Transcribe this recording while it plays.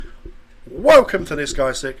Welcome to This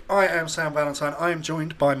Guy's Sick. I am Sam Valentine. I am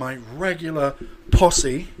joined by my regular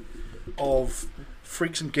posse of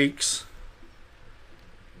freaks and geeks.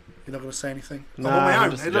 You're not going to say anything? No, I'm on my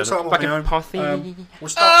own. just It looks like I'm on fucking my own. posse. We'll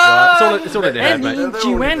start. Right, it's all in your head, mate. They're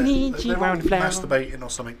all round flower. masturbating or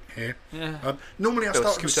something here. Yeah. Normally I Little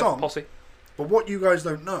start with a scooter song, posse. but what you guys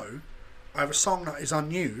don't know, I have a song that is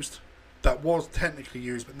unused, that was technically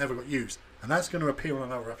used but never got used. And that's going to appear on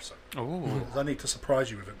another episode. Ooh. I need to surprise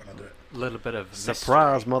you with it when I do it. A little bit of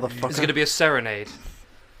Surprise, mystery. motherfucker. Is it going to be a serenade?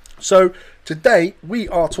 So today we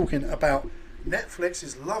are talking about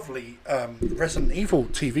Netflix's lovely Resident Evil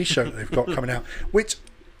TV show that they've got coming out, which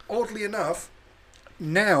oddly enough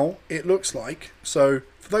now it looks like, so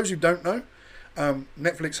for those who don't know,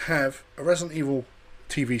 Netflix have a Resident Evil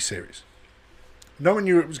TV series. No one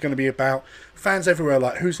knew it was going to be about. Fans everywhere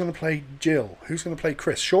like, who's going to play Jill? Who's going to play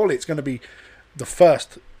Chris? Surely it's going to be the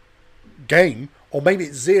first game, or maybe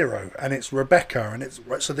it's Zero and it's Rebecca, and it's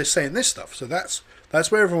so they're saying this stuff. So that's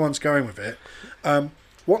where everyone's going with it.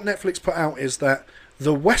 What Netflix put out is that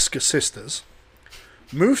the Wesker sisters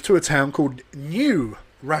moved to a town called New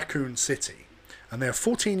Raccoon City, and they're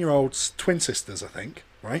 14-year-old twin sisters, I think,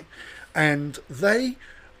 right? And they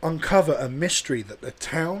uncover a mystery that the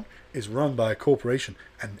town is run by a corporation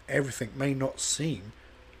and everything may not seem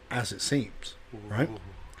as it seems, right?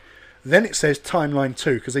 Then it says timeline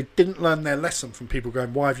 2, because they didn't learn their lesson from people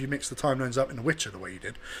going, why have you mixed the timelines up in The Witcher the way you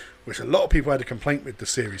did? Which a lot of people had a complaint with the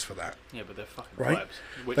series for that. Yeah, but they're fucking Right? plebs,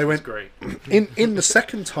 which They is went- great. In the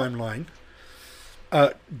second timeline,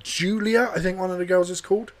 Julia, I think one of the girls is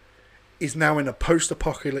called, is now in a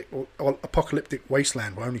post-apocalyptic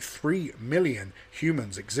wasteland where only 3 million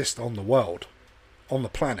humans exist on the world, on the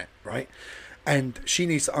planet, right? And she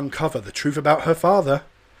needs to uncover the truth about her father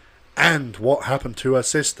and what happened to her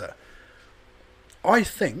sister. I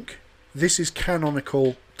think this is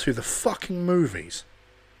canonical to the fucking movies.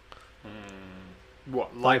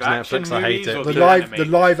 What, live Thanks, action Netflix, I hate movies it. or The animated?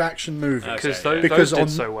 live action movies. Okay. Because those did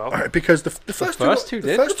so well. Because the first two the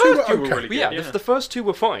did. first The two first were two were okay. really But yeah, Yeah. The first two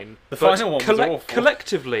were fine. The but final one was awful.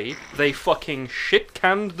 Collectively, they fucking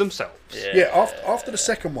shit-canned themselves. Yeah, after the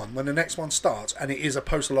second one, when the next one starts, and it is a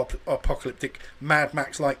post-apocalyptic Mad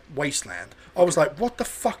Max-like wasteland, I was like, what the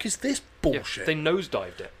fuck is this Yeah, bullshit? they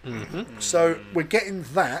nosedived it. So we're getting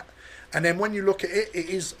that, and then when you look at it, it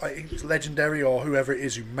is I think it's Legendary or whoever it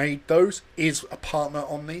is who made those is a partner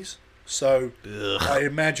on these. So I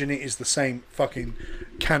imagine it is the same fucking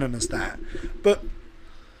canon as that. But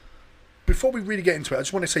before we really get into it, I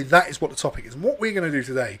just want to say that is what the topic is. And what we're going to do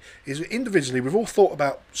today is individually, we've all thought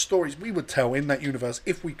about stories we would tell in that universe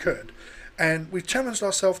if we could. And we've challenged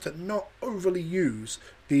ourselves to not overly use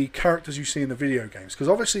the characters you see in the video games. Because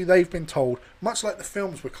obviously they've been told, much like the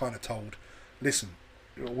films were kind of told, listen,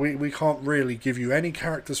 we can't really give you any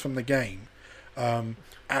characters from the game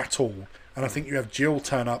at all. And I think you have Jill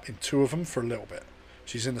turn up in 2 of them for a little bit.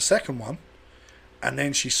 She's in the second one. And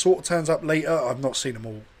then she sort of turns up later. I've not seen them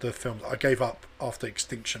all, the films. I gave up after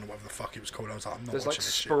Extinction or whatever the fuck it was called. I was like, I'm not There's watching like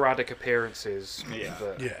this sporadic appearances. Yeah.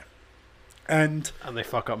 that- shit. Yeah. And And they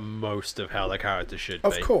fuck up most of how the characters should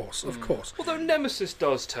of be. course. Although Nemesis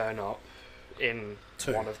does turn up in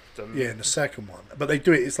 2. one of them. Yeah, in the second one. But they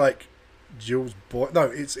do it, it's like Jill's boy. No,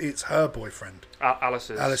 it's her boyfriend.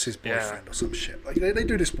 Alice's boyfriend or some shit. Like they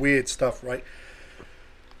do this weird stuff, right?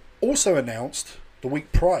 Also announced the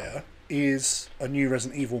week prior is a new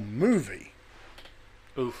Resident Evil movie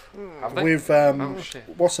Oof. Have they? with shit.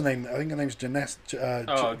 what's her name? I think her name's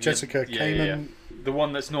Jessica yeah, Kamen. yeah. The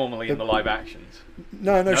one that's normally in the live actions.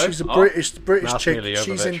 No, No? she's a Oh. British That's chick. Mila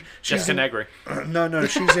She's in. Jovovich. She's Jessica in. Negri. No,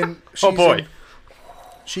 she's in. She's Oh boy. in,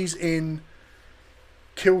 she's in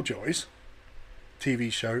Killjoys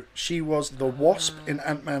TV show. She was the Wasp in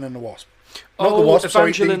Ant-Man and the Wasp. Not the Oh, Wasp,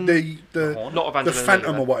 sorry, Evangeline- the Horn? Not Evangeline the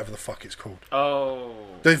Phantom Lily, or whatever the fuck it's called. Oh.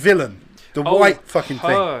 The villain, the Oh, white fucking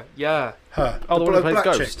thing. her, yeah. Her. Oh, the one who plays black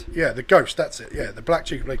Ghost. chick. Yeah, the Ghost. That's it. Yeah, the black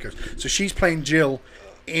chick who played Ghost. So she's playing Jill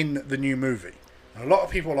in the new movie. And a lot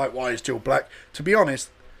of people are like, why is Jill black? To be honest,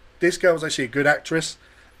 this girl's actually a good actress,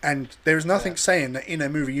 and there is nothing saying that in a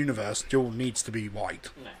movie universe Jill needs to be white.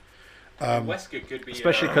 Wesker could be.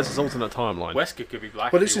 Especially because it's alternate timeline. Wesker could be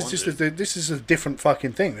black. But if this he is just wanted. this is a different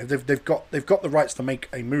fucking thing. They've got the rights to make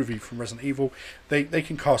a movie from Resident Evil. They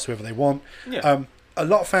can cast whoever they want. Yeah. A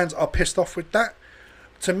lot of fans are pissed off with that.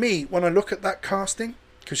 To me, when I look at that casting,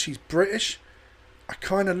 because she's British, I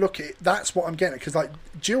kind of look at it. That's what I'm getting. Because like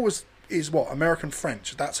Jill is what American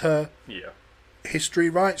French. That's her Yeah. history,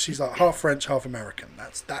 right? She's like half French, half American.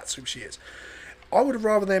 That's who she is. I would have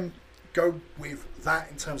rather them go with that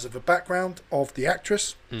in terms of the background of the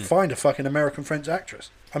actress. Find a fucking American French actress.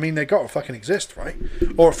 I mean, they got to fucking exist, right?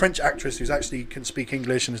 Or a French actress who's actually can speak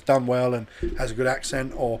English and has done well and has a good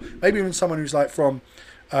accent, or maybe even someone who's like from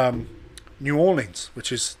New Orleans,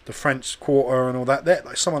 which is the French Quarter and all that. There,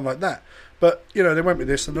 like someone like that. But you know, they went with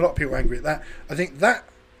this, and a lot of people are angry at that. I think that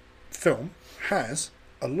film has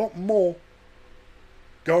a lot more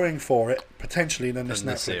going for it potentially than this Than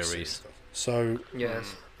the Netflix series. So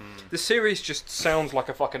Yes. The series just sounds like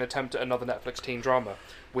a fucking attempt at another Netflix teen drama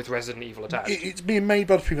with Resident Evil attached. it's being made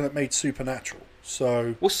by the people that made Supernatural.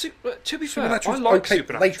 So Well, to be fair, I Supernatural's like okay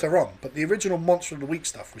Supernatural. later on, but the original Monster of the Week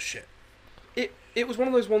stuff was shit. It was one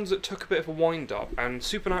of those ones that took a bit of a wind up, and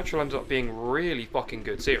Supernatural ended up being really fucking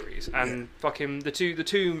good series. And fucking the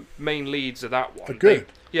two main leads of that one Are good.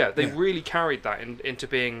 They Yeah. really carried that into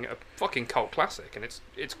being a fucking cult classic, and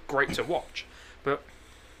it's great to watch. But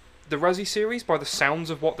the Resi series, by the sounds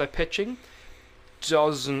of what they're pitching,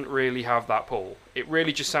 doesn't really have that pull. It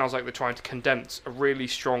really just sounds like they're trying to condense a really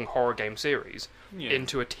strong horror game series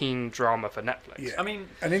into a teen drama for Netflix. Yeah. I mean,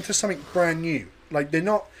 And into something brand new. Like they're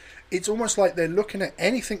not. It's almost like they're looking at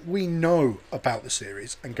anything we know about the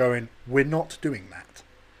series and going, "We're not doing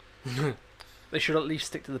that." They should at least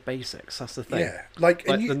stick to the basics. That's the thing. Yeah, like,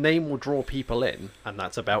 Like and, the name will draw people in, and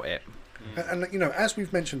that's about it. and you know, as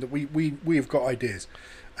we've mentioned, that we have got ideas,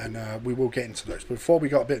 and we will get into those. But before we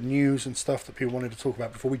got a bit of news and stuff that people wanted to talk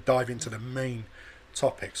about, before we dive into the main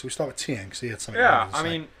topic, so we start with Tien because he had something. he yeah, wanted to I say.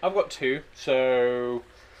 mean, I've got two. So,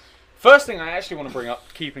 first thing I actually want to bring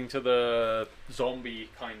up, keeping to the zombie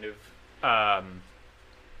kind of,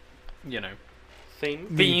 Theme?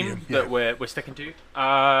 Medium, that yeah. we're sticking to.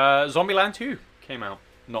 Zombieland 2 came out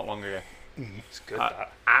not long ago. It's good,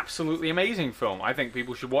 that. Absolutely amazing film. I think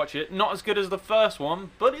people should watch it. Not as good as the first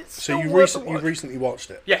one, but it's So still you worth a you watch. recently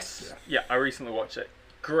watched it. Yes. Yeah, I recently watched it.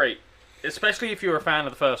 Great. Especially if you're a fan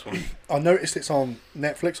of the first one. I noticed it's on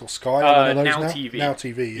Netflix or Sky. One of those Now now TV. Now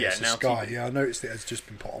TV. Yeah, Yes, Now Sky. TV. Yeah, I noticed it has just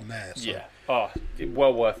been put on there. So. Yeah. Oh,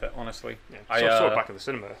 well worth it, honestly. Yeah. I Saw it back in the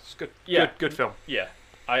cinema. It's good. Yeah. Good film. Yeah.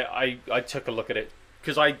 I took a look at it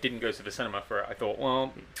because I didn't go to the cinema for it. I thought,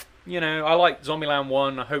 well, I like Zombieland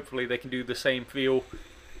 1. Hopefully they can do the same feel.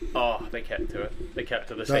 Oh, they kept to it. They kept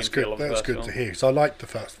to the That's same feel good. of the That's first good film. to hear. So I liked the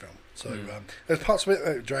first film. So there's parts of it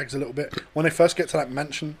that drags a little bit. When they first get to that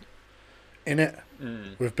mansion in it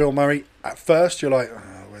with Bill Murray, at first you're like,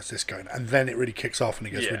 oh, where's this going? And then it really kicks off and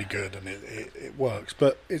it gets Yeah. really good and it works.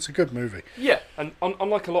 But it's a good movie. Yeah. And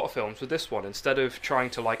unlike a lot of films, with this one, instead of trying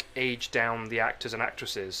to like age down the actors and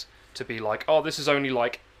actresses to be like, oh, this is only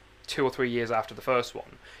like 2 or 3 years after the first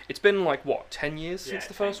one. It's been like what, 10 years since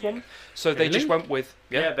the 10 first years. one. So they just Really? went with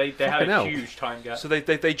Yeah, they had Fucking a hell. huge time gap. So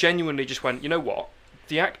they genuinely just went, you know what?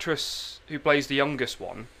 The actress who plays the youngest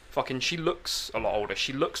one, fucking, she looks a lot older.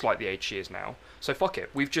 She looks like the age she is now. So fuck it.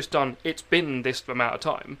 We've just done. It's been this amount of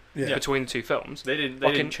time Yeah. between the two films. They didn't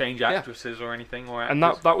Fucking- change yeah. actresses or anything. Or And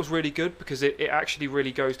actors. that was really good because it actually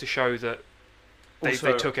really goes to show that they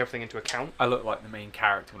Also- took everything into account. I looked like the main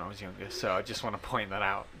character when I was younger, so I just want to point that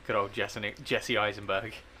out. Good old Jesse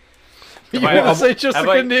Eisenberg. You Have I want to ever- say Jessica have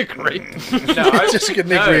I- Nigri? No, Jessica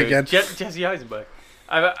Nigri again. Jesse Eisenberg.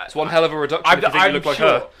 It's one hell of a reduction if you think you look like sure,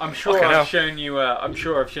 her. I'm sure Fucking hell. I've shown you. I'm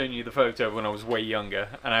sure I've shown you the photo when I was way younger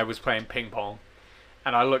and I was playing ping pong,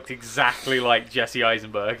 and I looked exactly like Jesse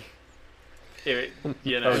Eisenberg. It,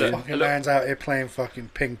 Fucking man's out here playing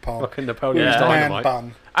fucking ping pong. Fucking With Napoleon's his man Dynamite.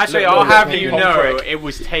 bun. Actually, Look, I'll have ping you pong know, prick. it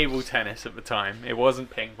was table tennis at the time. It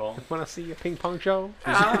wasn't ping pong. Want to see your ping pong show?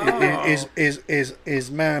 Is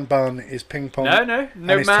man bun is ping pong? No and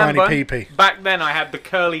man his tiny bun. pee-pee. Back then, I had the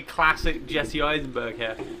curly classic Jesse Eisenberg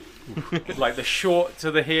hair, like the short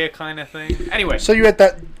to the hair kind of thing. Anyway, So you had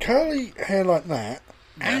that curly hair like that,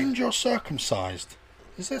 and you're circumcised.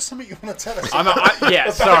 Is there something you want to tell us?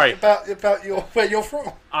 sorry. about your where you're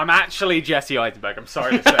from. I'm actually Jesse Eisenberg. I'm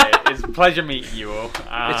sorry to say it. It's a pleasure meeting you all.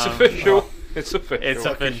 It's official. It's official. It's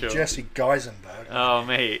Fucking official. Jesse Geisenberg. Oh,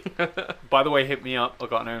 mate. By the way, hit me up. I've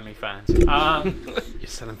got an OnlyFans. You're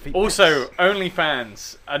selling feet. Also,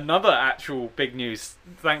 OnlyFans. Another actual big news.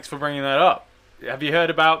 Thanks for bringing that up. Have you heard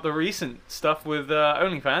about the recent stuff with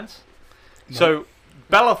OnlyFans? No. So,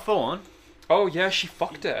 Bella Thorne, Oh yeah, she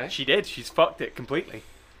fucked it. Eh? she did. She's fucked it completely.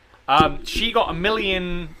 She got $1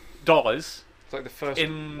 million It's like the first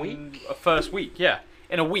in week. a first week. Yeah,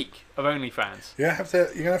 in a week of OnlyFans. You're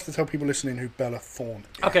gonna have to tell people listening who Bella Thorne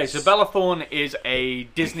is. Okay, so Bella Thorne is a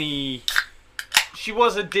Disney. She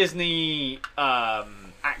was a Disney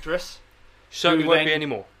actress. So who it won't then- be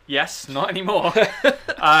anymore. Yes, not anymore.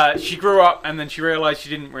 She grew up and then she realised she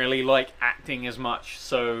didn't really like acting as much,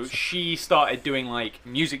 so she started doing like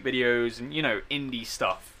music videos and indie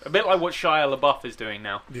stuff, a bit like what Shia LaBeouf is doing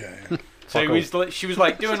now. Yeah. So Fuck she was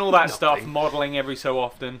like doing all that stuff, Nothing. modeling every so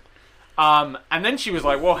often. And then she was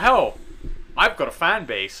like, well, hell, I've got a fan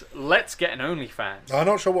base. Let's get an OnlyFans. I'm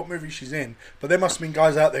not sure what movie she's in, but there must have been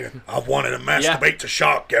guys out there going, I've wanted to masturbate to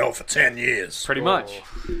Shark Girl for 10 years. Pretty much.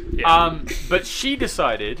 Yeah. But she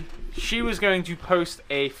decided she was going to post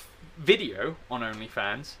a video on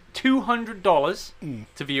OnlyFans, $200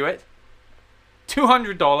 to view it,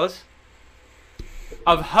 $200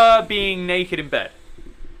 of her being naked in bed.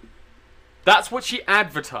 That's what she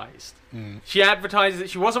advertised. She advertised that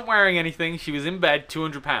she wasn't wearing anything, she was in bed,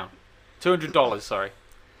 $200, sorry.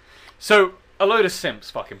 So, a load of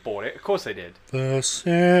simps fucking bought it. Of course they did. The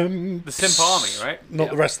Simps. The simp army, right? Not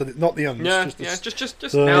the rest of it, not the youngs. Yeah, just the yeah, just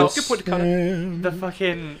the now, good point to cut it.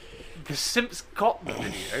 Simps. The simps got the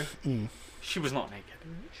video. She was not naked.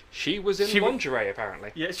 She was in lingerie,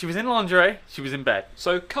 apparently. Yeah, she was in lingerie. She was in bed.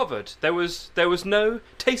 So covered. There was no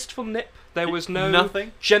tasteful nip. There was no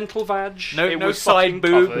Nothing. gentle vag. No- it no was side fucking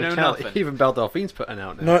boob, covered. no Hell, nothing. even Belle Delphine's putting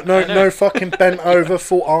out now. No fucking bent over,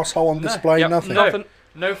 full arsehole on display, Yep, nothing. nothing.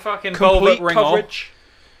 No fucking Complete velvet ring on, coverage.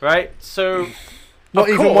 right? So, Not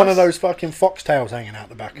of even one course- of those fucking foxtails hanging out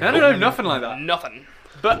the back. of No, it. nothing like that. Nothing.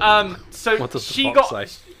 But so What does the she fox got.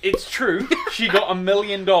 say? It's true. She got $1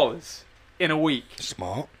 million in a week.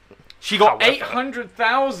 Smart. She got However.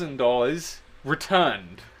 $800,000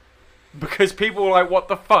 returned because people were like, "What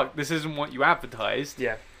the fuck? This isn't what you advertised."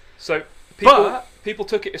 Yeah. So people But- people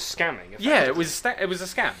took it as scamming. Yeah, it effectively. was a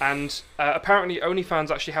scam. And apparently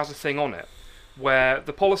OnlyFans actually has a thing on it where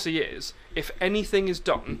the policy is if anything is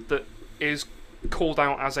done that is called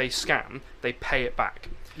out as a scam, they pay it back.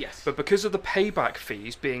 Yes. But because of the payback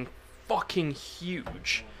fees being fucking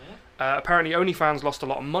huge, apparently OnlyFans lost a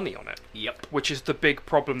lot of money on it, Yep. which is the big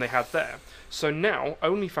problem they had there. So now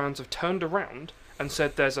OnlyFans have turned around and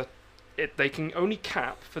said they can only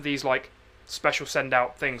cap for these like special send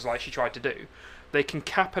out things like she tried to do. They can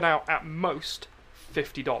cap it out at most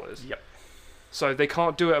 $50. Yep. So they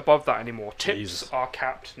can't do it above that anymore. Tips Jesus. are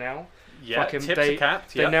capped now. Yeah. Fucking- Tips they- are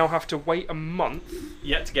capped. They Yeah. now have to wait a month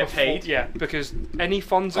Yet to get before- paid. Yeah, because any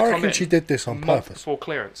funds that I come reckon in she did this on a month purpose. before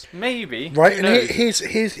clearance. Maybe. Right, Who and knows?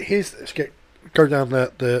 here's let's go down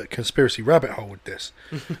the conspiracy rabbit hole with this.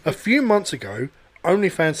 A few months ago,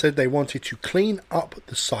 OnlyFans said they wanted to clean up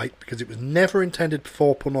the site because it was never intended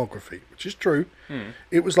for pornography, which is true.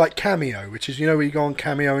 It was like Cameo, which is, where you go on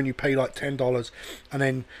Cameo and you pay like $10 and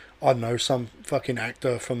then, I don't know, some fucking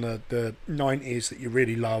actor from the 90s that you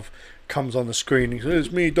really love comes on the screen and says,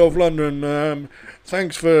 "It's me, Dove London.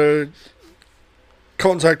 Thanks for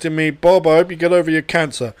contacting me, Bob. I hope you get over your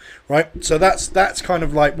cancer." Right? So that's kind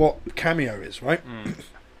of like what Cameo is, right?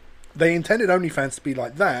 They intended OnlyFans to be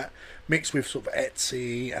like that, mixed with sort of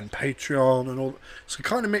Etsy and Patreon and all. So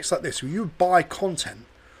kind of mixed like this. So you would buy content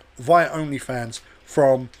via OnlyFans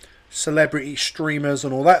from celebrity streamers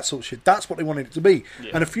and all that sort of shit. That's what they wanted it to be.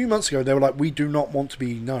 Yeah. And a few months ago, they were like, "We do not want to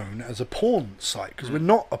be known as a porn site because we're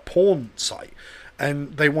not a porn site,"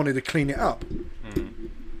 and they wanted to clean it up.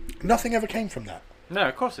 Nothing ever came from that. No,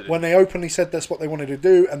 of course it is. When they openly said that's what they wanted to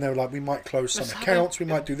do, and they were like, "We might close some That's how accounts, they-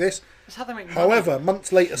 we might do this." That's how they make money. However,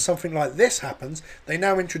 months later, something like this happens. They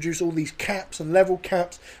now introduce all these caps and level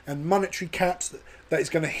caps and monetary caps that is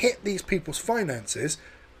going to hit these people's finances,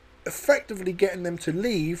 effectively getting them to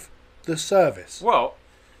leave the service. Well,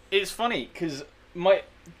 it's funny because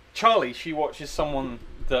Charlie, she watches someone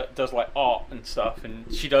that does like art and stuff,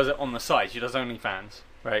 and she does it on the side. She does OnlyFans,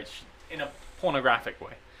 right? In a pornographic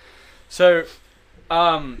way. So,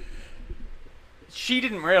 she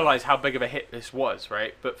didn't realize how big of a hit this was,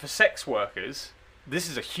 right? But for sex workers, this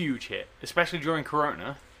is a huge hit, especially during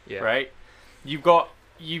Corona, Yeah. right? You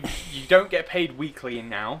don't get paid weekly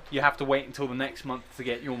now. You have to wait until the next month to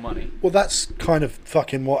get your money. Well, that's kind of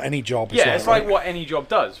fucking what any job is Yeah, like. it's like right? what any job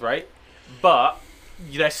does, right? But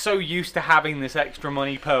they're so used to having this extra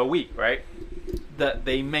money per week, right? That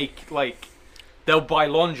they make like they'll buy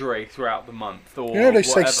lingerie throughout the month or they say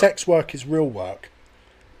whatever. sex work is real work.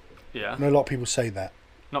 Yeah, I know a lot of people say that.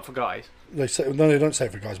 not for guys. They say, no, they don't say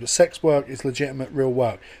it for guys, but sex work is legitimate real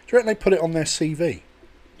work. Do you reckon they put it on their CV?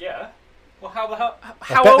 Yeah. Well, how the hell? I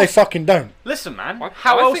How bet they else? fucking don't. Listen, man. I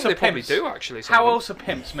How else think are they probably pimps? do actually. some How of them. else are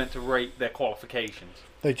pimps meant to rate their qualifications?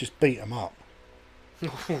 They just beat them up.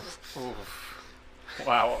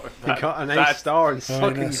 Wow, You got an A star and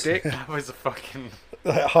sucking nice. dick. That was a fucking.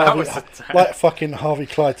 Like, Harvey, was a like fucking Harvey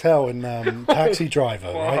Keitel in Taxi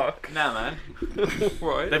Driver, right? Fuck. Nah, man.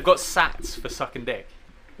 Right. They've got SATs for sucking dick.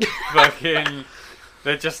 Fucking,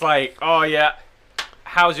 they're just like, oh yeah,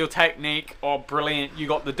 how's your technique? Oh, brilliant, you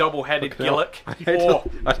got the double-headed Fucking hell. gillock. I hate Oh,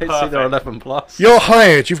 I didn't see they're perfect. 11 plus. You're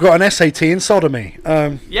hired. You've got an SAT in sodomy.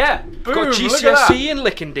 Yeah, boom, Got look at that. GCSE in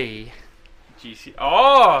Lickendee. GC.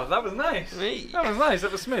 Oh, that was nice. That was nice.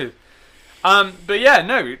 That was smooth. But yeah,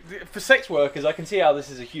 no. For sex workers, I can see how this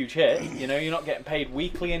is a huge hit. You know, you're not getting paid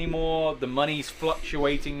weekly anymore. The money's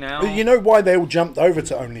fluctuating now. You know why they all jumped over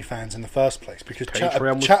to OnlyFans in the first place? Because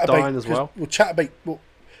Patreon was dying as well.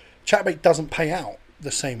 Chatterbait doesn't pay out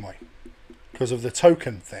the same way because of the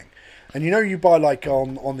token thing. And you know, you buy like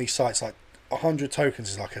on these sites, like 100 tokens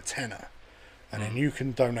is like a tenner. And then you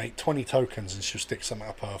can donate 20 tokens and she'll stick something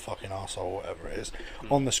up her fucking arsehole or whatever it is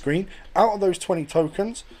on the screen. Out of those 20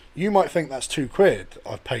 tokens, you might think that's £2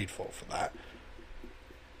 I've paid for that.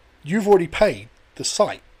 You've already paid the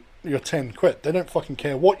site your £10. They don't fucking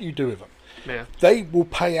care what you do with them. Yeah. They will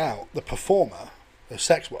pay out the performer, the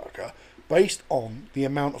sex worker, based on the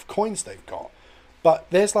amount of coins they've got. But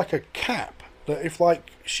there's like a cap that if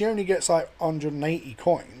like she only gets like 180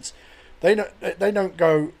 coins, they don't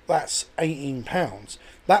go, that's £18.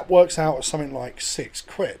 That works out as something like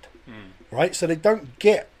 £6, right? So they don't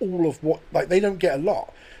get all of what, like they don't get a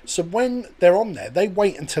lot. So when they're on there, they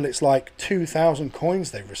wait until it's like 2,000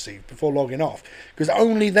 coins they've received before logging off, because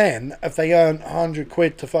only then have they earned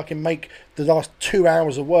 £100 to fucking make the last 2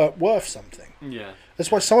 hours of work worth something. Yeah.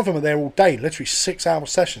 That's why some of them are there all day, literally 6-hour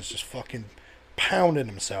sessions, just fucking pounding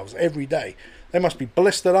themselves every day. They must be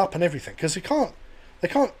blistered up and everything, because they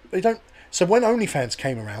don't. So when OnlyFans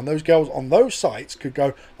came around, those girls on those sites could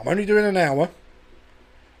go, I'm only doing an hour.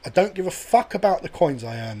 I don't give a fuck about the coins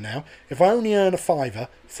I earn now. If I only earn a £5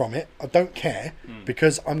 from it, I don't care,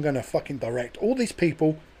 because I'm going to fucking direct all these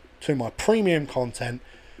people to my premium content.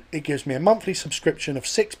 It gives me a monthly subscription of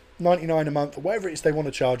 $6.99 a month, or whatever it is they want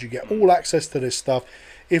to charge. You get all access to this stuff.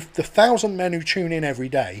 If the 1,000 men who tune in every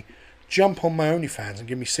day jump on my OnlyFans and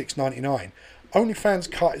give me $6.99, OnlyFans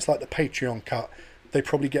cut is like the Patreon cut. They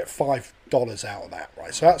probably get $5 out of that,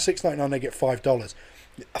 right? So at $6.99 they get $5.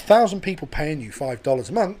 1,000 people paying you $5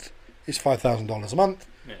 a month is $5,000 a month.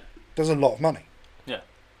 Yeah. There's a lot of money. Yeah.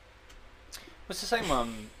 It's the same.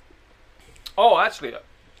 Oh, actually,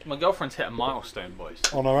 my girlfriend's hit a milestone, boys.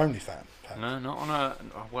 On our OnlyFans. No, not on her.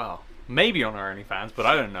 Well, maybe on her OnlyFans, but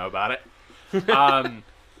I don't know about it.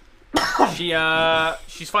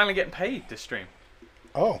 She's finally getting paid to stream.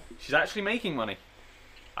 Oh. She's actually making money.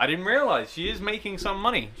 I didn't realise she is making some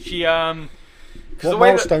money. What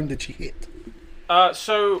milestone did she hit?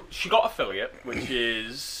 So she got affiliate, which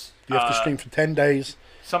is you have to stream for 10 days,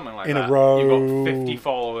 something like in that. a row. You got 50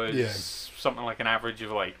 followers, yeah. Something like an average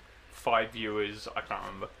of like 5 viewers. I can't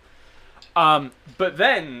remember. But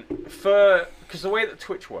then because the way that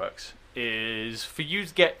Twitch works is for you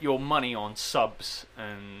to get your money on subs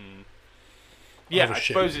and I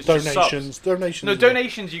suppose it's donations. just subs. Donations. No,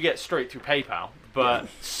 donations you get straight through PayPal, but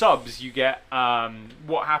subs you get.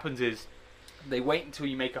 What happens is they wait until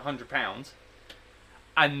you make £100,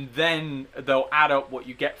 and then they'll add up what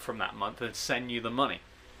you get from that month and send you the money.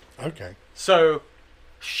 Okay. So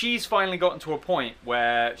she's finally gotten to a point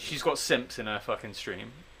where she's got simps in her fucking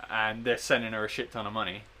stream, and they're sending her a shit ton of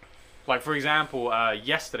money. Like for example,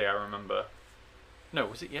 yesterday I remember. No,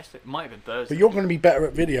 was it yesterday? It might have been Thursday. But you're going to be better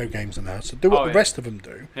at video games than her, so do what the rest of them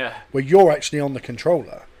do. Yeah. Where you're actually on the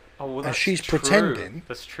controller. Oh, well, that's and she's true. pretending.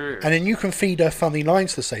 That's true. And then you can feed her funny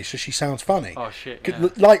lines to say, so she sounds funny. Oh shit! Yeah.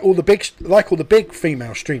 Like all the big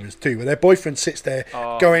female streamers do, where their boyfriend sits there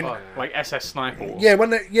going like SS Sniper.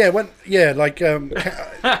 When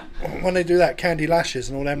they do that, Candy Lashes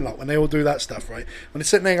and all them lot, when they all do that stuff, right? When they're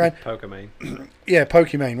sitting there going Pokemon.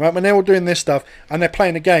 Pokemon, right? When they're all doing this stuff and they're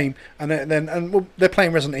playing a game and they're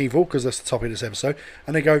playing Resident Evil because that's the topic of this episode,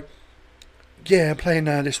 and they go, I'm playing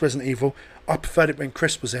this Resident Evil. I preferred it when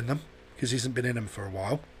Chris was in them because he hasn't been in them for a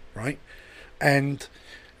while, right? And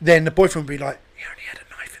then the boyfriend would be like, "He only had a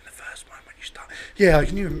knife in the first one when you start." Yeah,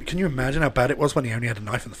 can you imagine how bad it was when he only had a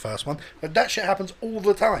knife in the first one? But that shit happens all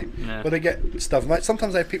the time. Yeah. Where they get stuff like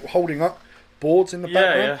sometimes they have people holding up boards in the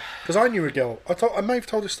background. Because I knew a girl. I may have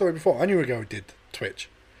told this story before. I knew a girl who did Twitch.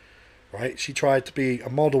 Right? She tried to be a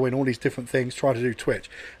model in all these different things, tried to do Twitch,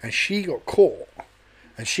 and she got caught.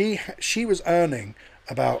 And she was earning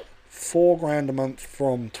about $4,000 a month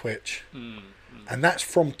from Twitch, and that's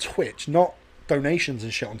from Twitch, not donations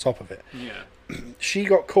and shit on top of it. Yeah. She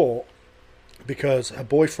got caught because her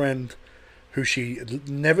boyfriend, who she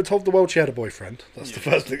never told the world she had a boyfriend. That's the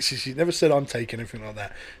first thing. She never said I'm taking anything like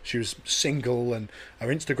that. She was single, and her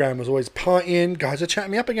Instagram was always partying. Guys are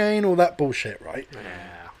chatting me up again, all that bullshit, right?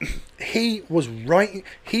 Yeah. He was right.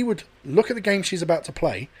 He would look at the game she's about to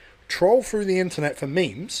play, troll through the internet for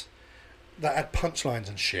memes that had punchlines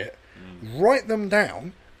and shit, write them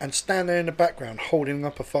down, and stand there in the background holding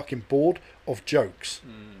up a fucking board of jokes.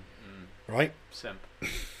 Right? Simp.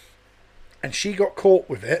 And she got caught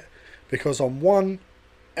with it because on one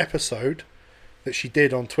episode that she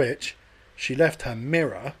did on Twitch, she left her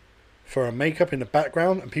mirror for her makeup in the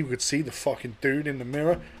background, and people could see the fucking dude in the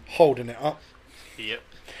mirror holding it up. Yep.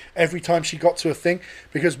 Every time she got to a thing,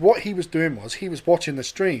 because what he was doing was he was watching the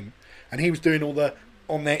stream, and he was doing all the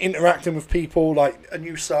on there interacting with people like a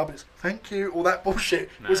new sub. It's thank you, all that bullshit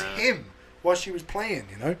was him while she was playing,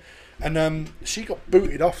 you know. And she got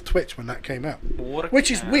booted off Twitch when that came out,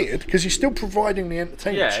 which is weird because you're still providing the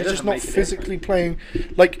entertainment. Yeah, she's just not physically playing.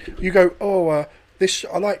 Like you go, this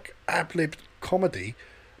I like ad-lib comedy,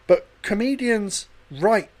 but comedians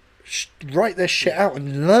write their shit out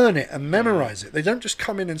and learn it and memorize it. They don't just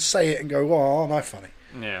come in and say it and go, "Oh, aren't I funny?"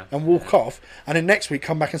 Yeah. And walk off, and then next week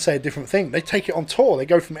come back and say a different thing. They take it on tour. They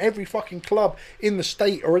go from every fucking club in the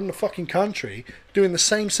state or in the fucking country doing the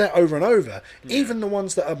same set over and over. Yeah. Even the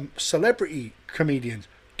ones that are celebrity comedians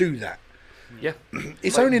do that. Yeah.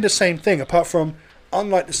 It's only the same thing, apart from,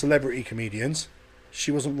 unlike the celebrity comedians,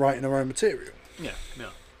 she wasn't writing her own material. Yeah, yeah.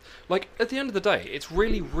 Like, at the end of the day, it's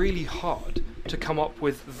really, really hard to come up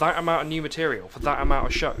with that amount of new material for that amount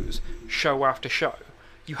of shows, show after show.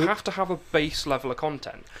 You have to have a base level of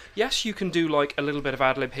content. Yes, you can do like a little bit of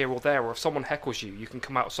ad-lib here or there, or if someone heckles you, you can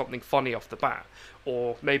come out with something funny off the bat,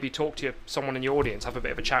 or maybe talk to someone in your audience, have a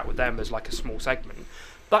bit of a chat with them as like a small segment.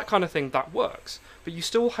 That kind of thing, that works. But you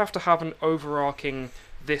still have to have an overarching,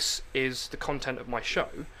 this is the content of my show.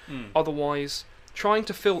 Otherwise, trying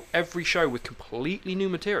to fill every show with completely new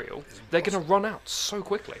material, they're going to run out so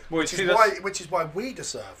quickly. Which is why we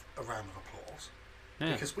deserve a round of applause.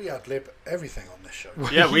 Yeah. Because we ad-lib everything on this show.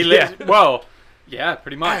 Yeah, we live. Well, yeah,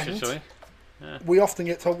 pretty much, and actually. Yeah. We often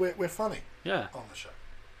get told we're funny on the show.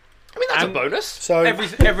 I mean, that's a bonus. So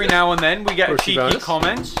every now and then we get a cheeky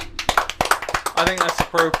comment. I think that's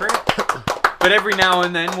appropriate. But every now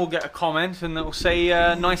and then we'll get a comment and it'll say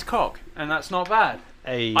nice cock. And that's not bad.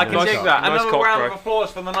 Hey, I can dig that. Nice Another cock, round bro. of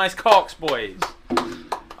applause for the nice cocks, boys.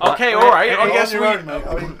 Okay, alright. I guess we... Own, mate.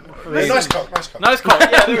 I mean, nice cock. Nice cock,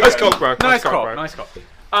 yeah. Nice cock, bro. Nice cock.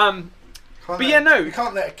 But yeah, no. You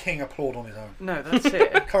can't let a king applaud on his own. No, that's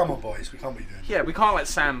it. Come on, boys. We can't be doing that. Yeah, we can't let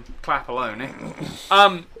Sam clap alone, eh?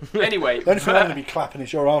 Anyway. The only thing I'm going to be clapping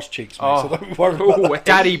is your arse cheeks, mate, so don't worry about that.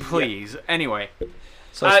 Daddy, please. Anyway.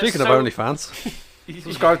 So speaking of OnlyFans,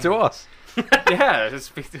 subscribe to us. Yeah,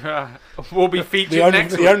 we'll be featured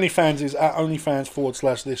next week. The OnlyFans is at OnlyFans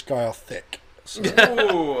 /this guy are thick. So.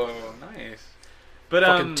 Ooh, nice. But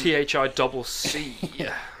fucking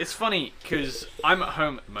THICC. It's funny because I'm at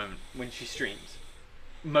home at the moment when she streams,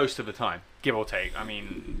 most of the time, give or take. I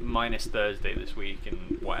mean, minus Thursday this week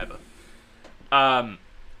and whatever.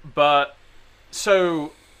 But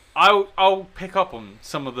so I'll pick up on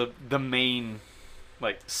some of the main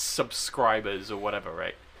like subscribers or whatever,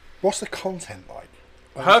 right? What's the content like?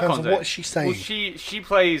 Her content. What is she saying? Well, she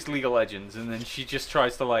plays League of Legends and then she just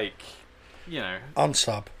tries to like, you know,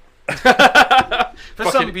 unsub. For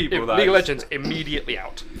some people, League of Legends immediately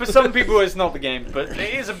out. For some people, it's not the game, but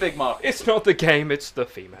it is a big market. It's not the game; it's the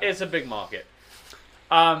female. It's a big market.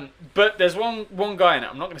 But there's one guy in it.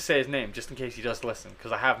 I'm not going to say his name just in case he does listen,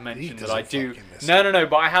 because I have mentioned that I do. No.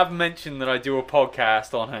 But I have mentioned that I do a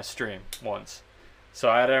podcast on her stream once, so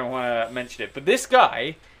I don't want to mention it. But this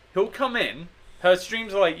guy, he'll come in. Her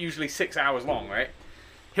streams are like usually 6 hours long, right?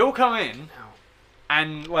 He'll come in,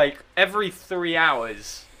 and like every 3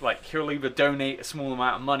 hours. Like, he'll either donate a small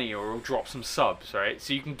amount of money or he'll drop some subs, right?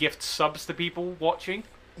 So you can gift subs to people watching,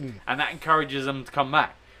 and that encourages them to come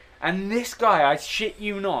back. And this guy, I shit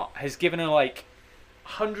you not, has given her, like,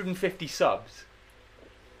 150 subs.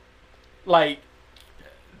 Like...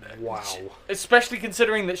 Wow. Especially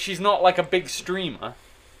considering that she's not, like, a big streamer.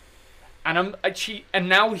 And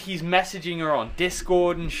now he's messaging her on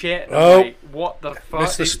Discord and shit. And like, what the fuck?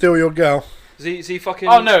 Mr. Steal Your Girl. Is he fucking...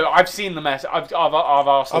 Oh no, I've seen the mess. I've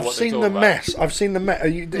asked her I've what seen they the talk mess. I've seen the mess. Are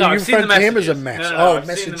you I've seen the referring to him as a messages. mess? No, I've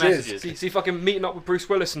seen the messages. messages. Is he fucking meeting up with Bruce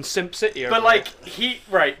Willis in Simp City? But like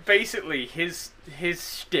basically his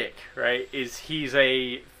shtick, right, is he's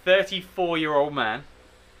a 34-year-old man.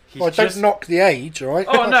 Well, don't knock the age, all right?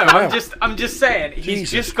 Oh no, I'm just saying he's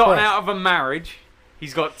Jesus just gotten Christ. out of a marriage.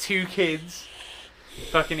 He's got 2 kids.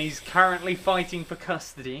 Fucking, he's currently fighting for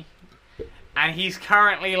custody. And he's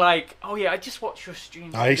currently like, oh yeah, I just watched your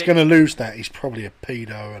stream. Oh, he's going to lose that. He's probably a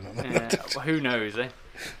pedo. Well, who knows, eh?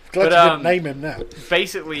 Glad you didn't name him now.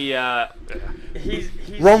 Basically, he's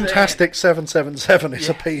Romtastic 777 is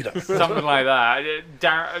a pedo. Something like that.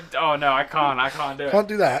 Oh no, I can't do it. Can't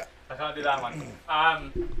do that. I can't do that one.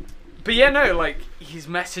 But yeah, no, like his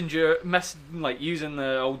like using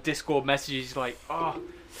the old Discord messages, like, oh,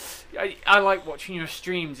 I like watching your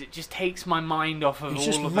streams. It just takes my mind off of He's all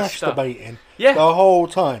just of the stuff. masturbating Yeah, the whole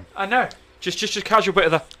time. I know. Just a casual bit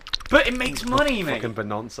of the... But it makes money, mate. Fucking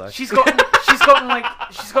Beyonce. She's gotten like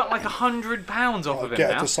 £100 off of him Get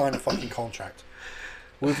her now. to sign a fucking contract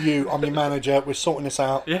with you. I'm your manager. We're sorting this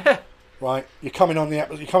out. Yeah. Right? You're coming on the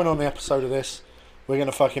episode of this. We're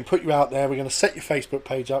gonna fucking put you out there. We're gonna set your Facebook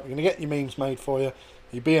page up. We're gonna get your memes made for you.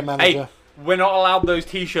 You be a manager. Hey, we're not allowed those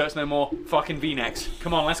T-shirts no more. Fucking V-necks.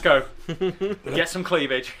 Come on, let's go. Get some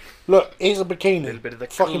cleavage. Look, here's a bikini. Little bit of the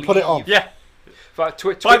Fucking put it on. Yeah. But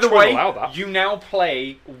Twitch By the won't way, allow that. you now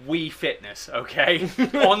play Wii Fitness, okay?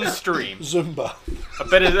 On stream. Zumba. A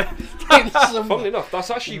bit of the... Zumba. Funnily enough,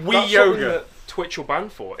 that's actually Wii that's yoga. something that Twitch will ban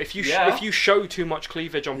for. If you Yeah. if you show too much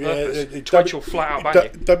cleavage on purpose, Yeah, Twitch will flat out ban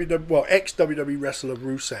you. Ex-WWE wrestler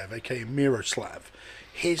Rusev, aka Miroslav,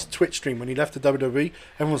 his Twitch stream when he left the WWE,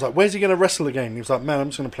 everyone was like, "Where's he going to wrestle again?" He was like, "Man, I'm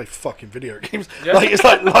just going to play fucking video games." Yeah. Like it's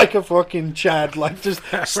like a fucking Chad, like just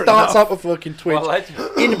starts up a fucking Twitch. Well,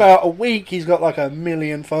 legend. In about a week, he's got like 1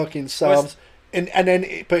 million fucking subs,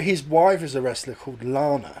 but his wife is a wrestler called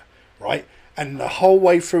Lana, right? And the whole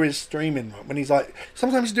way through his streaming, when he's like,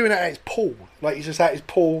 sometimes he's doing it at his pool, like he's just at his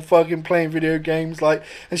pool, fucking playing video games, like,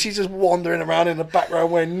 and she's just wandering around in the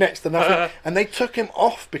background wearing next to nothing. And they took him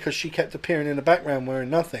off because she kept appearing in the background wearing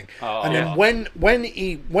nothing. Oh, and then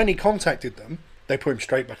when he contacted them, they put him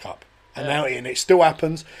straight back up. And now and it still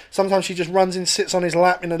happens. Sometimes she just runs in, sits on his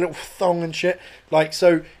lap in a little thong and shit. Like,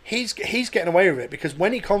 so he's getting away with it because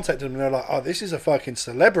when he contacted them, they're like, "Oh, this is a fucking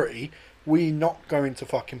celebrity. We're not going to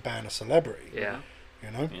fucking ban a celebrity." Yeah.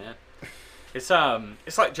 You know? Yeah. It's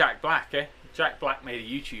like Jack Black, eh? Jack Black made a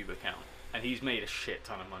YouTube account, and he's made a shit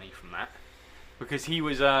ton of money from that. Because he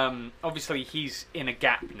was, obviously he's in a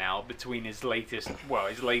gap now between his latest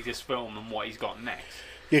film and what he's got next.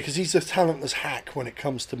 Yeah, because he's a talentless hack when it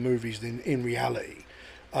comes to movies in reality.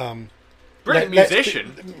 Brilliant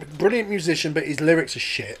musician. Brilliant musician, but his lyrics are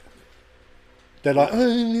shit. They're like,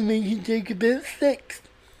 "Oh, make you think about sex."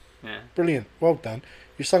 Yeah. Brilliant. Well done.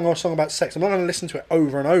 You sung a song about sex. I'm not going to listen to it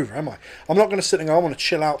over and over, am I? I'm not going to sit and go, "I want to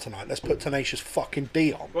chill out tonight. Let's put Tenacious fucking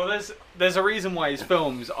D on." Well, there's a reason why his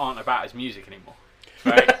films aren't about his music anymore.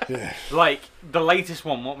 Right? Yeah. Like, the latest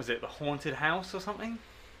one, what was it? The Haunted House or something?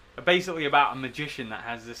 Basically about a magician that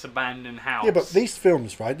has this abandoned house. Yeah, but these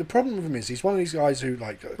films, right? The problem with him is he's one of these guys who,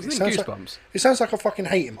 like, Wasn't it Goosebumps? it sounds like I fucking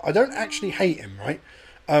hate him. I don't actually hate him, right?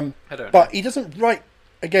 I don't know. But he doesn't write.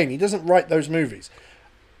 Again, he doesn't write those movies.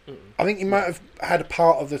 I think he might have had a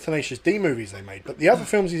part of the Tenacious D movies they made, but the other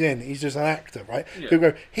films he's in, he's just an actor, right? Yeah.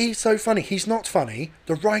 People go, "He's so funny." He's not funny.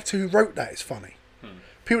 The writer who wrote that is funny.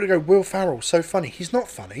 People go, "Will Ferrell's so funny." He's not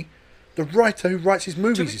funny. The writer who writes his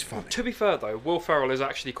movies is funny. To be fair though, Will Ferrell is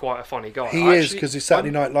actually quite a funny guy. He is, because his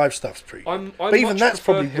Saturday Night Live stuff's pretty. But even that's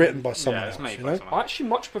probably written by someone it's else, made you by know? someone I actually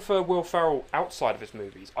much prefer Will Ferrell outside of his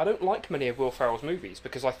movies. I don't like many of Will Ferrell's movies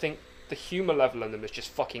because I think the humour level in them is just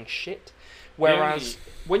fucking shit. Whereas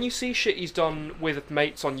when you see shit he's done with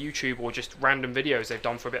mates on YouTube or just random videos they've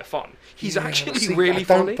done for a bit of fun, he's actually See, really I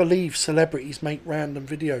don't funny. believe celebrities make random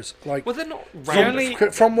videos. Like, Well, they're not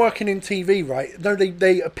random. from working in TV, right? No,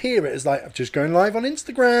 they appear it as like, "I'm just going live on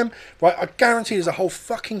Instagram," right? I guarantee there's a whole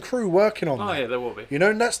fucking crew working on Oh, that. yeah, there will be. You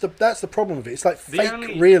know, and that's the problem with it. It's like The fake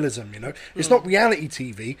only- realism. You know, it's not reality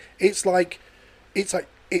TV. It's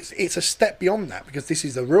a step beyond that because this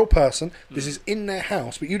is a real person. This is in their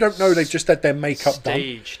house, but you don't know they've just had their makeup done.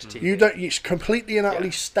 Staged TV. You don't. It's completely and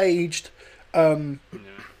utterly staged.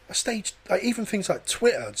 Staged. Like, even things like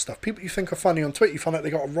Twitter and stuff. People you think are funny on Twitter, you find out they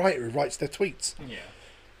got a writer who writes their tweets. Yeah.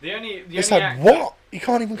 The only It's only like, actor- what? You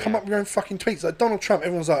can't even come up with your own fucking tweets. Like Donald Trump,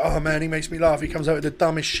 everyone's like, "Oh man, he makes me laugh. He comes out with the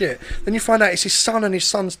dumbest shit." Then you find out it's his son and his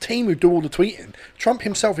son's team who do all the tweeting. Trump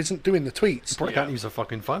himself isn't doing the tweets. Probably can't use a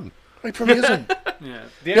fucking phone. He probably isn't. Yeah.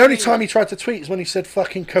 The only time he tried to tweet is when he said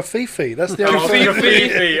fucking Kafifi. That's the Oh, only time.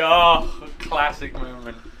 Fifi. Oh, classic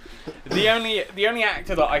moment. The only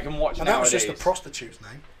actor that I can watch And that was nowadays. just a prostitute's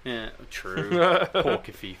name. Yeah, true. Poor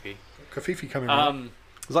Kafifi. Kafifi coming around.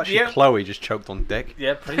 It was actually Yeah. Chloe just choked on dick.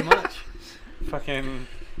 Yeah, pretty much. Fucking.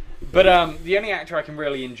 But the only actor I can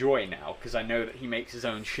really enjoy now, because I know that he makes his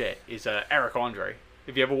own shit, is Eric Andre.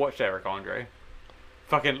 Have you ever watched Eric Andre?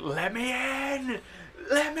 Fucking let me in,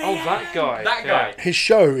 let me in. Oh, that guy. That Yeah. guy. His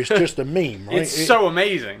show is just a meme, right? It's so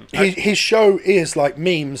amazing. His show is like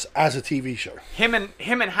memes as a TV show. Him and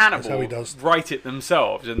That's Hannibal how he does. write it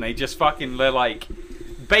themselves, and they just fucking they're like,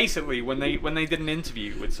 basically when they did an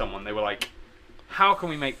interview with someone, they were like, "How can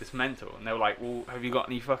we make this mental?" And they were like, "Well, have you got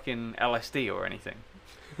any fucking LSD or anything?"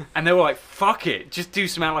 And they were like, "Fuck it, just do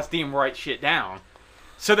some LSD and write shit down."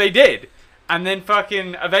 So they did, and then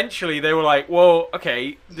fucking eventually they were like, "Well,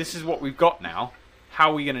 okay, this is what we've got now.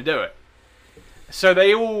 How are we gonna do it?" So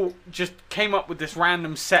they all just came up with this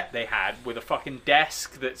random set they had with a fucking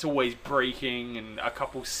desk that's always breaking and a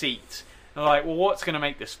couple seats. They're like, well, what's going to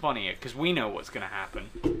make this funnier? Because we know what's going to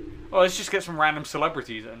happen. Well, let's just get some random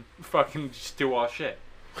celebrities and fucking just do our shit.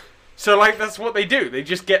 So, like, that's what they do. They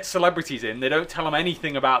just get celebrities in. They don't tell them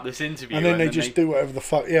anything about this interview. And then they just do whatever the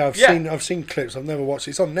fuck. Yeah, I've sseen clips. I've never watched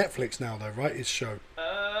it. It's on Netflix now, though, right? His show.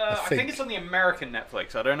 I think it's on the American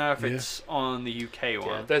Netflix. I don't know if it's on the UK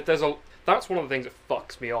one. Yeah, that's one of the things that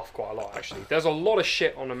fucks me off quite a lot, actually. There's a lot of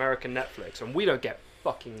shit on American Netflix, and we don't get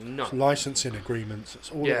fucking none. It's licensing agreements.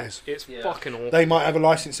 That's all it is. It's fucking awful. They might have a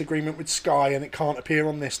license agreement with Sky, and it can't appear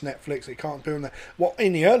on this Netflix. It can't appear on that. Well,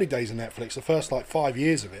 in the early days of Netflix, the first like 5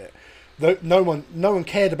 years of it, no one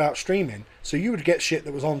cared about streaming. So you would get shit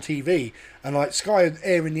that was on TV, and like Sky would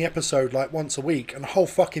airing the episode like once a week, and the whole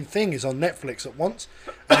fucking thing is on Netflix at once.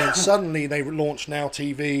 And then suddenly they launched Now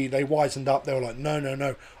TV. They wisened up. They were like,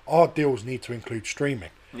 no, our deals need to include streaming.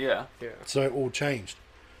 Yeah. So it all changed.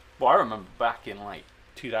 Well, I remember back in like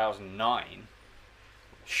 2009.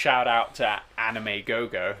 Shout out to Anime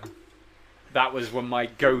Go-Go. That was when my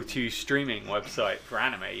go-to streaming website for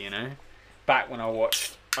anime. You know, back when I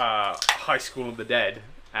watched High School of the Dead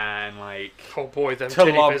and like oh boy, them To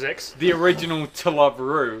titty Love, physics. the original To Love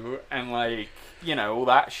Ru, and like all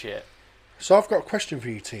that shit. So I've got a question for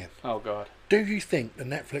you, Tian. Oh god. Do you think the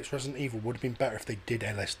Netflix Resident Evil would have been better if they did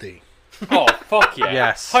LSD? Oh fuck yeah!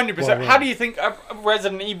 Yes. 100%. Well, How do you think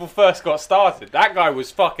Resident Evil first got started? That guy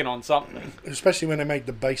was fucking on something. Especially when they made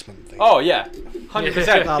the basement thing. Oh yeah,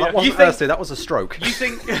 100%. No, that wasn't You think- LSD, that was a stroke. You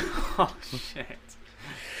think? Oh shit.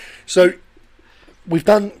 So we've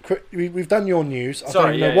done your news. I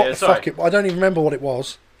Sorry, don't know yeah, what yeah, the sorry. fuck it. I don't even remember what it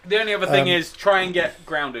was. The only other thing is try and get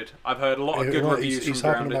Grounded. I've heard a lot of good Right, reviews he's from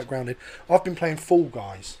harping Grounded. about Grounded. I've been playing Fall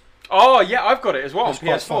Guys. Oh yeah, I've got it as well It's on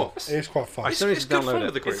quite PS4. fun. It is quite fun. I still need It's to good download fun it.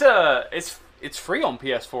 with the group. It's free on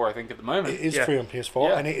PS4 I think at the moment. It is Yeah. free on PS4,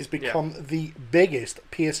 Yeah. and it has become the biggest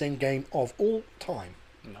PSN game of all time.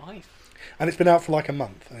 Nice. And it's been out for like a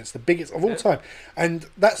month, and it's the biggest of all time. And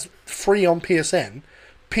that's free on PSN.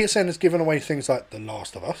 PSN has given away things like The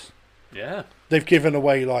Last of Us. Yeah. They've given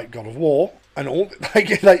away like God of War, and all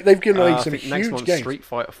they've given away I some think next huge one's games. Street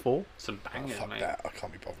Fighter 4. Some Oh, bangers, fuck mate. that! I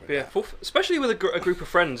can't be bothered with Yeah, that. especially with a group of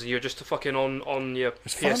friends, and you're just fucking on your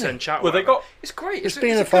It's PSN funny. chat. Well, they whatever. got- It's great. Just It's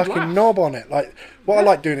being a a good fucking laugh. knob on it. Like what I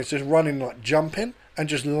like doing is just running, like jumping and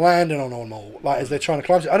just landing on them all, like as they're trying to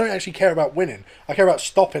climb. I don't actually care about winning. I care about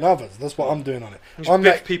stopping others. That's what I'm doing on it. Just I'm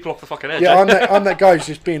biff that, people off the fucking edge. yeah, I'm that guy who's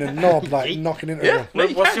just being a knob, like knocking into Yeah. everyone. No,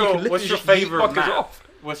 you What's can. You your can literally just yeet favourite fuckers map? off.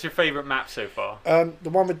 What's your favourite map so far? The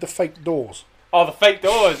one with the fake doors. Oh, the fake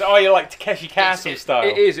doors. Oh, you like Takeshi Castle style.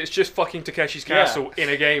 It is. It's just fucking Takeshi's Castle in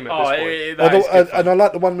a game at Oh, this point. that is good fun. And I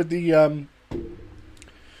like the one with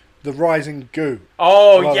the rising goo.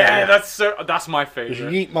 Oh Well, yeah, yeah. that's my Because you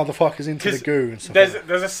favourite. yeet motherfuckers into the 'Cause goo and stuff. There's like that.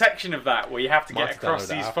 there's a section of that where you have to Might get have to across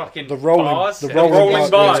download these that. fucking The rolling- bars, the the rolling rolling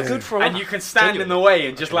bars, bars, yeah, good for and you can stand in the way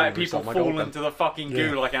and just I let can people restart my fall gold into the fucking Yeah.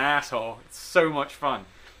 goo like an asshole. It's so much fun.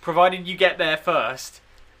 Provided you get there first,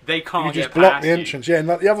 they can't You just get block past the entrance, yeah. And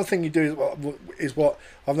like, the other thing you do is what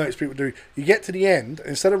I've noticed people do. You get to the end,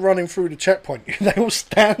 instead of running through the checkpoint, they all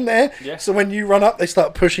stand there. Yeah. So when you run up, they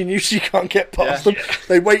start pushing you, so you can't get past Yeah. them.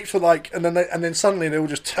 They wait for and then suddenly they all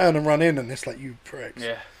just turn and run in, and it's like, you pricks. You.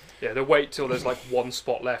 Yeah. Yeah, they'll wait till there's like one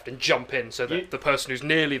spot left and jump in, so that You- the person who's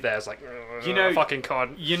nearly there is like, You know- fucking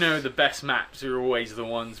can't. You know the best maps are always the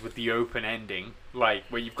ones with the open ending, like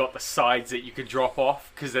where you've got the sides that you could drop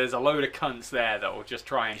off, because there's a load of cunts there that will just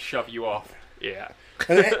try and shove you off. Yeah.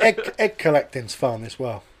 And egg collecting's fun as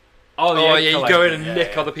well. Oh, Oh yeah, you go in and yeah,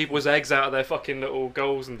 nick yeah. other people's eggs out of their fucking little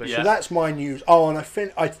goals and things. Yeah. So that's my news. Oh, and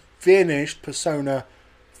I finished Persona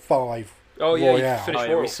 5 Oh yeah, Royale. you finished Oh, yeah,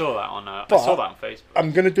 we World. saw that on. I But- saw that on Facebook.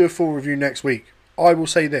 I'm going to do a full review next week. I will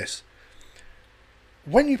say this.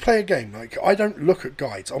 When you play a game, like, I don't look at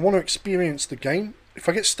guides. I want to experience the game. If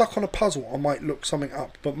I get stuck on a puzzle, I might look something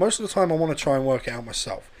up. But most of the time, I want to try and work it out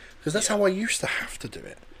myself. Because that's how I used to have to do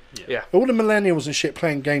it. Yeah. All the millennials and shit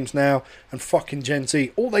playing games now and fucking Gen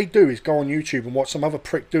Z, all they do is go on YouTube and watch some other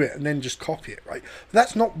prick do it and then just copy it, right? But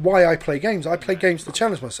that's not why I play games. I play games to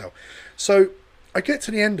challenge myself. So I get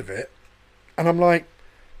to the end of it and I'm like,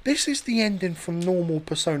 this is the ending from normal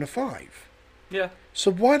Persona 5. Yeah.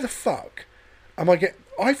 So why the fuck am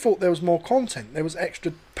I thought there was more content. There was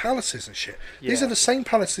extra palaces and shit. These Yeah. are the same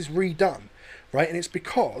palaces redone, right? And it's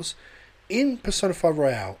because in Persona 5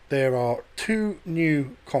 Royale there are 2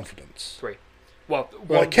 new confidants. 3. Well,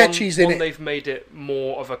 Well, Akechi's in it. they've made it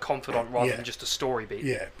more of a confidant rather Yeah. than just a story beat.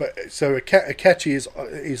 Yeah, but so Akechi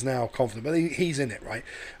is now confident, but he's in it, right?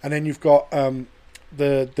 And then you've got the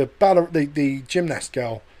gymnast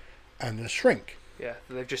girl and the shrink. Yeah,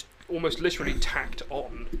 they've just almost literally tacked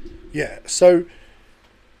on. Yeah, so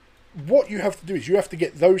what you have to do is you have to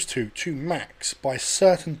get those two to max by a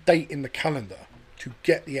certain date in the calendar to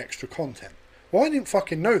get the extra content. Well, I didn't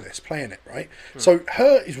fucking know this playing it, right? So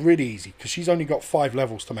her is really easy because she's only got 5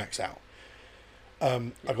 levels to max out.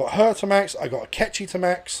 I got her to max, I got Akechi to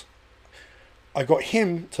max, I got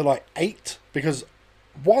him to like 8 because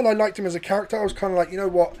while I liked him as a character, I was kind of like, you know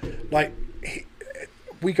what, like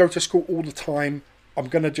we go to school all the time. I'm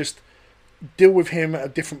gonna just deal with him at a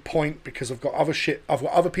different point because I've got other shit. I've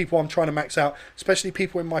got other people I'm trying to max out, especially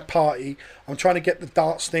people in my party. I'm trying to get the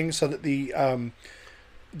darts thing so that the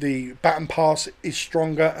baton pass is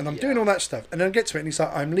stronger, and I'm doing all that stuff. And then I get to it, and he's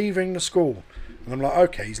like, "I'm leaving the school," and I'm like,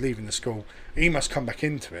 "Okay, he's leaving the school. He must come back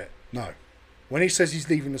into it." No, when he says he's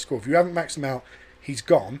leaving the school, if you haven't maxed him out, he's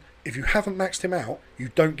gone. If you haven't maxed him out, you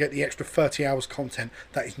don't get the extra 30 hours content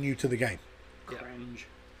that is new to the game. Cringe.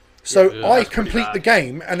 So Yeah, I that's pretty complete bad. the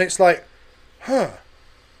game, and it's like,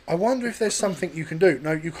 I wonder if there's something you can do.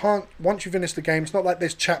 No, you can't. Once you finish the game, it's not like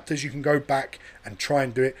there's chapters you can go back and try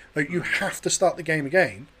and do it. No, you have to start the game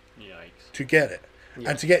again Yikes. to get it.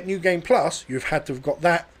 Yeah. And to get New Game Plus, you've had to have got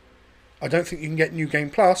that. I don't think you can get New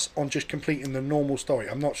Game Plus on just completing the normal story.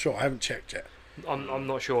 I'm not sure. I haven't checked yet. I'm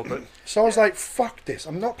not sure, but So I was like, fuck this.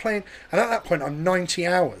 I'm not playing. And at that point, I'm 90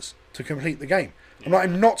 hours to complete the game.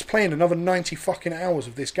 I'm not playing another 90 fucking hours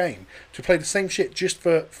of this game to play the same shit just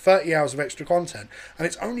for 30 hours of extra content. And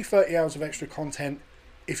it's only 30 hours of extra content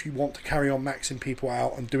if you want to carry on maxing people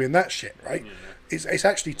out and doing that shit, right? It's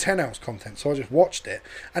actually 10 hours content. So I just watched it.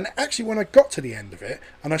 And actually, when I got to the end of it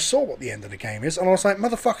and I saw what the end of the game is, and I was like,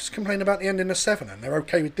 motherfuckers complain about the end in the 7 and they're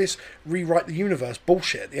okay with this rewrite the universe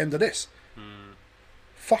bullshit at the end of this.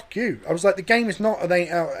 Fuck you. I was like, the game is not an 8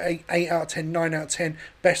 out of 10, 9 out of 10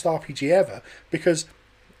 best RPG ever, because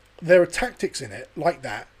there are tactics in it like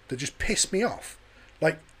that just piss me off.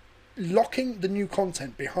 Like, locking the new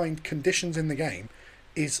content behind conditions in the game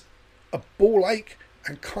is a ball ache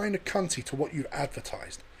and kind of cunty to what you've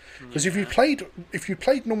advertised. Because if you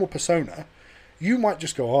played normal Persona, you might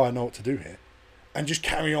just go, oh, I know what to do here, and just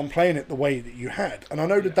carry on playing it the way that you had. And I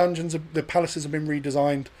know the dungeons, the palaces have been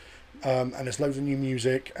redesigned. And there's loads of new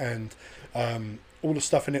music and all the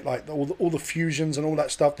stuff in it, like all the fusions and all that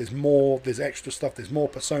stuff. There's extra stuff, there's more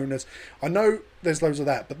personas. I know there's loads of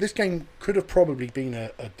that, but this game could have probably been a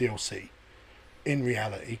DLC in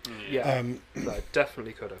reality. yeah, no,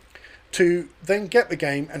 definitely could have. To then get the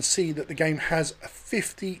game and see that the game has a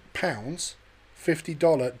 £50, $50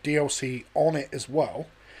 DLC on it as well.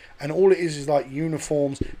 And all it is like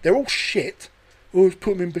uniforms. They're all shit. Oh, let's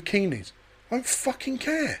put them in bikinis. I don't fucking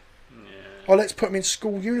care. Oh, let's put them in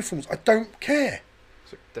school uniforms. I don't care.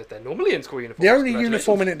 So they're normally in school uniforms. The only Congratulations.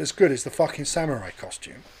 uniform in it that's good is the fucking samurai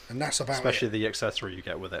costume, and that's about Especially it. the accessory you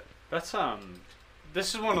get with it. That's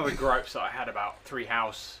This is one of the gripes that I had about Three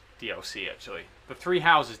House DLC. Actually, the Three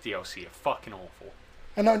Houses DLC are fucking awful.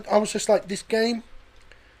 And I was just like, this game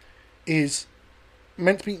is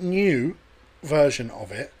meant to be new version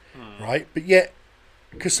of it, right? But yet,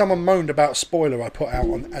 because someone moaned about a spoiler I put out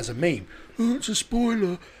on as a meme. Oh, it's a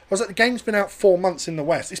spoiler. I was like, the game's been out 4 months in the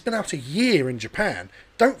West. It's been out a year in Japan.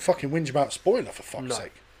 Don't fucking whinge about a spoiler, for fuck's No.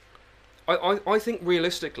 sake. I think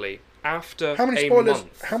realistically, after How many a spoilers?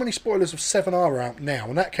 month, How many spoilers of 7 are out now?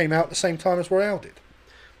 And that came out at the same time as Royale did.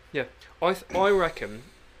 yeah, I reckon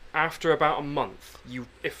after about a month,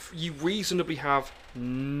 if you reasonably have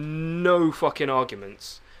no fucking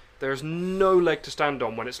arguments, there's no leg to stand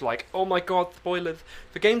on when it's like, oh my god, spoilers.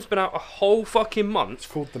 The game's been out a whole fucking It's month.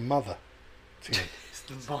 called The Mother. It's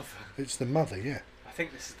the mother. It's The Mother, yeah. I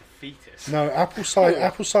think this is the fetus. No, apple cider.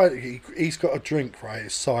 Apple cider. He's got a drink, right?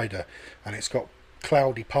 It's cider, and it's got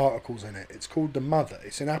cloudy particles in it. It's called The Mother.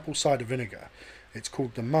 It's in apple cider vinegar. It's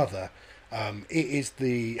called The Mother. It is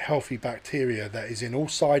the healthy bacteria that is in all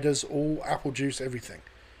ciders, all apple juice, everything.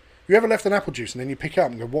 You ever left an apple juice and then you pick it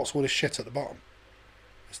up and go, "What's all this shit at the bottom?"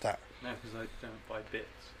 It's that. No, because I don't buy bits.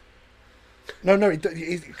 No.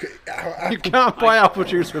 You can't buy apple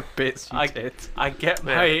juice with bits, you I tit. I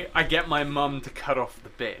get my mum to cut off the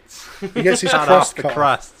bits. He gets his Cut crust off the cut off,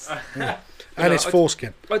 crusts. and his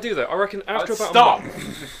foreskin. I do though. I reckon after about Stop. a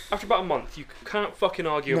month, after about a month, you can't fucking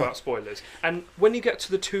argue No. about spoilers. And when you get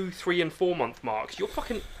to the 2, 3, and 4 month marks, your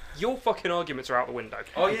fucking arguments are out the window.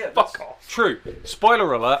 Oh yeah, Fuck off. True.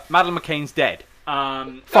 Spoiler alert: Madeline McCain's dead.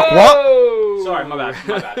 Fuck what? Oh! Sorry, my bad.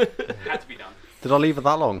 My bad. Had to be done. Did I leave it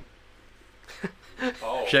that long?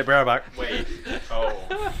 Oh. Shit, bring her back. Wait. Oh.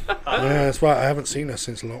 Yeah, that's right. I haven't seen her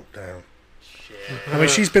since lockdown. Shit. I mean,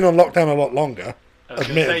 she's been on lockdown a lot longer. I was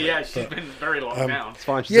gonna say, admittedly, yeah, she's but- been very locked down. It's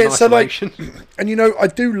fine. She's Yeah, in so, like, isolation. And I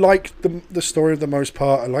do like the story for the most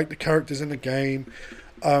part. I like the characters in the game.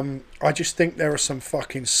 I just think there are some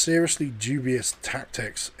fucking seriously dubious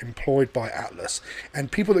tactics employed by Atlas.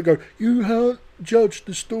 And people that go, you can't judge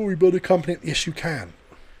the story by the company. Yes, you can.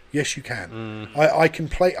 Yes, you can. I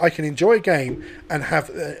can enjoy a game and have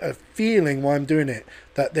a feeling while I'm doing it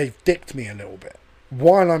that they've dicked me a little bit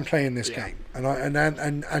while I'm playing this game. And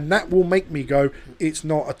that will make me go, it's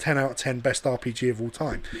not a 10 out of 10 best RPG of all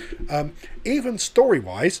time. Even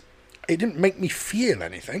story-wise, it didn't make me feel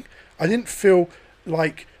anything. I didn't feel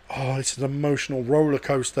like, oh, this is an emotional roller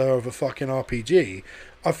coaster of a fucking RPG.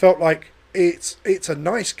 I felt like it's a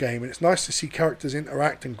nice game, and it's nice to see characters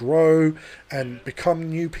interact and grow and become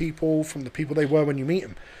new people from the people they were when you meet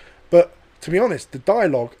them. But to be honest, the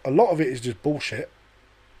dialogue, a lot of it is just bullshit.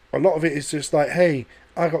 A lot of it is just like, hey,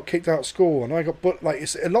 I got kicked out of school and I got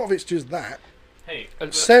a lot of it's just that. Hey,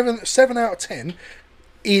 7 out of 10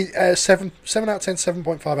 is 7 out of 10,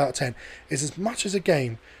 7.5 out of 10 is as much as a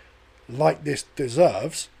game like this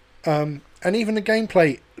deserves. And even the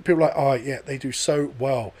gameplay, people are like, oh yeah, they do so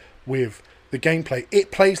well with the gameplay.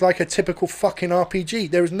 It plays like a typical fucking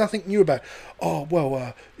RPG. There is nothing new about it. Oh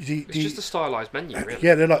well, It's just a stylized menu, really.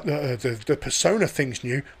 yeah, they're like the Persona thing's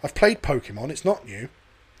new. I've played Pokemon. It's not new.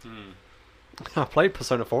 I played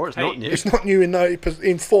Persona 4. It's not Hey, new. It's not new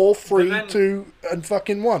in 4, 3, then- 2, and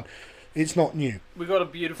fucking 1. It's not new. we got a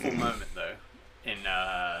beautiful moment though in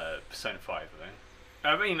Persona 5 though.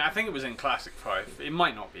 I mean, I think it was in Classic 5. It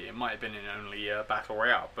might not be. It might have been in only Battle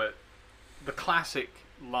Royale. But the classic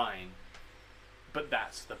line, but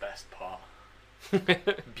that's the best part.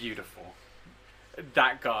 Beautiful.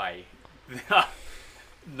 That guy,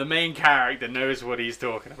 the main character knows what he's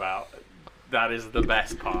talking about. That is the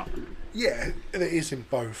best part. Yeah, it is in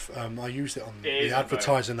both. I used it on It is the in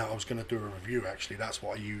advertising that I was going to do a review. Actually, that's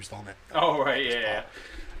what I used on it. Oh right, yeah.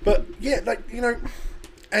 But yeah, like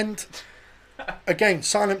and again,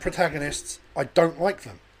 silent protagonists. I don't like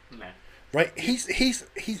them. No. Right?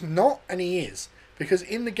 He's not, and he is, because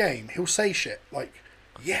in the game he'll say shit like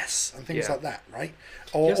yes and things Yeah. like that, right?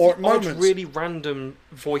 He Or has at the odd, moments, really random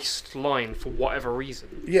voiced line for whatever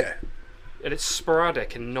reason, yeah. and it's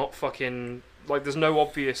sporadic and not fucking like. There's no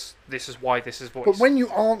obvious. This is why this is voiced. But when you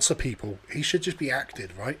answer people, he should just be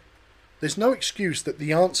acted, right? There's no excuse that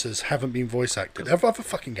the answers haven't been voice acted. Other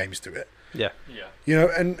fucking games do it. Yeah. Yeah.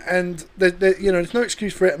 And there's no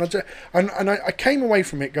excuse for it. And I came away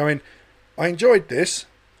from it going, I enjoyed this.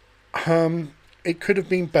 It could have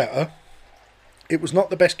been better. It was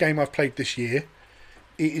not the best game I've played this year.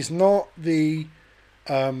 It is not the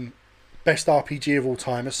best RPG of all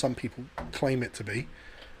time, as some people claim it to be.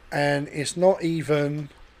 And it's not even...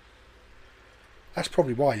 That's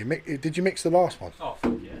probably why. Did you mix the last one? Oh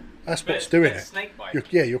fuck yeah. That's what's doing it. Snake bite.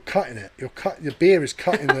 You're cutting it. The beer is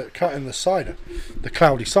cutting the cider, the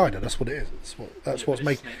cloudy cider. That's what it is. That's what's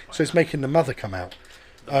making. So it's making the mother come out.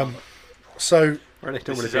 So Really? Don't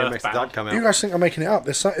This really is care makes the Earthbound. dad come out. you guys think I'm making it up?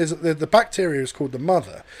 The bacteria is called the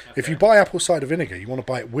mother. If you buy apple cider vinegar, you want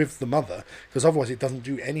to buy it with the mother, because otherwise it doesn't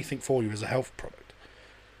do anything for you as a health product.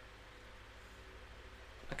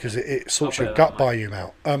 Because it sorts I'll your bear gut that in biome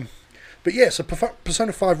out. But yeah, so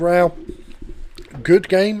Persona 5 Royale, good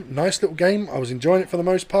game, nice little game. I was enjoying it for the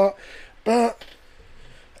most part, but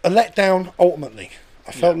a letdown ultimately.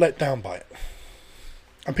 I felt let down by it.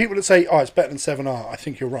 And people that say, "Oh, it's better than 7R," I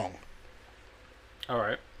think you're wrong. All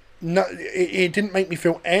right. No, it didn't make me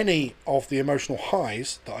feel any of the emotional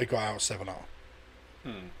highs that I got out of 7R.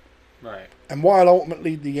 Right. And while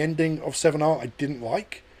ultimately the ending of 7R I didn't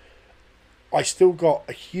like, I still got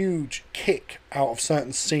a huge kick out of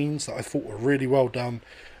certain scenes that I thought were really well done.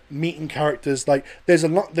 Meeting characters, like there's a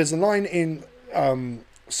line in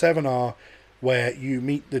 7R where you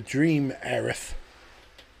meet the Dream Aerith,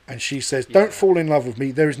 and she says, "Don't fall in love with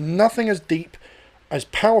me." There is nothing as deep, as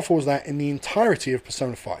powerful as that in the entirety of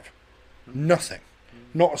Persona 5. Nothing.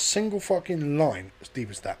 Not a single fucking line as deep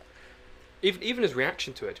as that. even his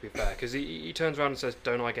reaction to it, to be fair, because he turns around and says,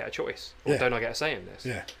 "Don't I get a choice? Or Yeah. don't I get a say in this?"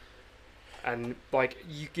 Yeah. And like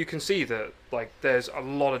you can see that like there's a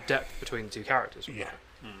lot of depth between the two characters. from Yeah.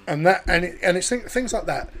 that. And it's things like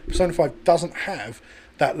that. Persona 5 doesn't have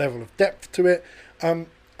that level of depth to it. And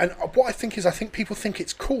what I think people think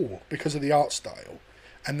it's cool because of the art style,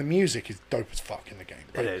 and the music is dope as fuck in the game.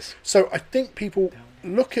 Right? It is. So I think people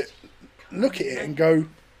look at it and go,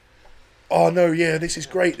 "Oh no, yeah, this is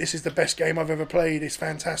great. This is the best game I've ever played. It's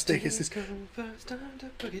fantastic. It's this."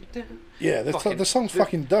 Yeah, the song's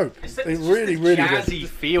fucking dope. It really, really good. jazzy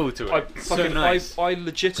feel to it. It's so nice. I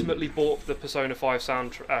legitimately bought the Persona 5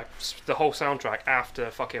 soundtrack, the whole soundtrack after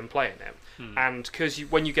fucking playing it. And because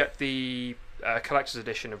when you get the collector's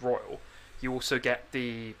edition of Royal, you also get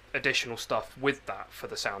the additional stuff with that for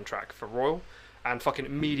the soundtrack for Royal. And fucking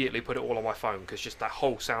immediately put it all on my phone because just that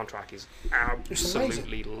whole soundtrack is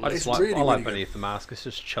absolutely I It's like, really, I like really good. Beneath the Mask. It's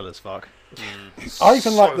just chill as fuck. I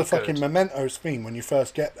even like the so fucking good. Mementos theme when you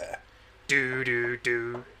first get there. Do do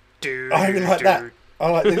do do. I even like that. I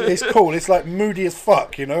like it's cool. It's like moody as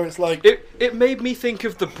fuck, you know. It's like It made me think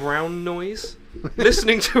of the brown noise.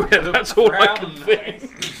 Listening to it, that's all I can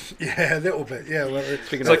think. yeah, a little bit. Yeah, well,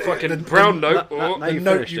 Speaking It's like of, fucking brown note. now the you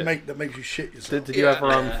note finished you it. make that makes you shit yourself. Did you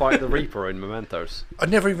ever fight the Reaper in Mementos? I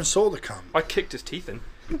never even saw the cum. I kicked his teeth in.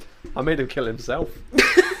 I made him kill himself.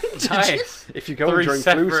 Nice. If you go Three during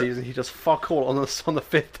separate- flu season, he does fuck all on the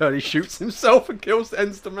fifth turn. He shoots himself and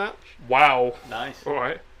ends the match. Wow. Nice. All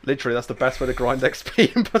right. Literally, that's the best way to grind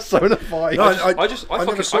XP in Persona 5. No, I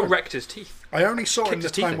never saw I him. wrecked his teeth. I only saw him Kicked the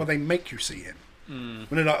his teeth time in. where they make you see him. When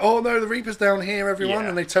they're like, oh no, the Reaper's down here, everyone, Yeah.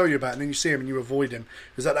 and they tell you about it, and then you see him and you avoid him.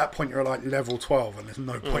 Because at that point you're like level 12 and there's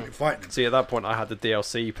no point in fighting him. See, at that point, I had the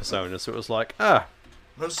DLC Persona, so it was like,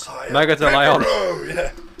 Messiah. Mega de Leon. Oh,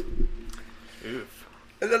 yeah. Oof.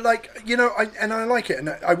 Like, you know, I like it, and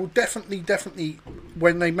I will definitely,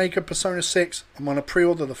 when they make a Persona 6, I'm going to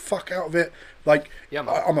pre-order the fuck out of it. Like, Yeah,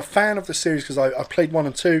 man. I'm a fan of the series because I've played 1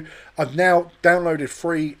 and 2. I've now downloaded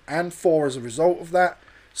 3 and 4 as a result of that,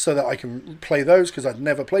 so that I can play those because I'd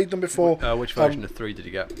never played them before. Which version of 3 did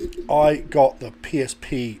you get? I got the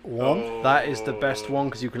PSP one. Oh. That is the best one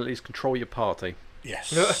because you can at least control your party.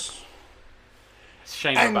 Yes. It's a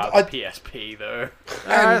shame And about I- the PSP though.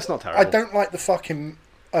 That's not terrible. I don't like the fucking.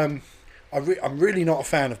 I'm really not a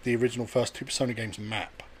fan of the original first 2 Persona games.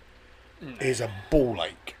 Map is a ball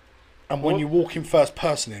ache, and when What? you walk in first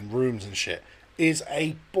person in rooms and shit, is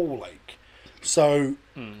a ball ache. So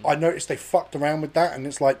I noticed they fucked around with that, and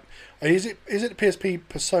it's like, is it the PSP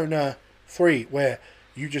Persona 3 where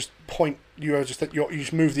you just point, you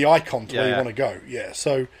just move the icon to where you Yeah. want to go? Yeah.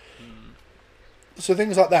 So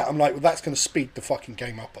things like that, I'm like, well, that's going to speed the fucking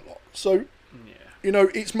game up a lot. So Yeah. you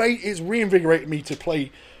know, it's reinvigorated me to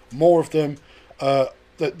play more of them.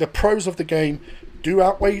 The pros of the game do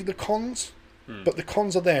outweigh the cons, but the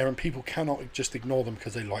cons are there, and people cannot just ignore them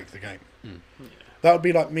because they like the game. That would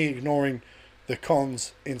be like me ignoring the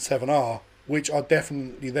cons in 7R, which are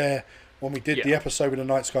definitely there when we did the Yeah. episode with the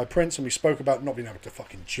Night Sky Prince, and we spoke about not being able to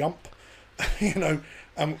fucking jump, you know,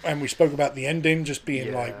 and we spoke about the ending just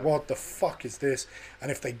being like, Yeah. what the fuck is this?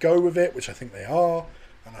 And if they go with it, which I think they are,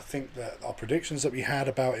 and I think that our predictions that we had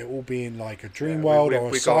about it all being like a dream Yeah, world we or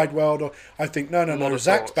a got side world, or I think no, a lot of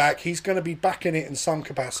Zach's thoughts. back. He's going to be back in it in some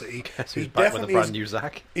capacity. Guess He who's back with a definitely brand is- new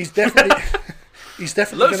Zack? He's definitely he's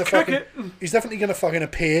definitely Let's going to kick fucking it. he's definitely going to fucking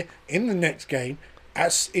appear in the next game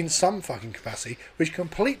as in some fucking capacity, which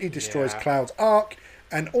completely destroys Yeah. Cloud's arc,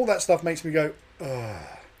 and all that stuff makes me go,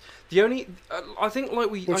 The only, I think, like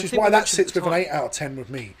we, I which is think why we that mentioned sits at the with an time- 8 out of 10 with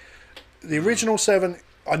me. The original 7,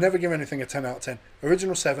 I never give anything a 10 out of 10.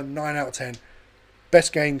 Original 7, 9 out of 10.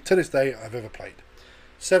 Best game to this day I've ever played.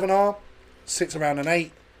 7R sits around an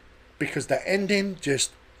 8 because that ending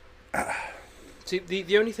just... See,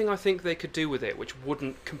 the only thing I think they could do with it, which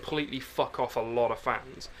wouldn't completely fuck off a lot of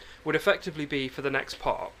fans, would effectively be for the next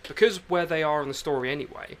part, because where they are in the story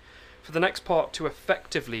anyway, for the next part to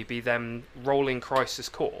effectively be them rolling Crisis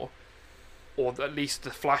Core, or at least the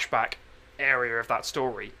flashback area of that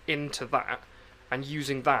story, into that, and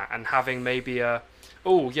using that, and having maybe a,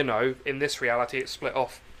 oh, you know, in this reality it's split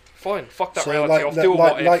off. Fine, fuck that So reality, I'll do a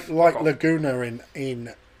what if. like Fuck off. Laguna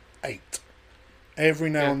in 8. Every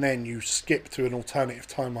now Yeah. and then you skip to an alternative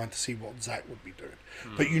timeline to see what Zack would be doing.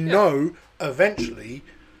 But you Yeah. know, eventually,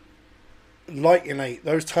 like in 8,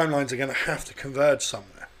 those timelines are going to have to converge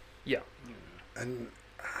somewhere. Yeah, And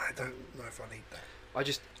I don't know if I need that. I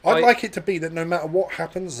just... I'd like it to be that no matter what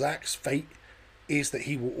happens, Zack's fate is that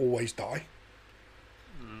he will always die.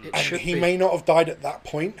 it And should he be. may not have died at that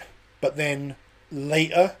point, but then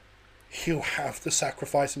later he'll have to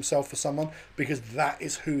sacrifice himself for someone because that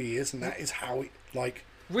is who he is and that is how he, like,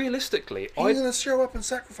 Realistically, he's going to show up and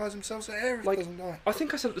sacrifice himself so Aerith Like, doesn't die. I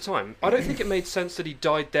think I said at the time, I don't think it made sense that he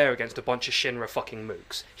died there against a bunch of Shinra fucking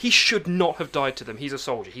mooks. He should not have died to them. He's a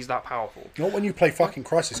soldier. He's that powerful. Not when you play fucking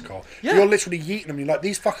Crisis Core. Yeah. You're literally yeeting them. You're like,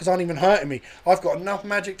 these fuckers aren't even hurting me. I've got enough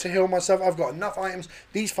magic to heal myself. I've got enough items.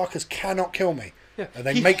 These fuckers cannot kill me. Yeah, And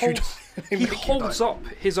they he make holds, you die. They He make you holds die. up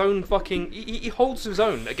his own fucking. He holds his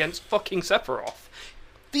own against fucking Sephiroth.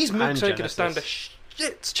 These mooks And ain't gonna stand a Genesis.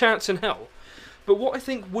 shit's chance in hell. But what I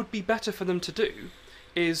think would be better for them to do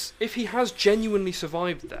is if he has genuinely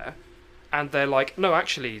survived there, and they're like, no,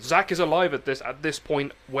 actually, Zack is alive at this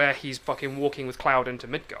point where he's fucking walking with Cloud into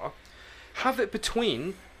Midgar. Have it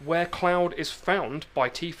between where Cloud is found by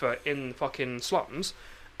Tifa in the fucking slums,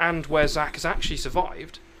 and where Zack has actually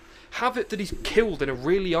survived. Have it that he's killed in a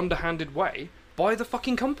really underhanded way by the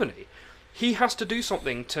fucking company. He has to do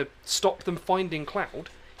something to stop them finding Cloud.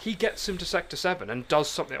 He gets him to Sector 7 and does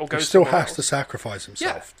something, or He goes still somewhere has else. to sacrifice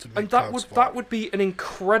himself. Yeah, To make and that Cloud would survive. be an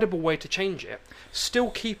incredible way to change it. Still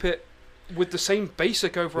keep it with the same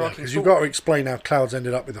basic overarching Because story. you've got to explain how Cloud's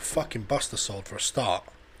ended up with a fucking Buster Sword for a start.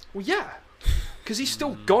 Well, yeah, because he's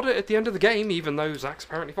still got it at the end of the game, even though Zack's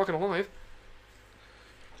apparently fucking alive.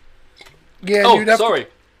 Yeah, Oh, you'd have sorry.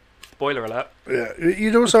 Spoiler alert. To, yeah,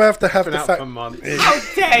 you'd also have to have Been the out fact. for months. How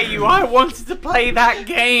dare you! I wanted to play that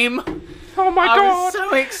game. Oh my I god! was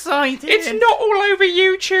so excited. It's not all over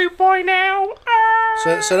YouTube by now.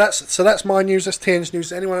 Ah. So that's my news. That's TN's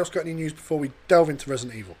news. Anyone else got any news before we delve into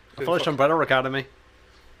Resident Evil? I finished Umbrella Academy.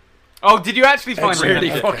 Oh, did you actually find Excellent.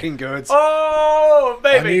 Really Okay. fucking good. Oh,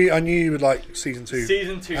 baby. I knew you would like season 2,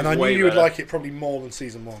 Season 2 and I knew you would like it probably more than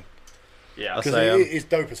season 1 Yeah. because say, it is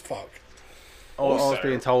dope as fuck. I was Also-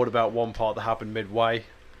 being told about one part that happened midway. He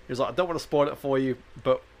was like, I don't want to spoil it for you,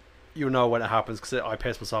 but you'll know when it happens because I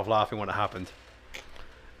pissed myself laughing when it happened.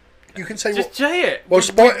 You can say Just what. Jay it. Well,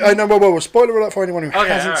 spoiler alert for anyone who Okay,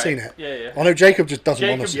 hasn't alright. seen it. Yeah, yeah. I know Jacob just doesn't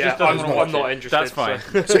Jacob want to see just Yeah, it. doesn't I'm, wanna I'm watch not it. interested. That's fine.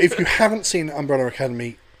 So. So if you haven't seen Umbrella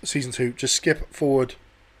Academy season 2, just skip forward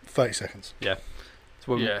 30 seconds. It's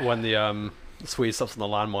when, Yeah. when the Swede stops on the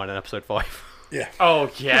landmine in episode 5. Oh,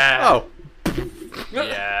 yeah. Oh,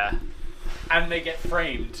 Yeah. And they get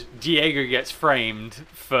framed. Diego gets framed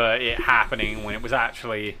for it happening when it was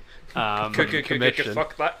actually commission.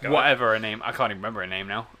 Fuck that guy. whatever her name. I can't even remember her name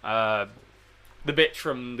now. The bitch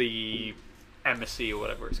from the embassy or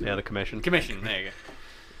whatever it's called. yeah, the commission. Commission. There you go.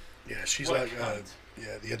 Yeah, she's What a like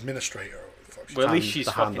cunt. the administrator. Or what the fuck she Well, at is. least she's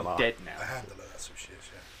the fucking handler. dead The now. handler, that's who she is.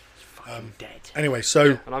 Yeah. Fucking dead. Anyway,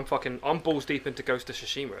 so And I'm balls deep into Ghost of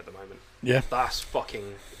Tsushima at the moment. yeah, That's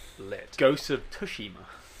fucking lit. Ghost of Tsushima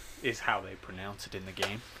is how they pronounce it in the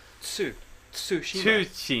game. Tsushima.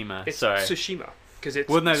 Tsushima. It's Sorry. Tsushima because it's.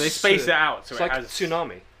 Well, no, they space it out so It's it like has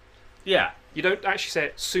tsunami. Yeah, You don't actually say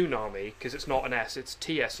it tsunami because it's not an S. It's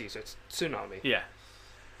TSU, so it's tsunami. yeah.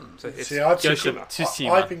 So it's see, I've Ghost of Tsushima.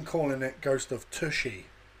 Tsushima. I've been calling it Ghost of Tushi.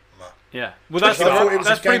 Yeah. Well, that's I thought it was a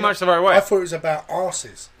that's pretty game- much the right I way. thought it was about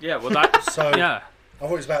arses. Yeah. Well, that. So Yeah. I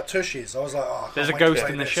thought it was about Tushis. I was like, oh, I There's a can't wait to ghost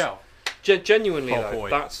play in the this. shell. Genuinely Oh, though,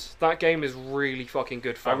 boy. that game is really fucking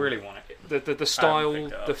good I fun. really want it. The style, picked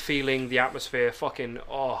it up. the feeling, the atmosphere, fucking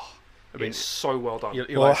mean, it's so well done. You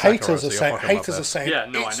Well, like Sekiro, haters so are you'll saying fucking love this. saying Yeah,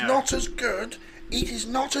 no, I it's know. not as good. It is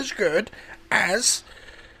not as good as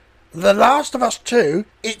The Last of Us 2.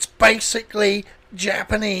 It's basically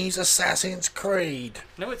Japanese Assassin's Creed.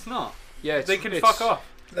 No, it's not. Yeah, They can it's, fuck off.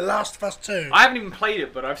 The Last of Us 2. I haven't even played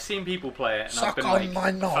it, but I've seen people play it, and I've Suck been on like,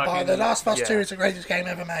 my knob. fucking- The Last of Us yeah. 2 is the greatest game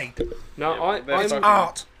ever made. No, Yeah, well, they're I'm fucking-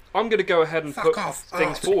 Art. I'm going to go ahead and Fuck put off, things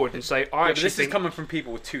art. forward and say I Yeah, but actually this is think coming from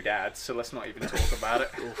people with two dads, so let's not even talk about it.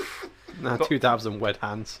 Nah, But- 2 dabs and wet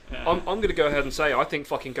hands. Yeah. I'm going to go ahead and say I think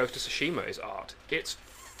fucking Ghost of Tsushima is art. It's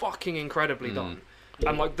fucking incredibly done.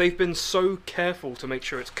 And like they've been so careful to make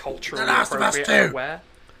sure it's culturally The Last of Us appropriate and 2. aware.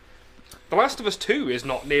 The Last of Us 2 is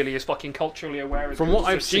not nearly as fucking culturally aware as From Ghost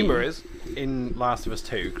what of I've seen Tsushima is. in Last of Us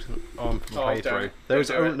 2, from Oh, playthrough, don't there was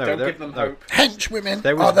do it. no, Don't there, give them no, hope. Hench women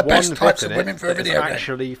there was are the one best bit types in of it women for a that video game.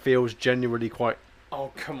 actually feels genuinely quite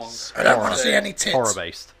Oh, come on. I don't want to see any tits. horror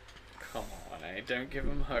based. Come on, eh? Don't give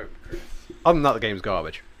them hope, Chris. Other than that, the game's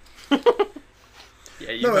garbage.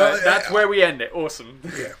 Yeah, you No, know, that's where we end it. Awesome.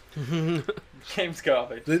 Yeah. Game's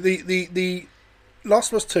garbage. The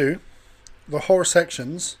Last of Us 2, the horror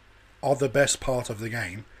sections are the best part of the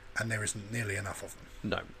game, and there isn't nearly enough of them.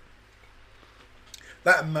 No.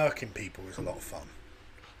 That and murking people is a lot of fun.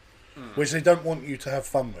 Which they don't want you to have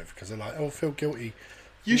fun with, because they're like, oh, feel guilty.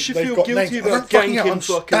 You should They've feel got guilty names. about I don't fucking ganking get, I'm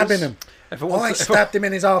fuckers. stabbing him. I stabbed him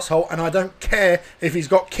in his asshole, and I don't care if he's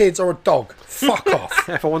got kids or a dog. Fuck off.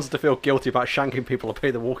 If I wanted to feel guilty about shanking people to pay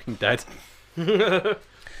The Walking Dead,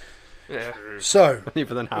 Yeah. So,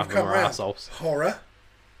 even then we've have them come are round. assholes. Horror,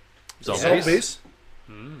 Zombies.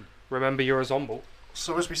 zombies. Remember you're a zombie.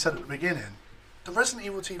 So, as we said at the beginning, the Resident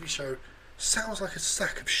Evil TV show sounds like a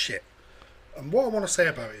sack of shit. And what I want to say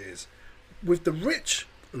about it is, with the rich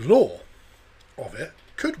lore of it,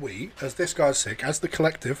 could we, as this guy's sick, as the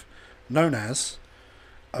collective, known as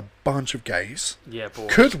a bunch of gays, Yeah, boy.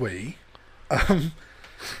 could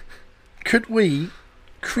we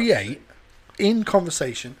create, in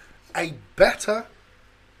conversation, a better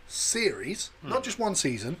series, not just one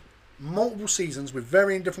season, multiple seasons with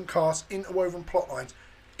varying different casts, interwoven plot lines,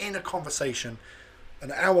 in a conversation,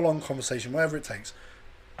 an hour-long conversation, whatever it takes.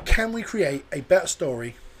 Can we create a better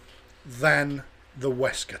story than the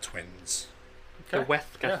Wesker twins. The Okay.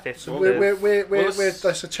 Wesker Yeah. fifth. So Well, we're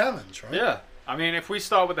that's a challenge, right? Yeah. I mean, if we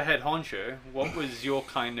start with the head honcho, what was your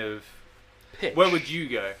kind of... pitch. Where would you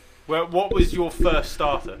go? What was your first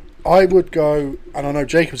starter? I would go, and I know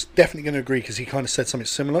Jacob's definitely going to agree because he kind of said something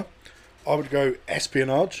similar. I would go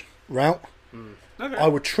espionage route. Okay. I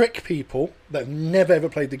would trick people that have never ever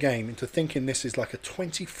played the game into thinking this is like a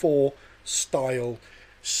 24 style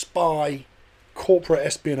spy corporate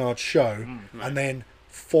espionage show, and then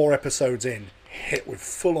 4 episodes in, hit with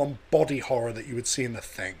full on body horror that you would see in The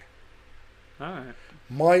Thing. Alright.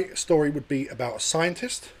 My story would be about a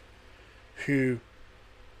scientist who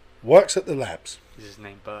works at the labs. Is his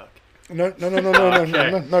name Burke? No.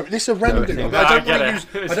 Okay. No. This is a random thing. No, I I don't get want to it. use.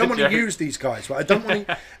 It's I don't a want to joke. use these guys. Right? I don't want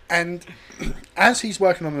to. And as he's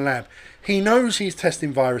working on the lab, he knows he's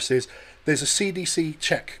testing viruses. There's a CDC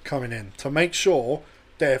check coming in to make sure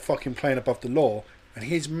they're fucking playing above the law. And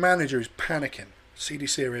his manager is panicking.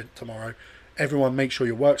 CDC are in tomorrow. Everyone, make sure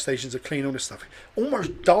your workstations are clean. All this stuff.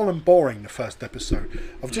 Almost dull and boring. The first episode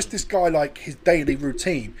of just this guy, like his daily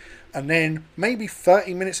routine, and then maybe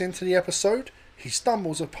 30 minutes into the episode, he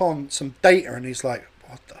stumbles upon some data and he's like,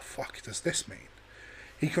 what the fuck does this mean?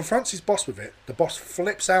 He confronts his boss with it. The boss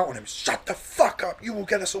flips out on him. Shut the fuck up. You will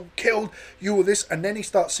get us all killed. You will this. And then he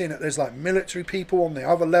starts seeing that there's like military people on the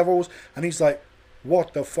other levels. And he's like,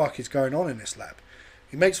 what the fuck is going on in this lab?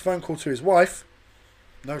 He makes a phone call to his wife.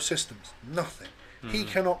 No systems. Nothing. He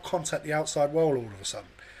cannot contact the outside world all of a sudden.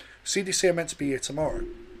 CDC are meant to be here tomorrow.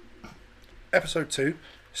 Episode 2.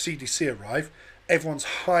 CDC arrive. Everyone's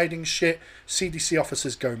hiding shit. CDC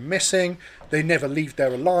officers go missing. They never leave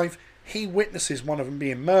there alive. He witnesses one of them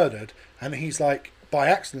being murdered, and he's like, by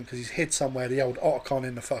accident, because he's hid somewhere, the old Otacon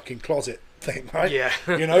in the fucking closet thing, right? Yeah.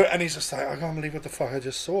 You know, and he's just like, I can't believe what the fuck I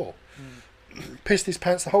just saw. Pissed his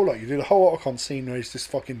pants the whole lot. You do the whole Otacon scene where he's just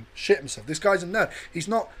fucking shit himself. This guy's a nerd. He's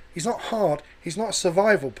not hard. He's not a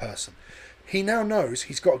survival person. He now knows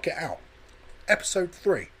he's got to get out. Episode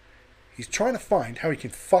 3. He's trying to find how he can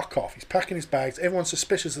fuck off. He's packing his bags. Everyone's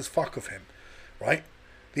suspicious as fuck of him. Right?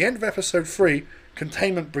 The end of episode 3,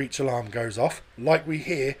 containment breach alarm goes off. Like we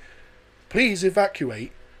hear, please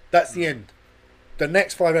evacuate. That's the end. The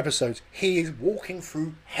next 5 episodes, he is walking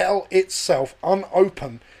through hell itself,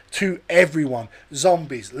 unopened to everyone.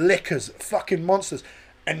 Zombies, lickers, fucking monsters.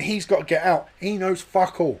 And he's got to get out. He knows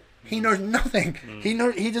fuck all. He knows nothing. He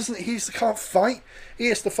can't fight. He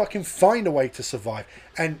has to fucking find a way to survive.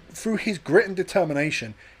 And through his grit and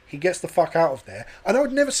determination, he gets the fuck out of there. And I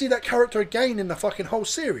would never see that character again in the fucking whole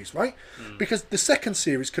series, right? Because the second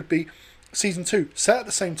series could be season 2, set at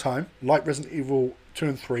the same time, like Resident Evil 2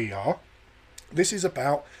 and 3 are. This is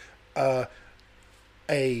about a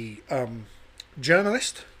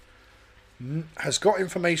journalist has got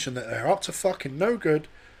information that they're up to fucking no good.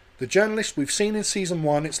 The journalist we've seen in season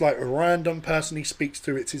 1, it's like a random person he speaks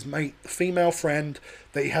to. It's his mate, the female friend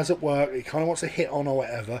that he has at work. He kind of wants to hit on or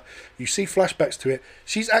whatever. You see flashbacks to it.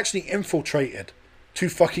 She's actually infiltrated to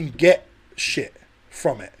fucking get shit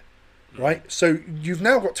from it, right? So you've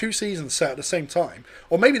now got 2 seasons set at the same time,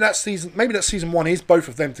 or maybe that season 1 is both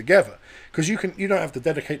of them together, because you don't have to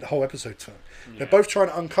dedicate the whole episode to them. Yeah. They're both trying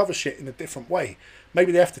to uncover shit in a different way.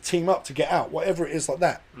 Maybe they have to team up to get out, whatever it is like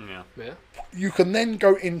that. Yeah. Yeah. You can then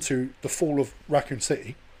go into the fall of Raccoon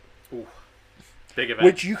City, Big event.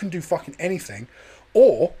 which you can do fucking anything,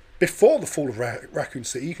 or before the fall of Raccoon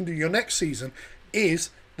City, you can do your next season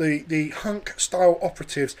is the hunk style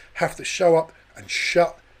operatives have to show up and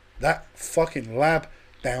shut that fucking lab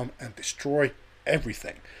down and destroy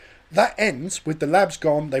everything. That ends with the lab's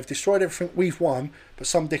gone, they've destroyed everything, we've won, but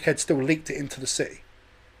some dickhead still leaked it into the city.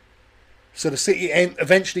 So the city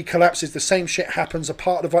eventually collapses. The same shit happens. A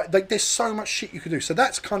part of it, like there's so much shit you could do. So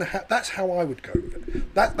that's kind of that's how I would go with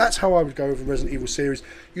it. That's how I would go with the Resident Evil series.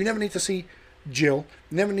 You never need to see Jill.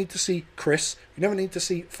 You never need to see Chris. You never need to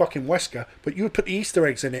see fucking Wesker. But you would put the Easter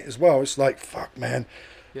eggs in it as well. It's like fuck, man.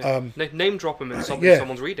 Yeah. Name drop him in something yeah.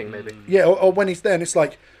 someone's reading, maybe. Yeah, or when he's there, and it's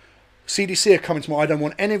like CDC are coming to me. I don't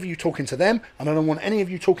want any of you talking to them, and I don't want any of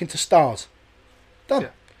you talking to stars. Done. Yeah.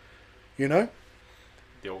 You know.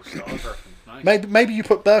 The old Star Wars reference. Nice. Maybe you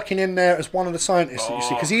put Birkin in there as one of the scientists that you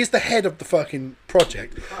see, because he is the head of the fucking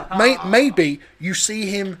project. Maybe you see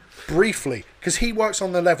him briefly, because he works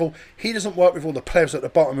on the level. He doesn't work with all the plebs at the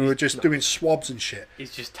bottom who are just doing swabs and shit.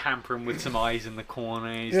 He's just tampering with some eyes in the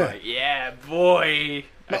corner. He's Yeah. like, yeah, boy.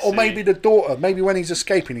 I Or see. maybe the daughter. Maybe when he's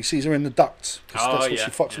escaping, he sees her in the ducts. 'Cause Oh, that's what yeah,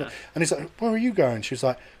 she fucks yeah. with. And he's like, "Where are you going?" She's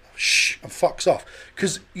like, "Shh," and fucks off.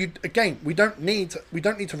 Because we don't need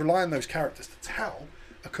to rely on those characters to tell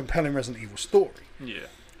a compelling Resident Evil story. Yeah.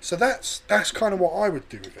 So that's kind of what I would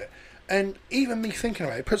do with it. And even me thinking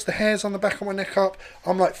about it, it puts the hairs on the back of my neck up.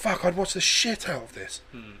 I'm like, fuck, I'd watch the shit out of this.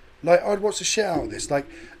 Like, I'd watch the shit out of this. Like,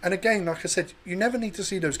 and again, like I said, you never need to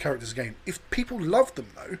see those characters again. If people love them,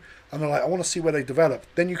 though, and they're like, I want to see where they develop,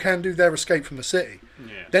 then you can do their escape from the city.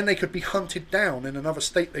 Yeah. Then they could be hunted down in another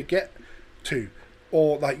state they get to.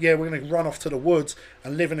 Or, like, yeah, we're going to run off to the woods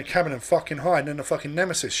and live in a cabin and fucking hide, and then the fucking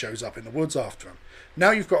nemesis shows up in the woods after them.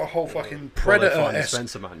 Now you've got a whole fucking Or they find Predator. the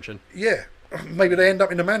Spencer mansion. Yeah. Maybe they end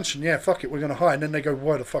up in the mansion. Yeah, fuck it, we're going to hide. And then they go,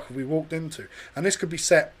 where the fuck have we walked into? And this could be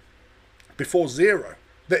set before Zero.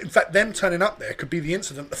 In fact, them turning up there could be the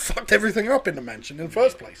incident that fucked everything up in the mansion in the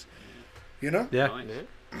first place. You know? Yeah.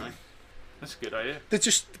 Nice. That's a good idea. They're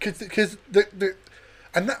just because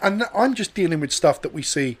and I'm just dealing with stuff that we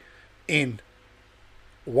see in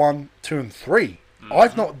 1, 2, and 3.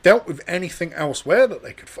 I've not dealt with anything elsewhere that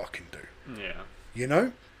they could fucking do. Yeah. You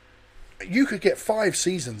know, you could get 5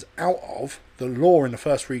 seasons out of the lore in the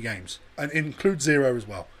first 3 games, and include Zero as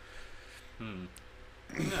well.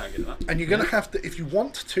 Yeah, I get that. And you're going to have to, if you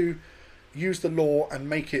want to use the lore and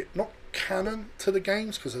make it not canon to the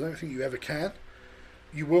games, because I don't think you ever can,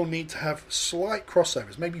 you will need to have slight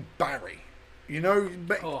crossovers. Maybe Barry, you know,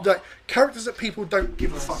 like characters that people don't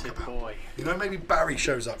give a fuck about. Boy. You know, maybe Barry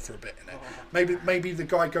shows up for a bit in it. Maybe the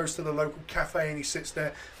guy goes to the local cafe and he sits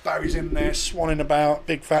there. Barry's in there swanning about.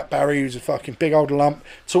 Big fat Barry, who's a fucking big old lump,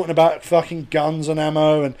 talking about fucking guns and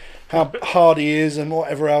ammo and how hard he is and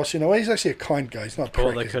whatever else. You know, he's actually a kind guy. He's not a prick.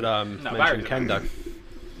 Or they could mention Barry's Kendo.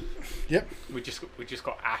 Yep. We just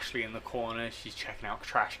got Ashley in the corner. She's checking out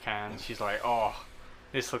trash cans. She's like, oh,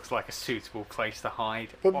 this looks like a suitable place to hide.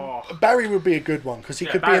 But oh. Barry would be a good one because he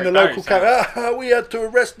Yeah, could be in the Barry's local cafe. We had to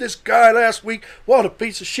arrest this guy last week. What a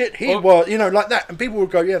piece of shit he was. You know, like that. And people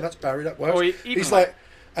would go, yeah, that's Barry. That works. Or even He's like,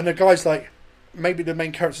 and the guy's like, maybe the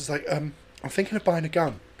main character's like, I'm thinking of buying a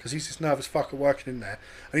gun. Because he's this nervous fucker working in there.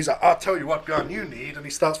 And he's like, I'll tell you what gun you need. And he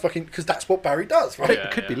starts fucking... Because that's what Barry does, right? Yeah.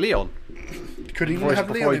 It could be Leon. Could even Before have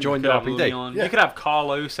he Leon in joined there. You could have RPD. Leon. Yeah. You could have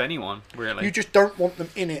Carlos, anyone, really. You just don't want them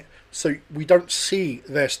in it so we don't see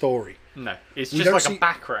their story. No, it's We just don't like see- a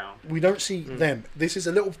background. We don't see them. This is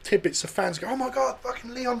a little tidbit so fans go, oh my God,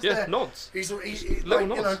 fucking Leon's Yeah, there. nods. He's Little like, you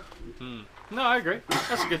nods. know. No, I agree.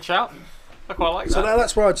 That's a good shout. I quite like So that. now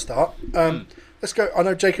that's where I'd start. Let's go. I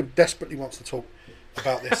know Jacob desperately wants to talk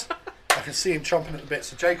about this. I can see him chomping at the bit.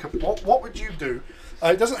 So Jacob, what would you do?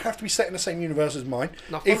 It doesn't have to be set in the same universe as mine.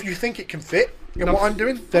 No, If you think it can fit in what I'm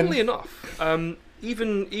doing, then Funnily enough,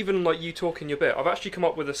 even like you talking your bit, I've actually come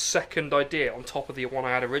up with a second idea on top of the one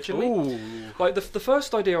I had originally. Ooh. Like the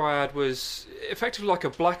first idea I had was effectively like a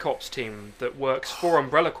Black Ops team that works for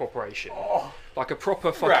Umbrella Corporation, like a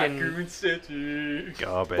proper fucking Raccoon City.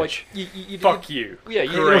 Garbage. like you Fuck you. Yeah,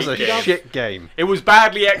 it was a you'd have- shit game. It was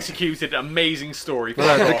badly executed. Amazing story.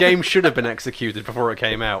 Well, the game should have been executed before it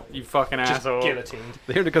came out. You fucking just asshole. guillotined.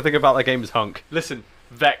 The only good thing about that game is Hunk. Listen,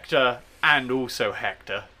 Vector and also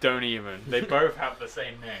Hector. Don't even. They both have the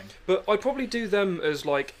same name. But I'd probably do them as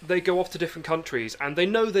like they go off to different countries and they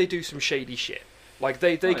know they do some shady shit. Like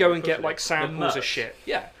they Oh, go yeah, and get totally. like samples The of mercs. shit.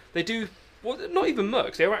 Yeah, they do. Well, not even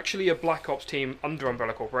mercs. They're actually a Black Ops team under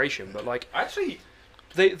Umbrella Corporation. But like Actually,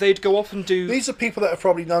 they'd go off and do. these are people that have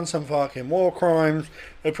probably done some fucking war crimes.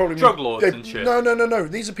 They've probably Drug lords and shit. No.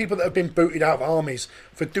 These are people that have been booted out of armies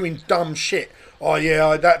for doing dumb shit. Oh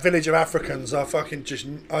yeah, that village of Africans. I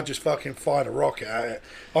just fucking fired a rocket at it.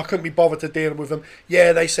 I couldn't be bothered to deal with them.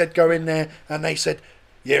 Yeah, they said go in there, and they said,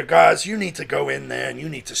 yeah, guys, you need to go in there and you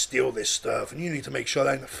need to steal this stuff and you need to make sure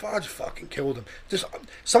they. I just fucking killed them. Just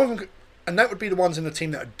some of them. And that would be the ones in the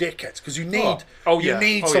team that are dickheads, because you need you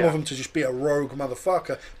need some of them to just be a rogue motherfucker.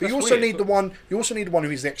 But That's you also weird, need the one. You also need the one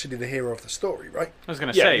who is actually the hero of the story, right? I was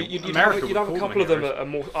going to Yeah, say, you'd America have a would call couple of them heroes. are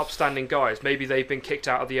more upstanding guys. Maybe they've been kicked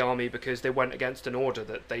out of the army because they went against an order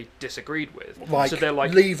that they disagreed with. Like, so they're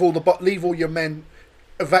like, leave all your men,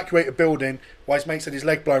 evacuate a building. While his mates had his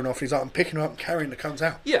leg blown off, he's like, I'm picking him up and carrying the guns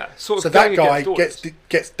out. yeah, sort of. So that going guy against orders.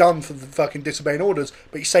 gets done for the fucking disobeying orders,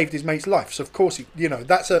 but he saved his mate's life. So of course,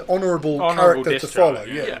 that's an honourable character to discharge, follow.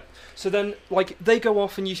 yeah. Yeah. So then, like, they go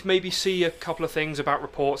off and you maybe see a couple of things about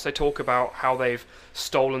reports. They talk about how they've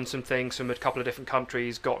stolen some things from a couple of different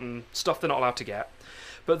countries, gotten stuff they're not allowed to get.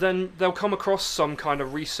 But then they'll come across some kind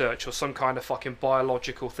of research or some kind of fucking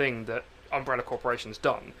biological thing that Umbrella Corporation's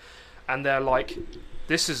done. And they're like,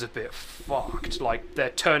 this is a bit fucked. Like, they're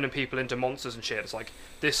turning people into monsters and shit. It's like,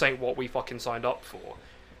 this ain't what we fucking signed up for.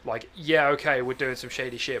 Like, yeah, okay, we're doing some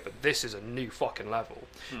shady shit, but this is a new fucking level.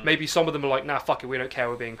 Maybe some of them are like, nah, fuck it, we don't care,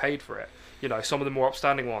 we're being paid for it. You know, some of the more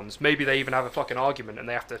upstanding ones, maybe they even have a fucking argument and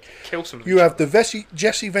they have to kill some of them. You have the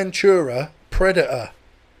Jesse Ventura Predator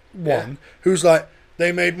one, who's like,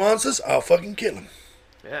 they made monsters, I'll fucking kill them.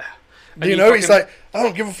 Yeah. And You know, he's fucking- like, I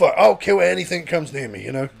don't give a fuck. I'll kill anything that comes near me,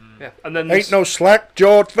 you know. yeah, and then Ain't no slack,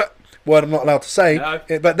 George. Word I'm not allowed to say. No.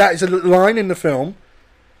 But that is a line in the film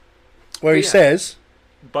where he Yeah. says,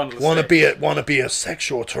 Bundle of wanna sticks. be a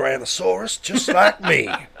sexual Tyrannosaurus just like me.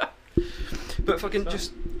 But fucking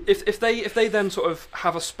just if they then sort of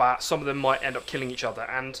have a spat, some of them might end up killing each other,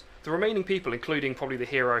 and the remaining people, including probably the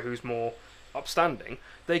hero who's more upstanding,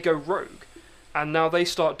 they go rogue, and now they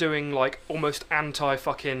start doing like almost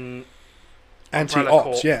anti-fucking Umbrella Anti-ops,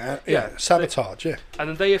 Corp. yeah, Yeah. sabotage, yeah. and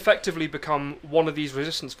then they effectively become one of these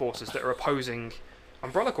resistance forces that are opposing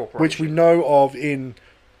Umbrella Corporation. Which we know of in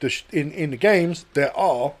in the games. There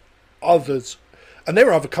are others, and there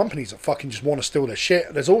are other companies that fucking just want to steal their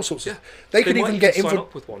shit. There's all sorts Yeah. of. They could might even get sign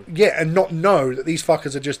up with one. yeah, and not know that these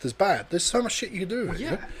fuckers are just as bad. There's so much shit you can do. With it,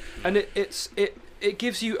 Yeah, and it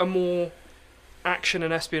gives you a more action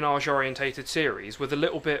and espionage orientated series with a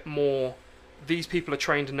little bit more. These people are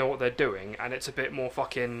trained to know what they're doing, and it's a bit more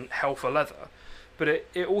fucking hell for leather. But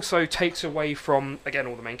it also takes away from, again,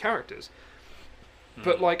 all the main characters.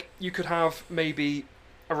 But like you could have maybe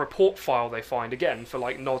a report file they find, again, for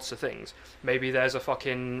like nods to things. Maybe there's a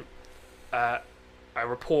fucking a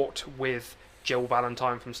report with Jill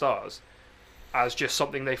Valentine from Stars as just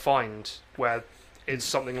something they find where it's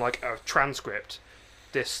something like a transcript.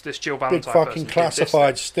 This Jill Big Valentine fucking person did this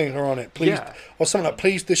classified thing. stinger on it, please, Yeah. or something like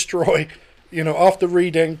please destroy. You know, after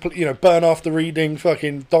reading, burn after reading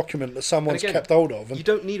fucking document that someone's again, kept hold of. You And,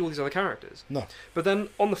 don't need all these other characters. no, But then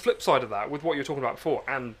on the flip side of that, with what you were talking about before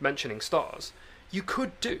and mentioning Stars, you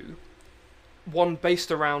could do one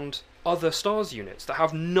based around other Stars units that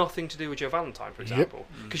have nothing to do with Joe Valentine, for Yep. example.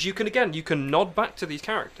 Because you can nod back to these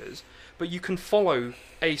characters, but you can follow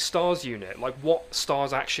a Stars unit, like what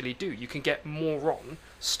Stars actually do. You can get more on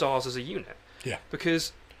Stars as a unit. Yeah.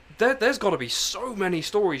 Because there's got to be so many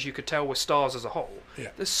stories you could tell with Stars as a whole. Yeah.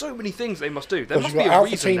 There's so many things they must do. There because must you've be got a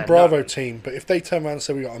Alpha reason Team, they're Bravo known. Team, but if they turn around and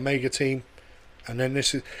say we got Omega Team, and then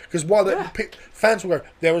this is because while Yeah. fans will go,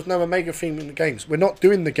 there was no Omega Team in the games. We're not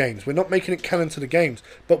doing the games. We're not making it canon to the games,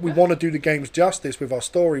 but we want to do the games justice with our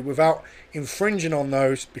story without infringing on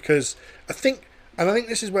those. Because I think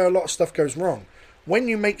this is where a lot of stuff goes wrong. When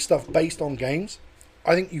you make stuff based on games,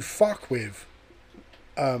 I think you fuck with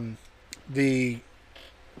the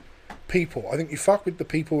people. I think you fuck with the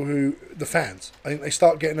people the fans. I think they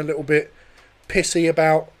start getting a little bit pissy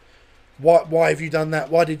about why have you done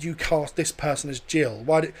that? Why did you cast this person as Jill?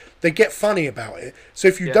 They get funny about it? So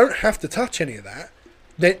if you Yeah. don't have to touch any of that,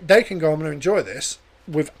 they can go, I'm going to enjoy this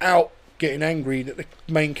without getting angry that the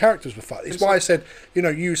main characters were fucked. It's why I said,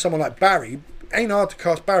 use someone like Barry. Ain't hard to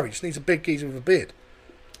cast Barry. Just needs a big geezer with a beard.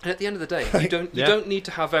 And at the end of the day, you Yeah. don't need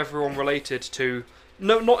to have everyone related to.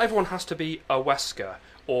 No, not everyone has to be a Wesker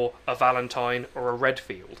or a Valentine or a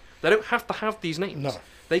Redfield. They don't have to have these names. No.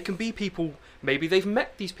 They can be people. Maybe they've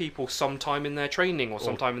met these people sometime in their training or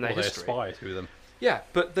sometime in their or history. They spy through them. Yeah,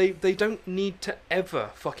 but they don't need to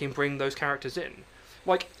ever fucking bring those characters in.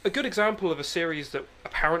 Like a good example of a series that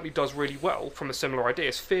apparently does really well from a similar idea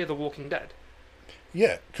is Fear the Walking Dead.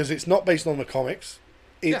 Yeah, because it's not based on the comics.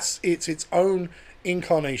 It's its own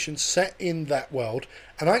incarnation set in that world.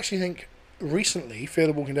 And I actually think recently Fear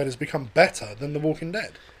the Walking Dead has become better than The Walking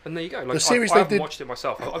Dead. And there you go. Like, The series I they haven't did- watched it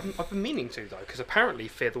myself. I've been meaning to though, because apparently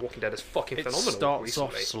Fear the Walking Dead is fucking It phenomenal starts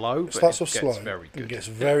recently. off slow, It but starts it off gets slow very and good. gets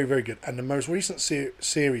very, very good. And the most recent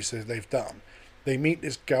series that they've done, they meet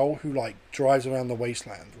this girl who drives around the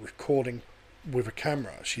wasteland recording with a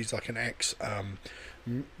camera. She's like an ex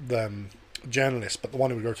journalist, but the one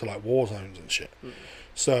who would go to war zones and shit.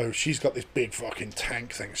 So she's got this big fucking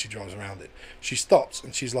tank thing she drives around in. She stops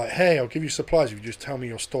and she's like, hey, I'll give you supplies if you just tell me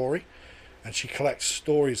your story. And she collects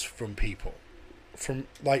stories from people.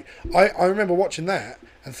 I remember watching that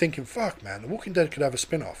and thinking, fuck man, The Walking Dead could have a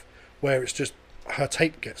spin-off where it's just her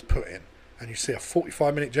tape gets put in and you see a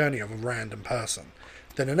 45-minute journey of a random person.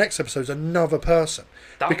 Then the next episode's another person.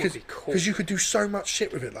 That because, would be cool. Because you could do so much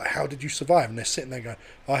shit with it. Like, how did you survive? And they're sitting there going,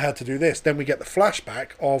 I had to do this. Then we get the flashback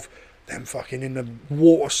of them fucking in the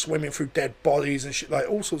water swimming through dead bodies and shit, like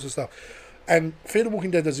all sorts of stuff. And Fear the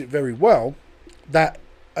Walking Dead does it very well. That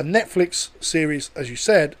a Netflix series, as you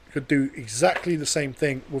said, could do exactly the same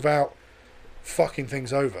thing without fucking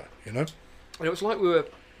things over, And it was like we were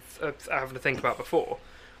having to think about before.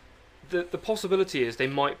 The possibility is they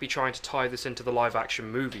might be trying to tie this into the live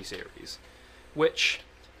action movie series, which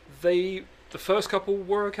the first couple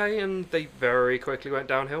were okay and they very quickly went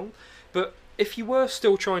downhill. But if you were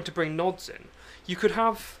still trying to bring nods in, you could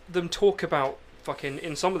have them talk about fucking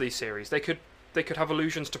in some of these series. They could have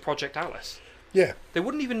allusions to Project Alice, Yeah. They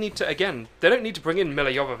wouldn't even need to, again, they don't need to bring in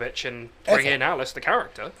Mila Jovovich and bring Ever. in Alice, the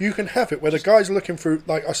character. You can have it where the guy's looking through,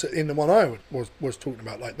 like I said in the one I was talking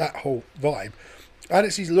about, like that whole vibe.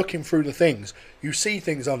 Alice is looking through the things. You see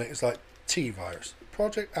things on it. It's like T-Virus,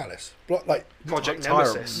 Project Alice, like Project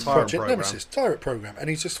Tyrant. Nemesis. Tyrant Project program. Nemesis, Tyrant program, and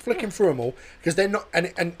he's just flicking through them all because they're not,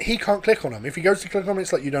 and he can't click on them. If he goes to click on them,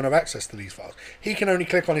 it's like you don't have access to these files. He can only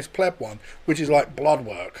click on his pleb one, which is like blood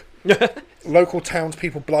work. Local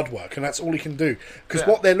townspeople blood work, and that's all he can do because Yeah.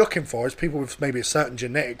 what they're looking for is people with maybe a certain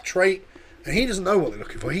genetic trait, and he doesn't know what they're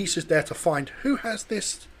looking for. He's just there to find who has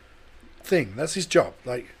this thing. That's his job.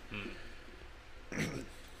 Like,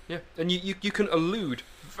 Yeah, and you can allude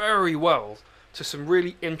very well to some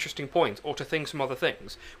really interesting points or to things from other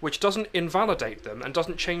things, which doesn't invalidate them and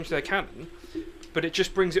doesn't change their canon, but it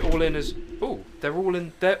just brings it all in as, oh, they're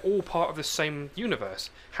all part of the same universe.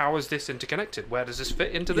 How is this interconnected? Where does this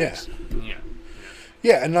fit into this? Yeah.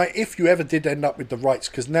 yeah, and like if you ever did end up with the rights,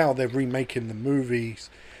 because now they're remaking the movies,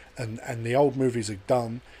 and the old movies are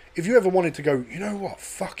done. If you ever wanted to go, you know what,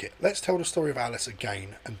 fuck it, let's tell the story of Alice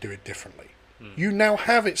again and do it differently. You now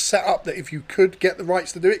have it set up that if you could get the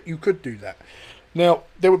rights to do it, you could do that. Now,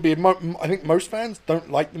 there would be, I think most fans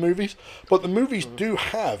don't like the movies, but the movies do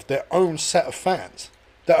have their own set of fans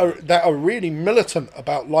that are really militant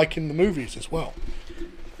about liking the movies as well.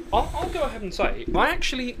 I'll go ahead and say,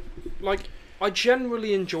 I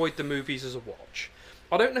generally enjoyed the movies as a watch.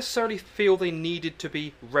 I don't necessarily feel they needed to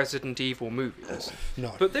be Resident Evil movies,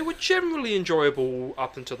 No. but they were generally enjoyable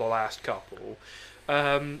up until the last couple.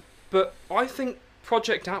 But I think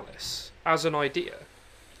Project Alice, as an idea,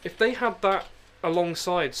 if they had that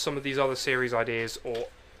alongside some of these other series ideas, or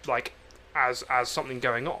like as something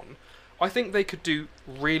going on, I think they could do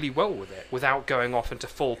really well with it without going off into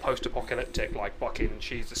full post-apocalyptic, like fucking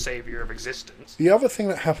she's the savior of existence. The other thing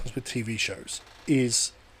that happens with TV shows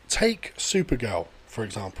is, take Supergirl, for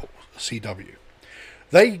example, CW.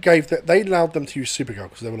 They allowed them to use Supergirl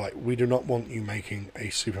because they were like, we do not want you making a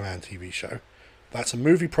Superman TV show. That's a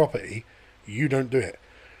movie property. You don't do it.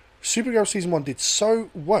 Supergirl season 1 did so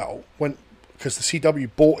well because the CW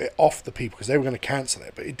bought it off the people because they were going to cancel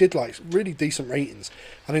it, but it did like really decent ratings.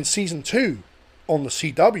 And then season 2 on the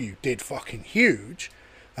CW did fucking huge,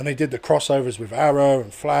 and they did the crossovers with Arrow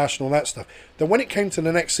and Flash and all that stuff. Then when it came to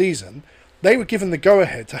the next season, they were given the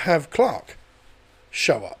go-ahead to have Clark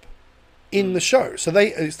show up in the show. So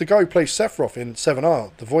it's the guy who plays Sephiroth in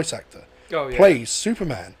 7R, the voice actor, plays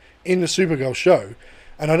Superman in the Supergirl show.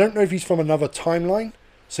 And I don't know if he's from another timeline,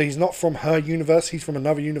 so he's not from her universe, he's from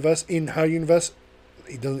another universe in her universe.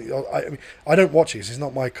 He doesn't. I mean, I don't watch this, it's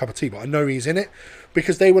not my cup of tea, but I know he's in it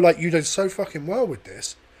because they were like, you did so fucking well with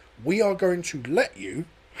this, we are going to let you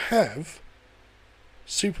have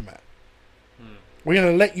Superman. We're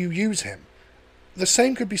going to let you use him. The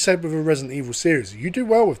same could be said with a Resident Evil series. You do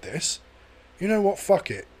well with this, you know what,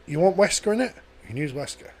 fuck it. You want Wesker in it? You can use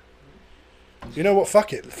Wesker. You know what,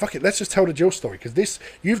 fuck it, let's just tell the Jill story, because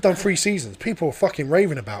you've done 3 seasons, people are fucking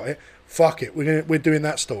raving about it, fuck it, we're doing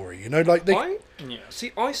that story, you know, like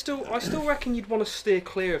See, I still reckon you'd want to steer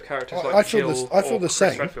clear of characters like I feel Jill I feel or the Chris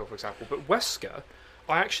same. Redfield, for example, but Wesker,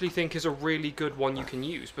 I actually think is a really good one you can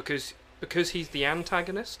use because he's the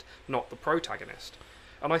antagonist, not the protagonist.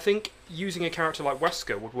 And I think using a character like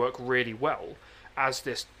Wesker would work really well as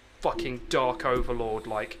this fucking dark overlord,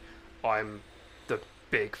 like, I'm the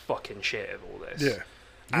big fucking shit of all this.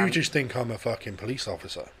 Yeah. You just think I'm a fucking police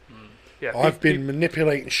officer. Yeah, I've been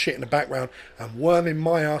manipulating shit in the background and worming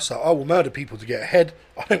my ass out. I will murder people to get ahead.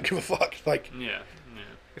 I don't give a fuck. Like, Yeah.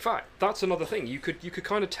 in fact, that's another thing. You could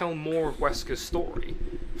kind of tell more of Wesker's story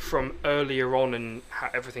from earlier on and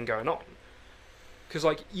everything going on. Because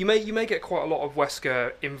like you may get quite a lot of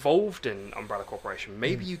Wesker involved in Umbrella Corporation.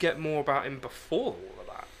 Maybe you get more about him before all of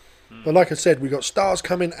that. but like I said, we got Stars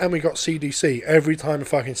coming and we got CDC. Every time a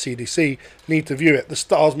fucking CDC need to view it, the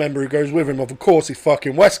Stars member who goes with him, of course, is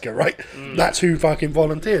fucking Wesker, right? That's who fucking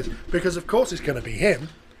volunteers. Because of course it's going to be him.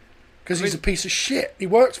 Because he's a piece of shit. He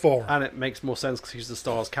works for him. And it makes more sense because he's the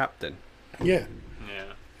Star's captain. Yeah. Yeah.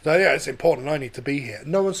 So yeah, it's important. I need to be here.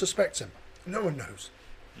 No one suspects him. No one knows.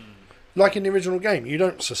 Like in the original game, you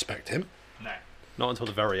don't suspect him. No. Not until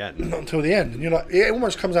the very end. Not until the end. And you're like, it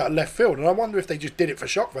almost comes out of left field. And I wonder if they just did it for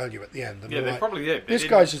shock value at the end. And Yeah, they're they like, probably did. They this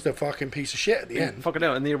didn't- guy's just a fucking piece of shit at the end. Fucking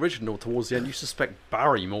hell, in the original, towards the end, you suspect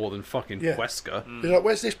Barry more than fucking Yeah. Wesker. You're like,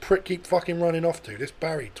 where's this prick keep fucking running off to? This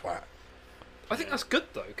Barry twat. I think that's good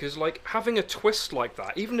though, because like having a twist like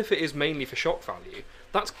that, even if it is mainly for shock value,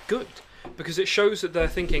 that's good because it shows that they're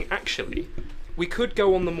thinking actually we could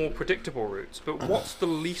go on the more predictable routes, but what's the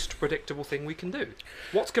least predictable thing we can do?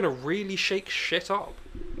 What's going to really shake shit up?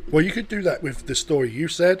 Well, you could do that with the story you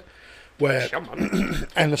said, where Yeah, man.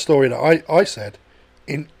 and the story that I said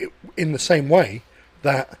in the same way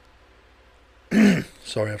that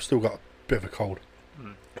sorry, I've still got a bit of a cold.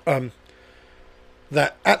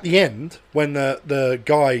 That at the end, when the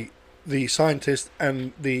guy, the scientist,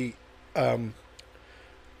 and the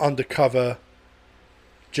undercover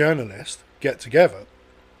journalist get together,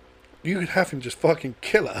 you could have him just fucking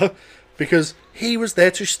kill her because he was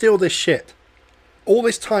there to steal this shit. All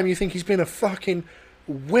this time, you think he's been a fucking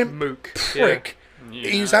wimp Mook. prick. Yeah.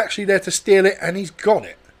 He's actually there to steal it, and he's got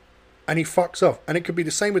it. And he fucks off. And it could be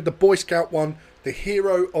the same with the Boy Scout one, the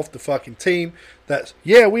hero of the fucking team. That's,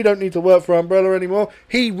 yeah, we don't need to work for Umbrella anymore.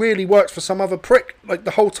 He really works for some other prick. Like,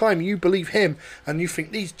 the whole time you believe him, and you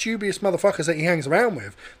think these dubious motherfuckers that he hangs around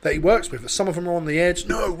with, that he works with, that some of them are on the edge.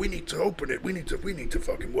 No, we need to open it. We need to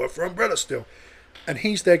fucking work for Umbrella still. And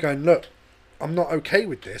he's there going, look, I'm not okay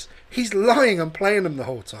with this. He's lying and playing them the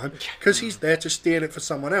whole time because he's there to steal it for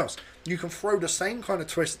someone else. You can throw the same kind of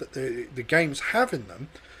twist that the games have in them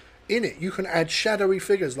in it. You can add shadowy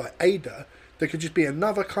figures like Ada that could just be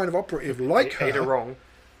another kind of operative like her. Ada wrong.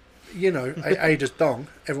 You know, Ada's dong.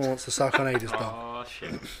 Everyone wants to suck on Ada's dong. Oh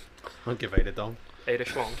shit. I'll give Ada Dong. Ada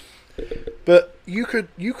Schlong. But you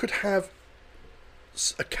could have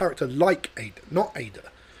a character like Ada, not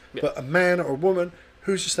Ada, but a man or a woman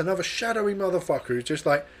who's just another shadowy motherfucker who's just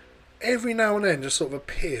like every now and then just sort of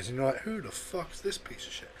appears and you're like, who the fuck is this piece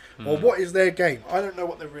of shit? Or what is their game? I don't know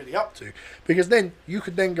what they're really up to. Because then you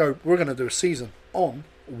could then go, we're going to do a season on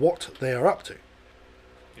what they are up to.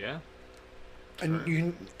 Yeah.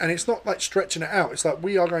 And it's not like stretching it out. It's like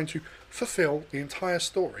we are going to fulfill the entire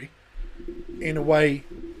story in a way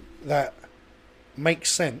that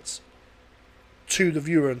makes sense to the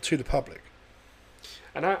viewer and to the public.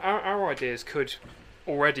 And our ideas could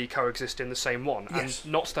already coexist in the same one Yes.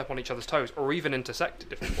 and not step on each other's toes or even intersect at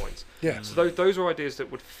different points. Yeah. So those are ideas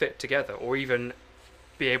that would fit together or even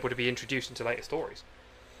be able to be introduced into later stories.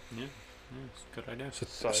 Yeah. It's a good idea.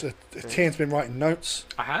 So Tian's been writing notes.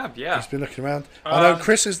 I have, yeah. He's been looking around. I know Um,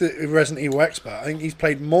 Chris is the Resident Evil expert. I think he's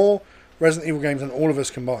played more Resident Evil games than all of us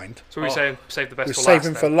combined. So we say save the best We for save last.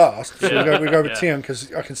 him then. for last. So Yeah. we go with Yeah. Tian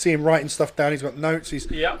because I can see him writing stuff down. He's got notes. He's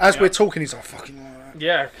Yeah. as yeah. we're talking, he's like fucking.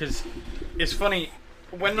 Yeah, because it's funny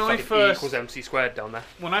when I Fucking E first equals MC squared down there.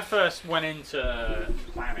 when I first went into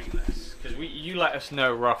planning this, because you let us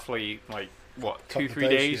know roughly like what Couple 2-3 days,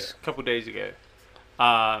 days, couple days ago.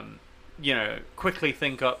 You know, quickly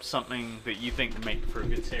think up something that you think would make for a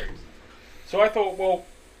good series. So I thought, well,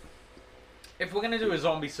 if we're gonna do a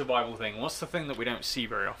zombie survival thing, what's the thing that we don't see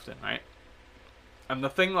very often, right? And the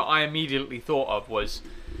thing that I immediately thought of was,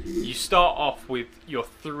 you start off with your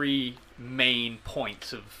 3 main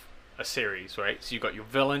points of a series, right? So you've got your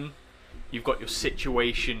villain, you've got your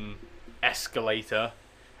situation escalator,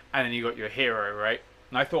 and then you've got your hero, right?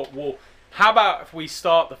 And I thought, well, how about if we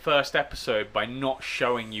start the first episode by not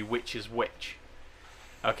showing you which is which?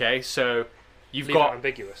 Okay, so you've Leave it got...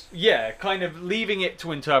 ambiguous. Yeah, kind of leaving it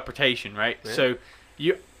to interpretation, right? Yeah. So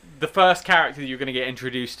the first character that you're going to get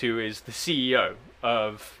introduced to is the CEO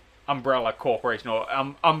of Umbrella Corporation, or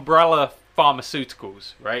Umbrella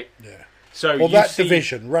Pharmaceuticals, right? Yeah. So Well, you that see,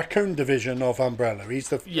 division, Raccoon division of Umbrella. He's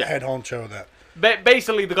the Yeah. head honcho of that.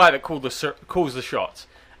 basically the guy that calls the shots.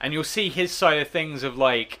 And you'll see his side of things of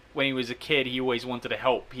like, when he was a kid, he always wanted to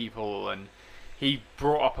help people, and he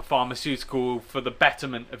brought up a pharmaceutical for the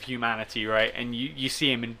betterment of humanity, right? And you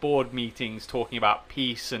see him in board meetings talking about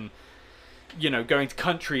peace and, you know, going to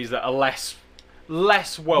countries that are less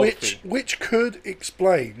wealthy. Which could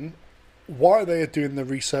explain why they are doing the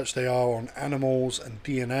research they are on animals and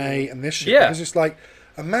DNA and this shit. Yeah. Because it's like,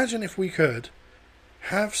 imagine if we could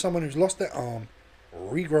have someone who's lost their arm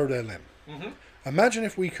regrow their limb. Mm-hmm. Imagine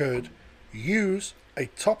if we could use a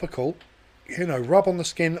topical, rub on the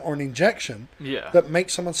skin or an injection Yeah. that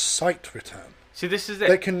makes someone's sight return. See, this is it.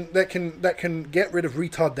 That can get rid of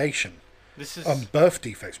retardation. This is Birth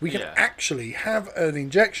defects. We can Yeah. actually have an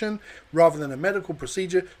injection rather than a medical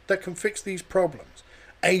procedure that can fix these problems.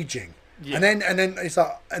 Aging. Yeah. And then it's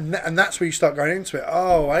like, and that's where you start going into it.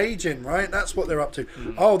 Oh, aging, right? That's what they're up to.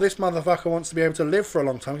 Oh, this motherfucker wants to be able to live for a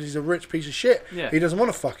long time because he's a rich piece of shit. Yeah. He doesn't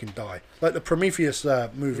want to fucking die. Like the Prometheus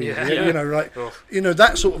movie. Yeah.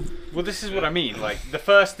 That sort of. Well, this is what I mean. Like, the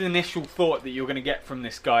first initial thought that you're going to get from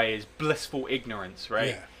this guy is blissful ignorance, right?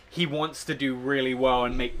 Yeah. He wants to do really well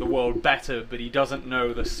and make the world better, but he doesn't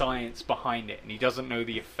know the science behind it, and he doesn't know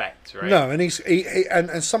the effects, right? No, and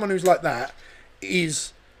and someone who's like that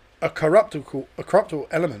is a corruptible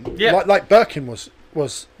element. Yeah. Like Birkin was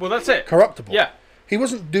Well, that's it. corruptible. Yeah, He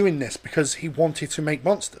wasn't doing this because he wanted to make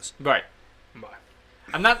monsters. right. Right.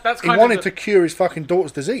 And that's He kind wanted of to cure his fucking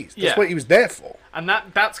daughter's disease. That's Yeah. what he was there for. And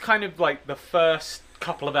that's kind of like the first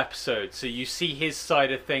couple of episodes. So you see his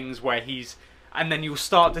side of things where he's... And then you'll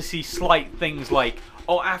start to see slight things like,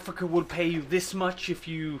 oh, Africa would pay you this much if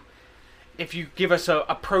you give us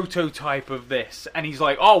a prototype of this. And he's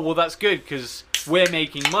like, oh, well, that's good because we're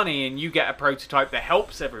making money and you get a prototype that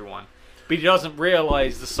helps everyone. But he doesn't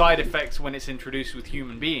realise the side effects when it's introduced with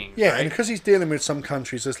human beings. Yeah, right? and because he's dealing with some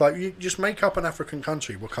countries, it's like, you just make up an African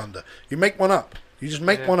country, Wakanda. You make one up. You just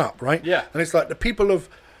make one up, right? Yeah. And it's like the people of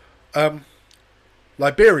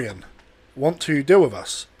Liberian want to deal with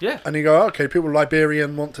us. Yeah. And you go, okay, people of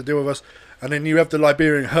Liberian want to deal with us. And then you have the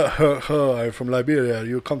Liberian, from Liberia,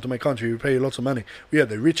 you come to my country, we pay you lots of money. We have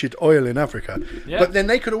the richest oil in Africa. Yeah. But then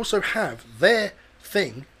they could also have, their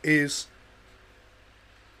thing is,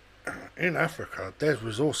 in Africa, there's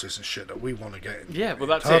resources and shit that we want to get in. Yeah, well,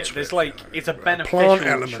 that's touch it. There's with, like, it's a beneficial plant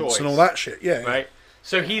elements choice. and all that shit, yeah. Right?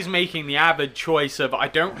 So he's making the avid choice of, I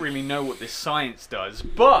don't really know what this science does,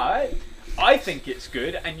 but I think it's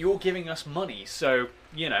good, and you're giving us money. So,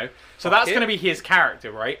 you know. So that's going to be his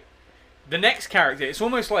character, right? The next character, it's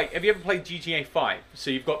almost like, have you ever played GTA 5?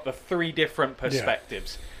 So you've got the 3 different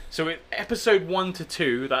perspectives. Yeah. So episode 1 to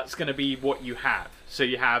 2, that's going to be what you have. So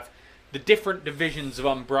you have the different divisions of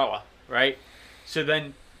Umbrella, right? So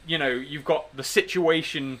then, you know, you've got the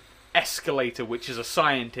situation escalator, which is a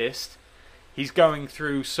scientist. He's going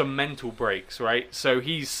through some mental breaks, right? So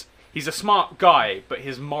he's a smart guy, but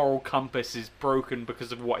his moral compass is broken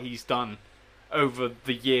because of what he's done over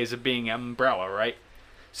the years of being Umbrella, right?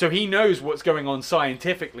 So he knows what's going on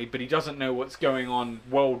scientifically, but he doesn't know what's going on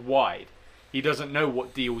worldwide. He doesn't know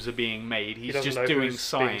what deals are being made. He's just doing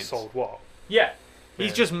science. Being sold what? Yeah.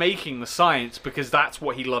 He's just making the science because that's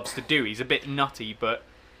what he loves to do. He's a bit nutty, but...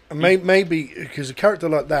 Maybe, because a character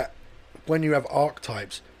like that, when you have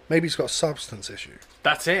archetypes, maybe he's got a substance issue.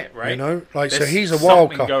 That's it, right? You know? Like, There's so he's a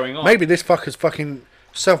wild card. going on. Maybe this fucker's fucking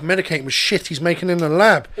self-medicating with shit he's making in the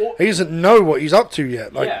lab. Or, he doesn't know what he's up to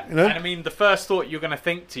yet. Like, yeah, you know? and I mean, the first thought you're going to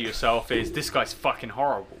think to yourself is, this guy's fucking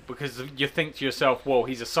horrible. Because you think to yourself, well,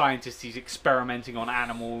 he's a scientist, he's experimenting on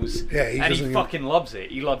animals. Yeah, and he fucking loves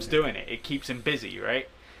it. He loves doing it. It keeps him busy, right?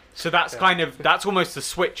 So that's kind of, that's almost the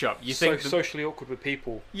switch up. You think socially awkward with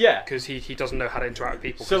people. Yeah. Because he doesn't know how to interact with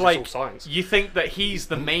people. So like, it's all science. You think that he's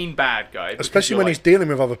the main bad guy. Especially when he's dealing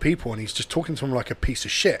with other people and he's just talking to them like a piece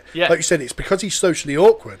of shit. Yeah. Like you said, it's because he's socially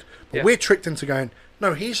awkward. But we're tricked into going,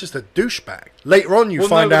 no, he's just a douchebag. Later on, you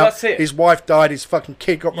find out his wife died, his fucking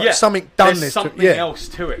kid got something done. There's something else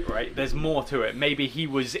to it, right? There's more to it. Maybe he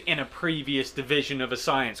was in a previous division of a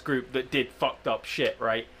science group that did fucked up shit,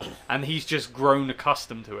 right? And he's just grown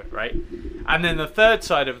accustomed to it, right? And then the third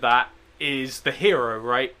side of that is the hero,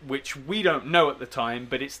 right? Which we don't know at the time,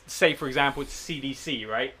 but it's, say, for example, it's CDC,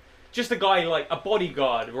 right? Just a guy, like a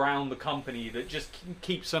bodyguard around the company that just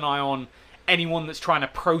keeps an eye on anyone that's trying to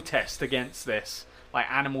protest against this, like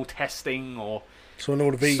animal testing or... So when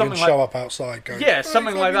all the vegans show up outside going... Yeah,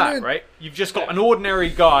 something like that, right? You've just got an ordinary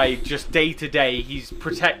guy, just day to day, he's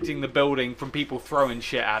protecting the building from people throwing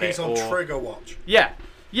shit at it. He's on trigger watch. Yeah.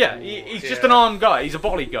 Yeah, he's just an armed guy. He's a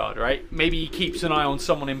bodyguard, right? Maybe he keeps an eye on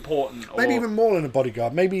someone important. Or... Maybe even more than a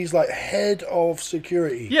bodyguard. Maybe he's like head of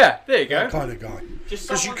security. Yeah, there you go. That kind of guy.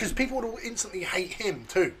 Because people would all instantly hate him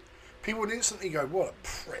too. People would instantly go, what a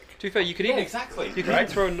prick. To be fair, you could even, exactly. You could even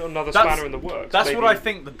throw another spanner in the works. That's what I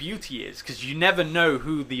think the beauty is, because you never know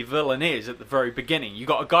who the villain is at the very beginning. You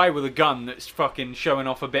got a guy with a gun that's fucking showing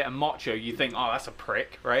off a bit of macho. You think, oh, that's a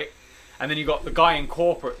prick, right? And then you got the guy in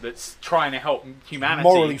corporate that's trying to help humanity.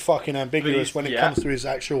 Morally fucking ambiguous when it comes to his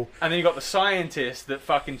actual... And then you got the scientist that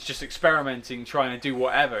fucking's just experimenting, trying to do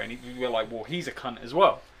whatever. And you're like, well, he's a cunt as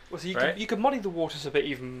well. Well, so you could muddy the waters a bit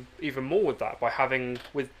even more with that by having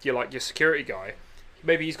with your security guy.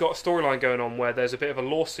 Maybe he's got a storyline going on where there's a bit of a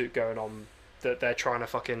lawsuit going on that they're trying to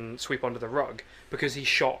fucking sweep under the rug because he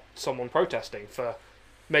shot someone protesting for.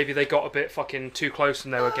 Maybe they got a bit fucking too close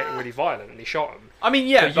and they were getting really violent and he shot him. I mean,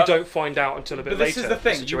 yeah, but you don't find out until a bit later. This is the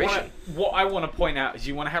thing. Situation. What I want to point out is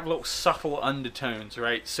you want to have little subtle undertones,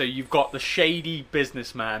 right? So you've got the shady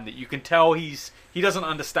businessman that you can tell he doesn't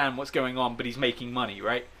understand what's going on, but he's making money,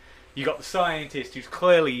 right? You got the scientist who's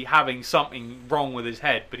clearly having something wrong with his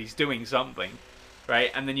head, but he's doing something, right?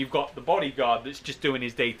 And then you've got the bodyguard that's just doing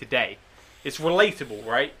his day to day. It's relatable,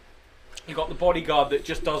 right? You've got the bodyguard that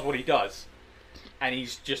just does what he does, and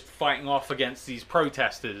he's just fighting off against these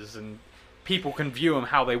protesters, and people can view him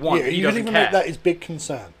how they want. Yeah, he you doesn't even care. make that his big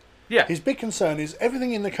concern. Yeah, his big concern is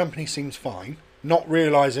everything in the company seems fine, not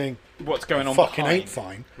realising what's going on. Fucking behind, ain't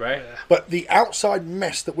fine, right? Yeah. But the outside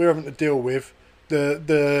mess that we're having to deal with.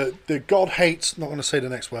 The God hates, not going to say the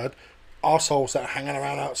next word, arseholes that are hanging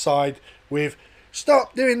around outside with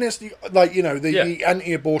stop doing this. Like, you know, the Yeah.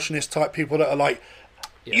 anti-abortionist type people that are like,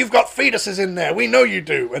 you've got fetuses in there. We know you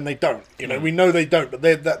do, and they don't. You know, we know they don't, but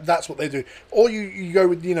that's what they do. Or you go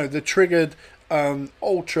with, you know, the triggered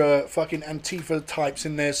ultra fucking Antifa types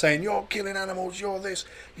in there saying you're killing animals, you're this,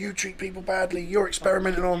 you treat people badly, you're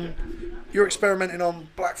experimenting on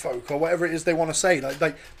black folk or whatever it is they want to say.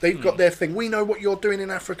 Like they've got their thing. We know what you're doing in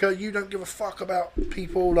Africa. You don't give a fuck about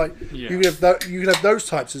people. Like you can have those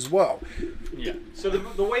types as well. Yeah. So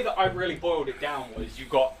the way that I really boiled it down was you've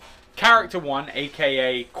got character 1,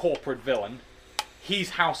 aka corporate villain.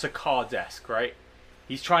 He's House of Cards-esque, right?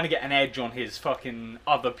 He's trying to get an edge on his fucking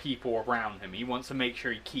other people around him. He wants to make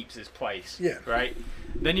sure he keeps his place. Yeah. Right?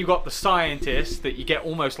 Then you got the scientist that you get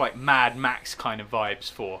almost like Mad Max kind of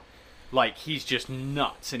vibes for. Like, he's just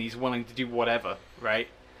nuts and he's willing to do whatever, right?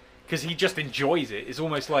 Because he just enjoys it. It's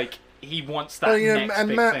almost like he wants that next and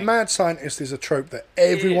big mad, thing. mad scientist is a trope that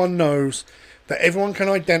everyone knows, that everyone can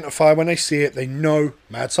identify when they see it. They know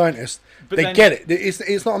mad scientist. But they then- get it.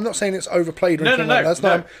 It's not. I'm not saying it's overplayed or anything like that. That's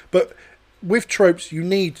not. But with tropes, you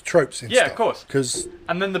need tropes in stuff. Yeah, of course. Because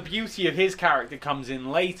And then the beauty of his character comes in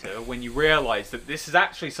later when you realise that this is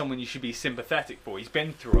actually someone you should be sympathetic for. He's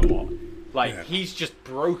been through a lot. Like, he's just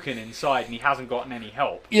broken inside and he hasn't gotten any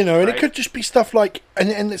help. you know, and it right? could just be stuff like,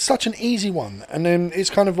 and it's such an easy one. And then it's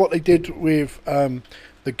kind of what they did with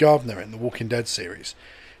the gardener in the Walking Dead series.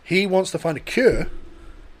 He wants to find a cure,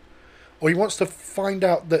 or he wants to find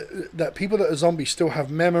out that people that are zombies still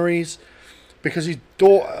have memories, because his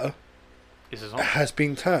daughter This is on. has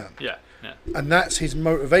been turned. Yeah, yeah. And that's his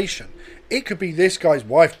motivation. It could be this guy's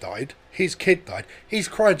wife died, his kid died, he's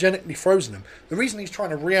cryogenically frozen him. The reason he's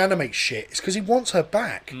trying to reanimate shit is because he wants her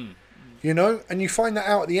back. You know? And you find that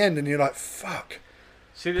out at the end and you're like, fuck,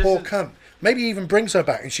 See, this poor is, cunt. Maybe he even brings her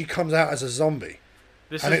back and she comes out as a zombie.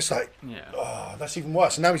 this And is, it's like, yeah. oh, that's even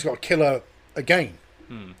worse. And now he's got to kill her again.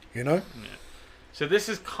 You know? So this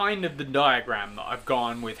is kind of the diagram that I've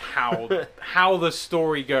gone with how the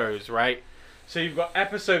story goes, right? So you've got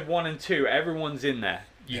episode 1 and 2, everyone's in there.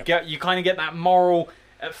 You kind of get that moral.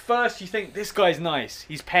 At first you think this guy's nice.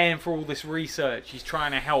 He's paying for all this research. He's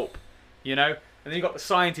trying to help, you know? And then you've got the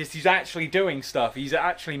scientist who's actually doing stuff. He's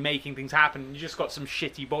actually making things happen. And you just got some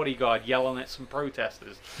shitty bodyguard yelling at some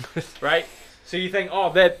protesters, right? So you think,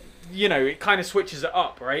 oh, they're, you know, it kind of switches it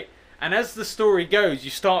up, right? And as the story goes, you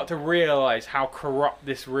start to realise how corrupt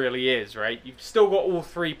this really is, right? You've still got all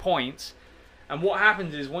 3 points. And what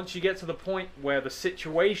happens is, once you get to the point where the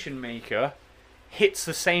situation maker hits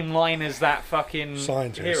the same line as that fucking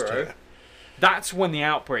Scientist, hero, yeah. that's when the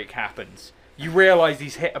outbreak happens. You realise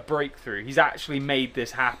he's hit a breakthrough. He's actually made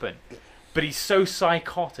this happen. But he's so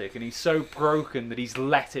psychotic and he's so broken that he's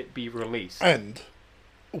let it be released. And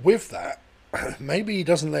with that, maybe he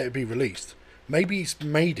doesn't let it be released. Maybe he's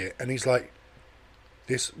made it and he's like,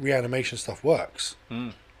 this reanimation stuff works.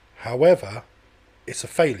 However, it's a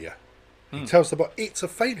failure. He tells the boss, it's a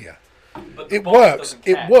failure. But the It boss works, doesn't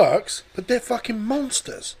care. it works, but they're fucking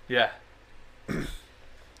monsters. Yeah.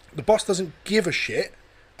 The boss doesn't give a shit,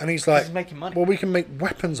 and he's like, He's making money. well, we can make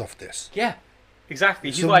weapons off this. Yeah.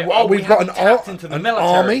 Exactly. He's So like, what- oh, we haven't tapped into the an military.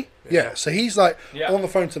 army. Yeah, so he's like Yeah. on the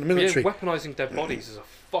phone to the military. Yeah, weaponizing dead bodies is a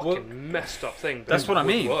fucking Well, messed up thing. But That's it what I would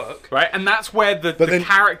mean. Work. Right? And that's where the then-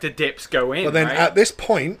 character dips go in, But then right? at this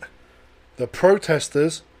point, the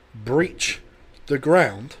protesters breach the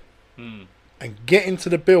ground and get into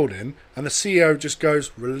the building, and the CEO just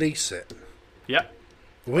goes, release it. Yep.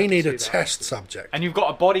 We need a see that. test subject. And you've got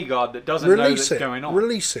a bodyguard that doesn't know Release that's it. going on.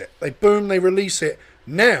 Release it. They release it.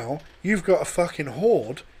 Now you've got a fucking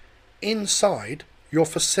horde inside your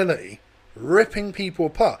facility, ripping people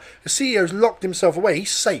apart. The CEO's locked himself away.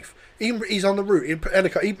 He's safe. He's on the route.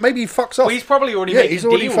 Maybe he fucks off. Well, he's probably already making he's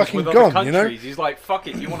already deals fucking with gone, other you know? countries. He's like, fuck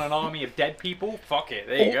it, you want an army of dead people? Fuck it,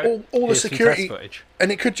 there you go. all the Here's some security, test footage.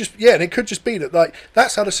 and it could just be that, like,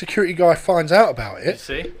 that's how the security guy finds out about it. You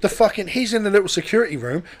see? The fucking he's in the little security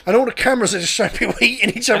room, and all the cameras are just showing people eating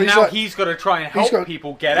each other. And He's now like, he's got to try and help got-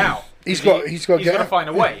 people get out. he's 'Cause got to get out. find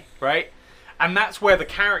a way, right? And that's where the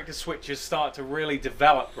character switches start to really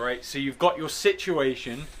develop, right? So you've got your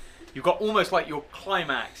situation, you've got almost like your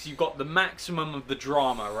climax, you've got the maximum of the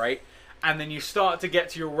drama, right? And then you start to get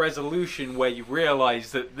to your resolution where you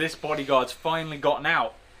realise that this bodyguard's finally gotten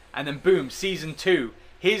out, and then boom, season 2,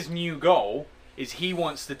 his new goal is he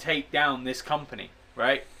wants to take down this company,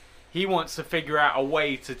 right? He wants to figure out a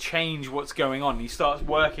way to change what's going on. He starts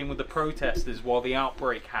working with the protesters while the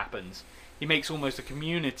outbreak happens. He makes almost a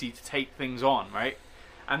community to take things on, right?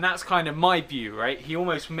 And that's kind of my view, right? He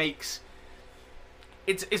almost makes...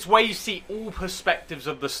 It's where you see all perspectives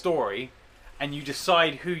of the story, and you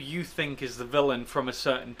decide who you think is the villain from a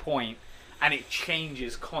certain point, and it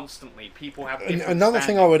changes constantly. People have Another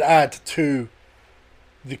thing I would add to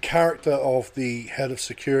the character of the head of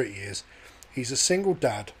security is he's a single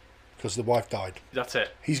dad because the wife died. That's it.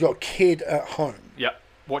 He's got a kid at home. Yep.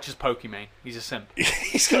 Watches Pokemon. He's a simp.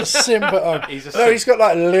 He's got a simp at home. He's a No, simp. he's got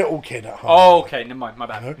like a little kid at home. Oh, okay. Never mind. My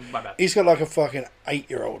bad. You know? My bad. He's got like a fucking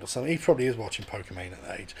 8-year-old or something. He probably is watching Pokemon at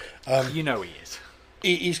that age. You know he is.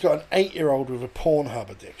 He's got an 8-year-old with a Pornhub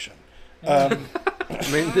addiction. I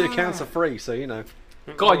mean, the accounts are free, so you know.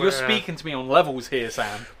 God, Oh, you're yeah. speaking to me on levels here,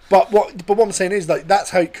 Sam. But what I'm saying is like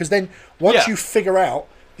that's how, because then once Yeah. you figure out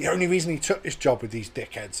the only reason he took this job with these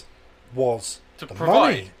dickheads was To the provide.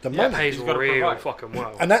 money, the Yeah, money, Pays He's gotta real provide. fucking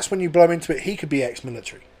well. and that's when you blow into it. He could be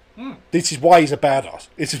ex-military. This is why he's a badass.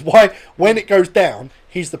 This is why when it goes down,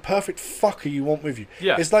 he's the perfect fucker you want with you.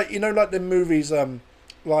 Yeah. It's like, you know, like the movies,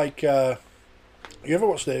 like you ever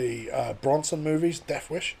watch the Bronson movies, Death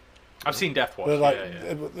Wish? I've seen Death Watch. They're like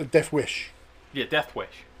yeah. the Death Wish. Yeah, Death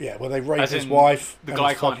Wish. Yeah, where they rape As his in wife. The and guy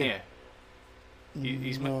his can't fucking- hear.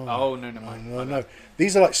 He's No. oh no, never mind. No.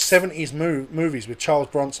 These are like 70s movies with Charles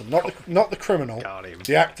Bronson, not the criminal, Got him.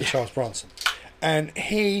 the actor Charles Bronson, and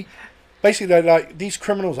he basically they're like these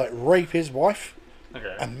criminals like rape his wife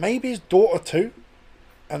Okay. and maybe his daughter too,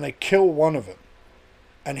 and they kill one of them,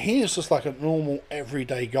 and he is just like a normal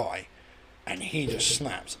everyday guy, and he just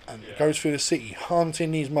snaps and Yeah. goes through the city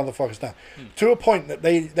hunting these motherfuckers down to a point that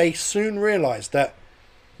they soon realise that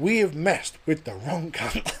we have messed with the wrong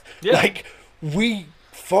cunt. Yeah. Like we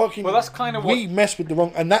fucking Well, that's kind of we messed with the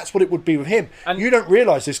wrong, and that's what it would be with him. And- You don't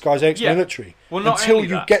realise this guy's ex-military Well, not until only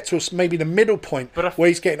you that. get to maybe the middle point But if- where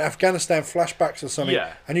he's getting Afghanistan flashbacks or something,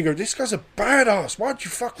 Yeah. and you go, "This guy's a badass. Why'd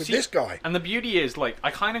you fuck with See, this guy?" And the beauty is, like,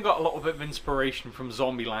 I kind of got a little bit of inspiration from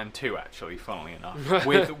Zombieland 2, actually, funnily enough,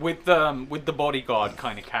 with the bodyguard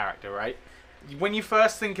kind of character, right? When you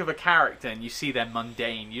first think of a character and you see them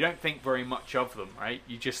mundane, you don't think very much of them, right?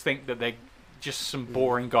 You just think that they're just some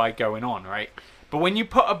boring guy going on, right? But when you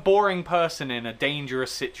put a boring person in a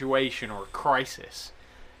dangerous situation or a crisis,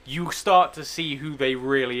 you start to see who they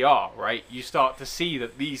really are, right? You start to see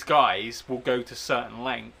that these guys will go to certain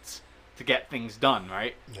lengths to get things done,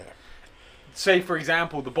 right? Yeah. Say, for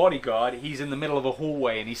example, the bodyguard, he's in the middle of a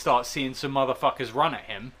hallway and he starts seeing some motherfuckers run at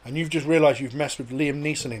him. And you've just realised you've messed with Liam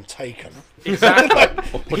Neeson in Taken.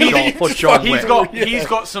 Exactly. For John he's Wick.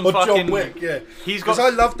 got some Or fucking... John Wick, yeah. He's got... Because I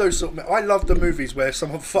love those sort of... I love the movies where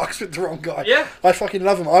someone fucks with the wrong guy. Yeah. I fucking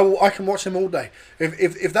love them. I can watch them all day.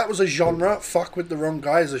 If that was a genre, fuck with the wrong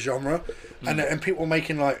guy is a genre, and people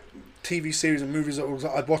making like TV series and movies,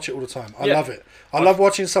 I'd watch it all the time. I Yeah. love it. I love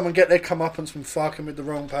watching someone get their comeuppance from fucking with the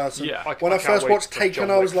wrong person. Yeah. When I can't first wait watched for Taken,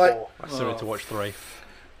 John I was Wick like, 4. I still need to watch 3.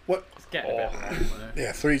 what? It's getting a bit long, isn't it?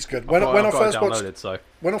 Yeah, 3's good. When I've I got first it watched downloaded, so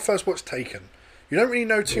when I first watched Taken, you don't really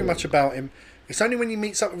know too much about him. It's only when he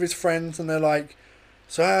meets up with his friends and they're like,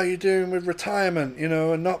 "So how are you doing with retirement, you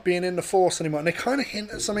know, and not being in the force anymore?" And they kind of hint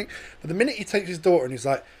at something. But the minute he takes his daughter and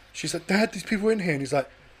she's like, "Dad, these people in here," and he's like,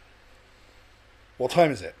 "What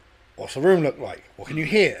time is it? What's the room look like? What can you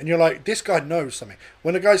hear?" And you're like, this guy knows something.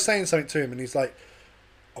 When the guy's saying something to him and he's like,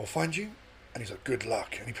 "I'll find you," and he's like, "Good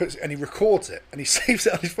luck," and he records it and he saves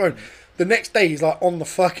it on his phone. The next day he's like on the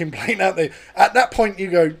fucking plane out there. At that point you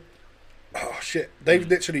go, "Oh shit, they've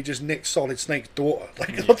literally just nicked Solid Snake's daughter.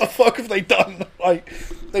 Like, what the fuck have they done?" Like,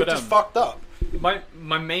 they've But, just fucked up.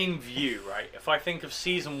 My main view, right, if I think of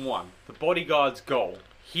season 1, the bodyguard's goal,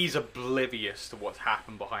 he's oblivious to what's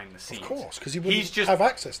happened behind the scenes. Of course, because he wouldn't He's just- have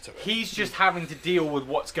access to it. He's just having to deal with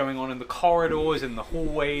what's going on in the corridors, in the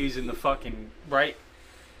hallways, in the fucking... Right?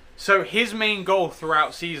 So his main goal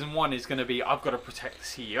throughout season 1 is going to be, I've got to protect the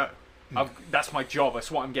CEO. That's my job.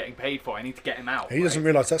 That's what I'm getting paid for. I need to get him out. He right? doesn't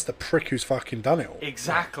realise that's the prick who's fucking done it all.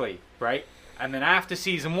 Exactly, right? And then after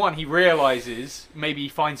season 1, he realises maybe he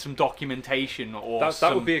finds some documentation or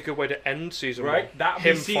That would be a good way to end season one. right. That would be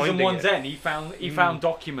Him season finding 1's it. end. He found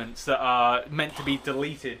documents that are meant to be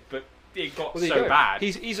deleted, but it got Well, there you so go. bad.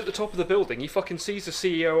 He's at the top of the building. He fucking sees the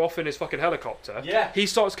CEO off in his fucking helicopter. Yeah. He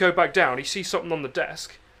starts to go back down. He sees something on the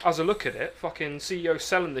desk. Has a look at it. Fucking CEO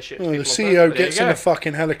selling the shit. to Well, the people on CEO purpose. gets you in go. a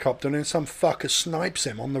fucking helicopter and then some fucker snipes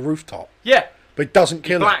him on the rooftop. Yeah, But he doesn't he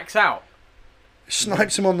kill him. blacks out.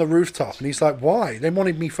 Snipes him on the rooftop and he's like, "Why? They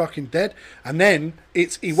wanted me fucking dead." And then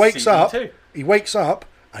he wakes Season up. 2. He wakes up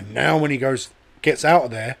and now when he gets out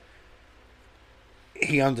of there,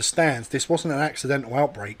 he understands this wasn't an accidental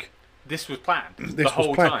outbreak. This was planned This the was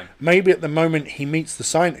whole planned. time. Maybe at the moment he meets the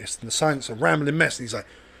scientist and the scientist's a rambling mess and he's like,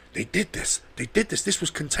 They did this. This was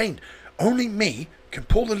contained. Only me can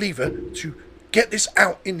pull the lever to get this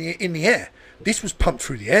out in the air. This was pumped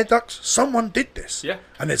through the air ducts. Someone did this. Yeah.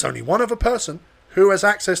 And there's only one other person who has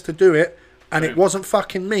access to do it and it Boom. wasn't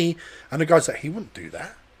fucking me. And the guy's like, he wouldn't do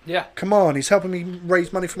that. Yeah. Come on, he's helping me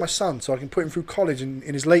raise money for my son so I can put him through college in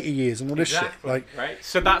his later years and all this shit. Like, right?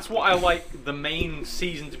 So that's what I like the main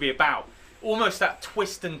season to be about. Almost that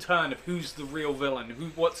twist and turn of who's the real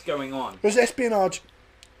villain, what's going on. because espionage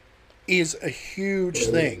is a huge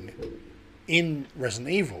thing in Resident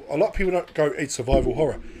Evil. A lot of people don't go, it's survival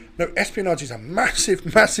horror. No, espionage is a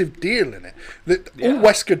massive, massive deal in it. All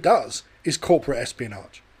Wesker does is corporate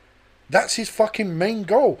espionage. That's his fucking main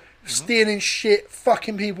goal. Stealing shit,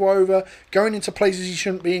 fucking people over, going into places he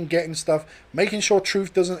shouldn't be and getting stuff, making sure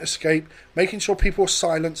truth doesn't escape, making sure people are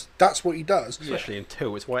silenced. That's what he does. Especially in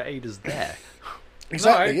 2, it's why Ada's there.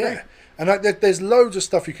 Exactly, No, I agree. yeah. And like, there's loads of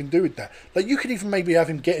stuff you can do with that. Like, you could even maybe have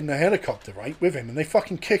him get in the helicopter, right, with him, and they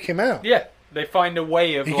fucking kick him out. Yeah, they find a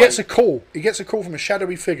way of. He gets a call. He gets a call from a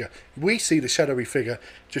shadowy figure. We see the shadowy figure,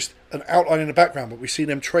 just an outline in the background, but we see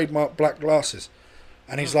them trademark black glasses.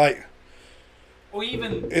 And he's like, or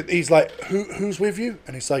even he's like, who's with you?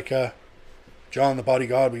 And he's like, John, the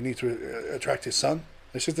bodyguard. We need to attract his son.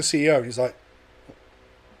 This is the CEO. And he's like,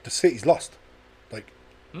 the city's lost. Like,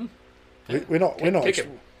 we're not Kick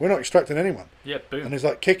him. we're not extracting anyone. yeah, boom. And he's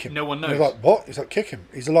like, kick him. No one And he's knows. like, what? He's like, kick him.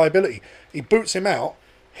 He's a liability. He boots him out.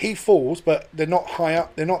 He falls, but they're not high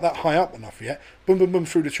up. They're not that high up enough yet. Boom, boom, boom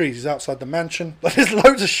through the trees. He's outside the mansion. Like, there's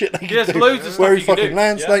loads of shit they can There's do. loads of stuff where he you can fucking do.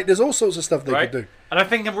 lands. Yeah. Like, there's all sorts of stuff they Right? can do. And I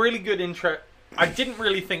think a really good intro. I didn't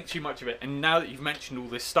really think too much of it, and now that you've mentioned all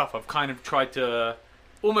this stuff, I've kind of tried to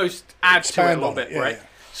almost add to it a Expand little on bit, it, yeah, right? yeah.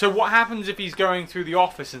 So what happens if he's going through the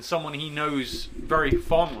office and someone he knows very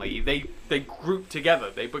fondly, they group together,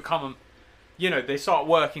 they become, they start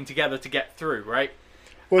working together to get through, right?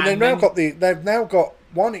 Well, And they've now got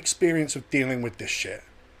one experience of dealing with this shit.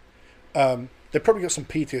 They've probably got some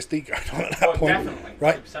PTSD going on at that Oh, point, definitely,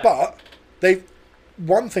 right? 100%. But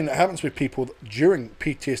one thing that happens with people during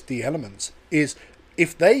PTSD elements is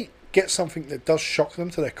if they get something that does shock them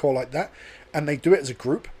to their core like that, and they do it as a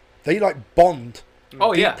group, they like bond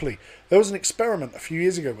Oh, yeah. deeply. There was an experiment a few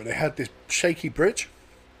years ago where they had this shaky bridge,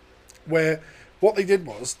 where what they did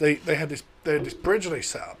was they had this bridge they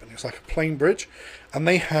set up, and it was like a plain bridge, and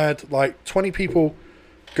they had like 20 people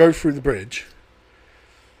go through the bridge,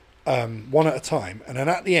 one at a time, and then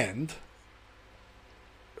at the end,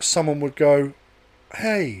 someone would go,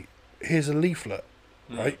 "Hey, here's a leaflet,"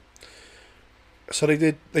 right? So they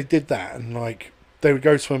did that, and like they would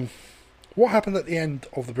go to them. What happened at the end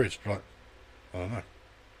of the bridge? Like, I don't know.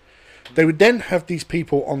 They would then have these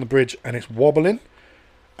people on the bridge, and it's wobbling,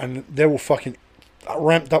 and they're all fucking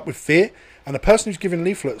ramped up with fear. And the person who's giving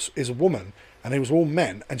leaflets is a woman, and they was all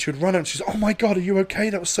men. And she would run out and she's, "Oh my god, are you okay?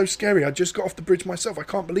 That was so scary. I just got off the bridge myself. I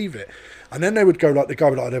can't believe it." And then they would go like, the guy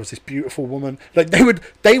would like, "There was this beautiful woman." Like they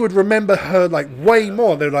would remember her like way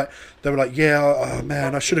more. They were like, "Yeah, oh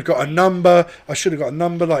man, I should have got a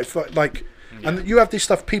number. Like. And you have this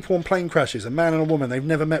stuff, people on plane crashes, a man and a woman they've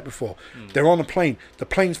never met before. They're on a plane, the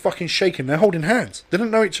plane's fucking shaking, they're holding hands, they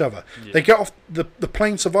don't know each other. They get off, the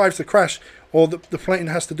plane survives the crash, or the plane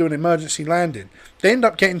has to do an emergency landing. They end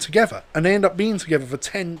up getting together, and they end up being together for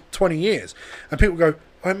 10, 20 years. And people go,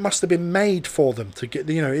 "Oh, it must have been made for them to get,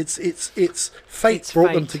 it's fate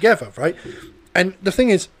brought them fate. together," right? And the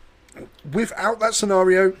thing is, without that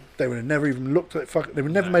scenario, they would have never even looked at it, they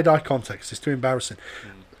would never made eye contact. It's too embarrassing.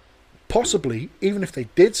 Possibly, even if they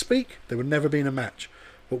did speak, they would never be in a match.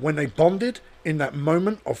 But when they bonded in that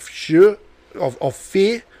moment of fear,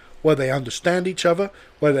 where they understand each other,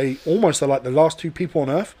 where they almost are like the last two people on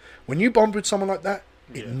Earth, when you bond with someone like that,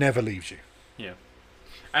 it never leaves you. Yeah.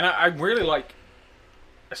 And I really like,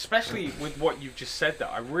 especially with what you've just said there,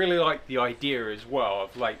 I really like the idea as well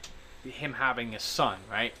of like him having a son,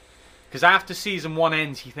 right? Because after season 1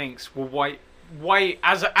 ends, he thinks, well, why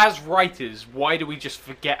as writers, why do we just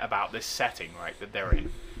forget about this setting, right, that they're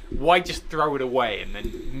in? Why just throw it away and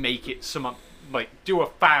then make it do a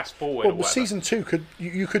fast forward? Well, or whatever? season 2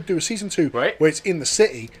 you could do a season 2 Right. where it's in the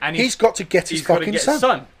city, And he's got to get his he's got to fucking get son.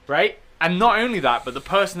 son, right? And not only that, but the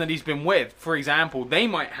person that he's been with, for example, they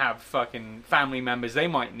might have fucking family members they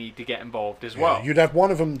might need to get involved as well, You'd have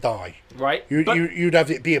one of them die. right? You'd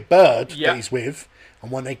have it be a bird Yeah. that he's with,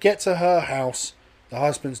 and when they get to her house, the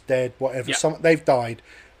husband's dead, whatever, Yeah. they've died,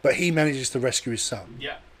 but he manages to rescue his son.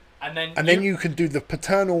 Yeah. And then you can do the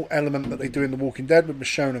paternal element that they do in The Walking Dead with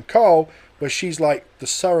Michonne and Carl, where she's like the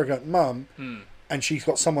surrogate mum, and she's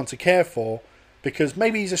got someone to care for, because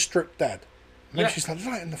maybe he's a strict dad. Maybe Yeah. she's like,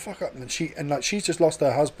 lighten the fuck up, and she's just lost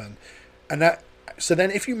her husband, and that. So then,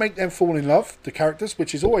 if you make them fall in love, the characters,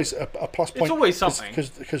 which is always a plus point, always something.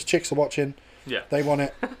 because chicks are watching, Yeah. they want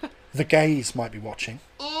it. The gays might be watching,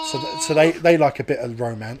 so they like a bit of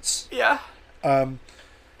romance. Yeah.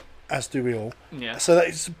 as do we all. Yeah. So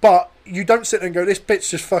but you don't sit there and go, this bitch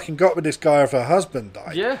just fucking got with this guy if her husband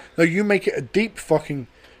died. Yeah. No, you make it a deep fucking.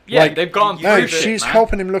 Yeah, like, they've gone no, through she's it, man.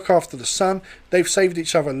 helping him look after the son. They've saved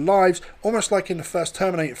each other lives, almost like in the first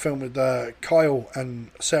Terminator film with Kyle and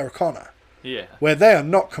Sarah Connor, Yeah. where they are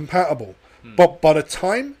not compatible. But by the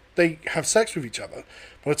time they have sex with each other,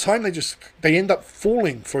 by the time they end up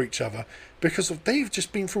falling for each other because they've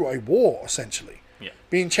just been through a war essentially,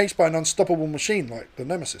 being chased by an unstoppable machine like the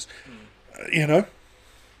Nemesis. You know.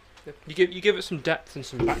 You give it some depth and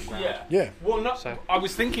some background. Yeah. Yeah. Well, So, I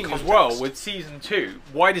was thinking context. as well with season 2.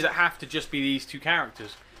 Why does it have to just be these two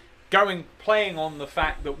characters? Playing on the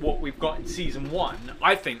fact that what we've got in season 1,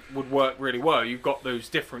 I think would work really well. You've got those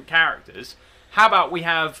different characters. How about we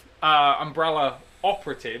have Umbrella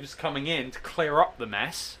operatives coming in to clear up the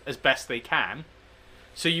mess as best they can?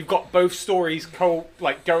 So you've got both stories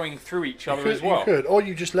going through each other as well. You could, or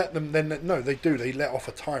you just let them. Then no, they do. They let off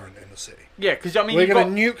a tyrant in the city. Yeah, because I mean, We're you've going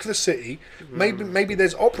got, to nuke the city. Maybe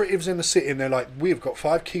there's operatives in the city, and they're like, we've got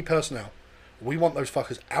 5 key personnel. We want those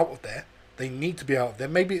fuckers out of there. They need to be out of there.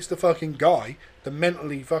 Maybe it's the fucking guy, the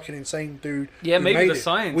mentally fucking insane dude. Yeah, who maybe made the it.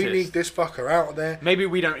 scientist. We need this fucker out of there. maybe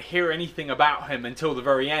we don't hear anything about him until the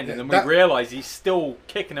very end, Yeah, and then that- we realise he's still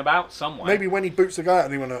kicking about somewhere. Maybe when he boots the guy out,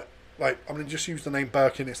 and they want to I'm going to just use the name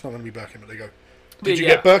Birkin. It's not going to be Birkin, but they go, "Did you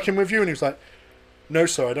Yeah. get Birkin with you?" And he was like, "No,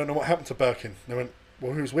 sir. I don't know what happened to Birkin." And they went,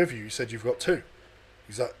 "Well, who's with you?" He said, "You've got 2."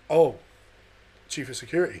 He's like, "Oh, chief of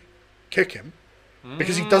security, kick him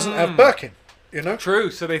because he doesn't have Birkin." You know, True,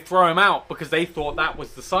 so they throw him out because they thought that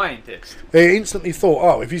was the scientist. they instantly thought,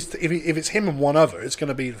 "Oh, if it's him and one other, it's going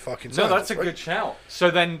to be the fucking." No, scientist, that's a right? good shout. So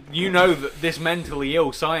then you know that this mentally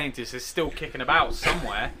ill scientist is still kicking about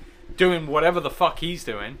somewhere, doing whatever the fuck he's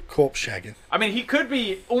doing. corpse shagging. I mean, he could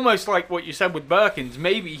be almost like what you said with Birkins.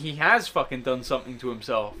 Maybe he has fucking done something to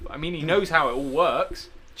himself. I mean, he knows how it all works.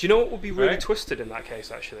 Do you know what would be really Right. twisted in that case,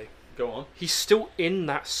 actually? Go on. He's still in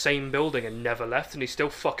that same building and never left, and he's still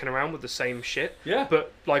fucking around with the same shit. Yeah.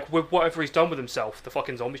 But, like, with whatever he's done with himself, the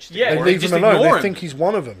fucking zombies just Yeah, They ignore leave him. just him alone. ignore They him. think he's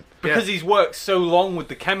one of them. Because he's worked so long with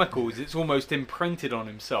the chemicals, it's almost imprinted on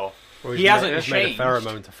himself. Or He he's hasn't he's made a changed.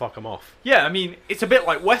 pheromone to fuck him off. Yeah, I mean, it's a bit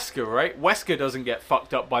like Wesker, right? Wesker doesn't get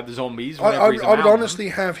fucked up by the zombies I whenever he's would around them. honestly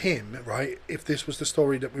have him, right, if this was the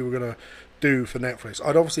story that we were going to do for Netflix.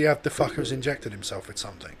 I'd obviously have the fuckers injected himself with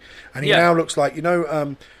something. And he Yeah. now looks like,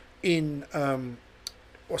 in,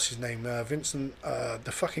 what's his name? Vincent,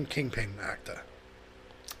 the fucking Kingpin actor.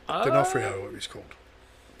 D'Onofrio, what he's called.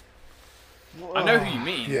 I know who you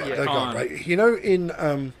mean. Yeah, I that guy, can't- right? You know, in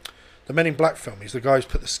the Men in Black film, he's the guy who's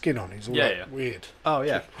put the skin on. He's all Yeah, like yeah. weird. Oh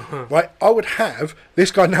yeah. Right? I would have,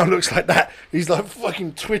 this guy now looks like that. He's like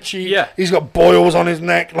fucking twitchy. Yeah. He's got boils on his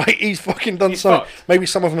neck. Like, he's fucking done He's something. fucked. Maybe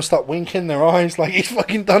some of them start winking their eyes. Like, he's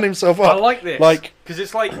fucking done himself up. I like this. Like, Because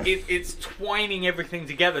it's like it's twining everything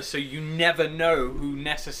together so you never know who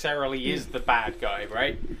necessarily is the bad guy,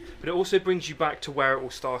 right? But it also brings you back to where it all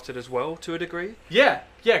started as well, to a degree. Yeah,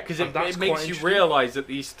 because And that's it quite makes you interesting. realise that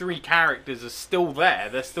these 3 characters are still there.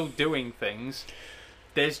 They're still doing things.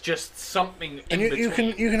 There's just something in and you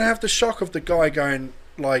between. can have the shock of the guy going,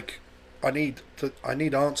 like, I need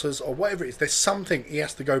answers, or whatever it is. There's something he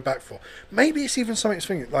has to go back for. Maybe it's even something he's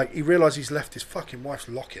thinking, like, he realises he's left his fucking wife's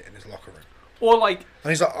locket in his locker room. Or like,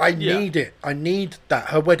 And he's like, I Yeah. need it. I need that.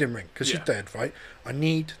 Her wedding ring. Because she's Yeah. dead, right? I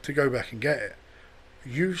need to go back and get it.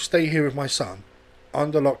 You stay here with my son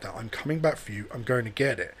under lockdown. I'm coming back for you. I'm going to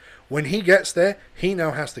get it. When he gets there, he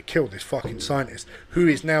now has to kill this fucking scientist, who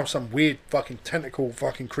is now some weird fucking tentacle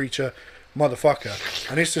fucking creature motherfucker.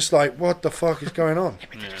 And it's just like, what the fuck is going on?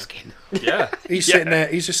 yeah, He's Yeah. sitting there.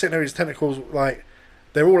 He's just sitting there with his tentacles, like,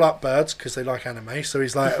 they're all up birds because they like anime. So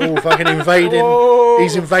he's like, all fucking invading. Whoa.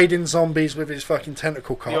 He's invading zombies with his fucking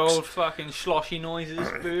tentacle the cocks. old fucking sloshy noises.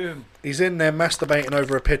 Boom. He's in there masturbating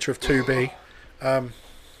over a picture of 2B.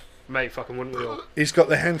 Mate, fucking wouldn't we all? He's got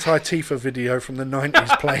the hentai Tifa video from the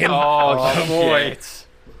 90s playing. Oh, boy. shit.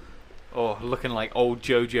 Oh, looking like old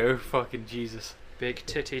JoJo. Fucking Jesus. Big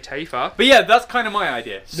titty Tafer. But yeah, that's kind of my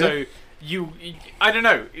idea. So I don't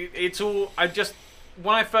know. It's all.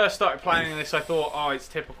 When I first started planning this, I thought, oh, it's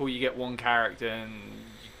typical. You get one character and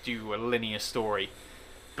you do a linear story.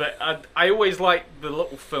 But I always like the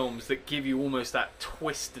little films that give you almost that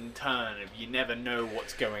twist and turn of you never know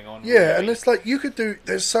what's going on. Yeah, really. and it's like you could do.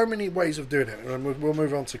 There's so many ways of doing it, and we'll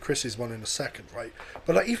move on to Chris's one in a second, right?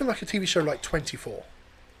 But like even like a TV show like 24,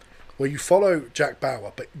 where you follow Jack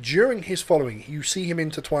Bauer, but during his following, you see him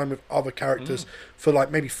intertwine with other characters for like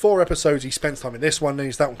maybe 4 episodes. He spends time in this one, then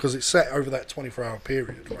he's that one, because it's set over that 24-hour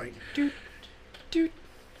period, right?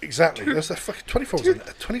 Exactly. That's the fucking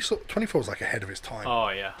 24 was like ahead of its time. Oh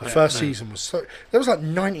yeah. The first season was so. There was like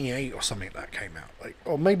 98 or something that came out, like,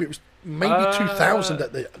 or maybe it was 2000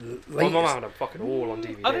 at the My mum latest. had them fucking all on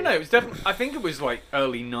DVD. I don't know. It was definitely. I think it was like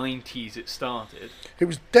early '90s. It started. It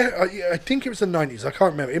was. I think it was the 90s. I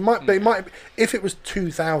can't remember. It might. But it might. If it was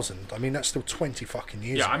 2000, I mean that's still 20 fucking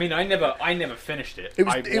years. Yeah, ago. I mean, I never finished it. It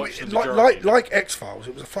was, I watched the like majority. like X Files.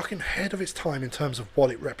 It was a fucking head of its time in terms of what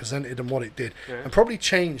it represented and what it did, Yeah. and probably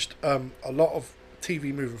changed a lot of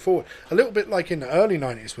TV moving forward. A little bit like in the early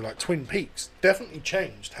 90s with like Twin Peaks, definitely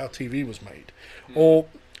changed how TV was made, or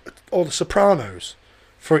The Sopranos,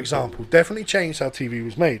 for example, definitely changed how TV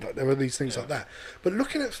was made. Like there were these things like that. But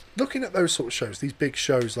looking at those sort of shows, these big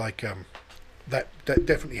shows like that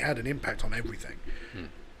definitely had an impact on everything.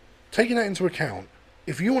 Taking that into account,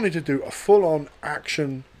 if you wanted to do a full-on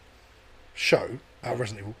action show out of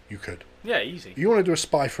Resident Evil, you could. Yeah, easy. You want to do a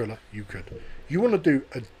spy thriller, you could. You want to do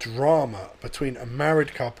a drama between a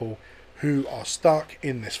married couple who are stuck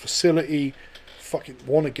in this facility, fucking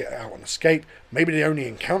want to get out and escape. Maybe they only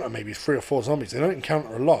encounter maybe 3 or 4 zombies. They don't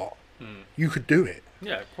encounter a lot. You could do it.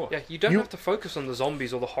 Yeah, of course. Yeah, you don't have to focus on the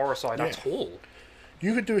zombies or the horror side Yeah. at all.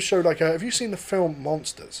 You could do a show like, have you seen the film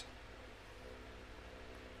Monsters?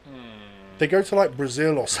 They go to like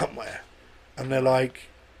Brazil or somewhere, and they're like,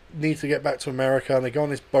 need to get back to America, and they go on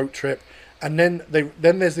this boat trip, and then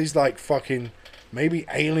there's these like fucking maybe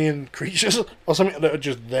alien creatures or something that are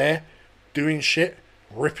just there doing shit,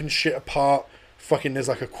 ripping shit apart. Fucking, there's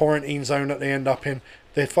like a quarantine zone that they end up in.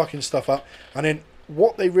 They're fucking stuff up, and then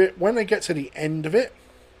when they get to the end of it,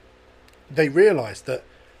 they realise that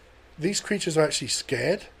these creatures are actually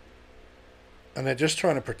scared, and they're just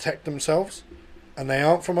trying to protect themselves, and they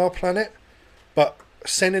aren't from our planet, but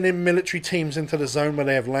sending in military teams into the zone where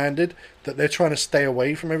they have landed, that they're trying to stay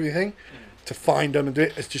away from everything to find them and do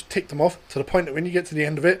it. It's just ticked them off to the point that when you get to the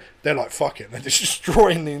end of it, they're like, fuck it, they're just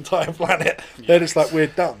destroying the entire planet. They're just like, we're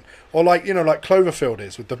done. Or like, like Cloverfield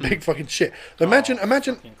is with the big fucking shit. Imagine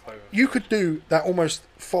fucking Cloverfield. you could do that almost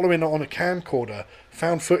following on a camcorder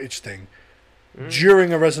found footage thing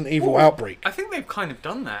during a Resident Evil outbreak. I think they've kind of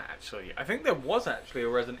done that, actually. I think there was actually a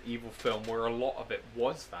Resident Evil film where a lot of it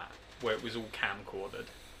was that, where it was all camcorded.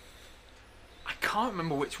 I can't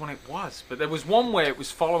remember which one it was, but there was one where it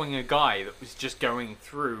was following a guy that was just going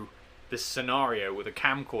through this scenario with a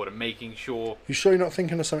camcorder, making sure... You sure you're not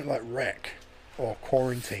thinking of something like Wreck or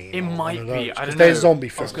Quarantine? It or might one of be, those? I 'Cause don't they're know. zombie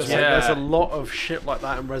I was films. gonna right? say, Yeah. there's a lot of shit like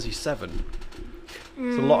that in Resi 7.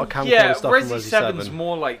 There's a lot of camcorder Yeah, stuff in Resi Resi 7's 7.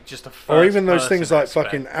 more like just a first Or even those person things like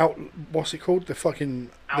aspect. fucking what's it called? The fucking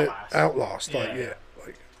Outlast. Outlast. Like, Yeah. yeah.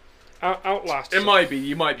 Like, Outlast. It might be,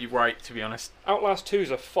 you might be right, to be honest. Outlast 2 is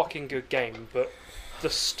a fucking good game, but the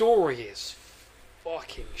story is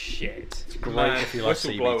fucking shit. Great if you like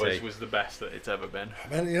Whistleblowers CBT. was the best that it's ever been.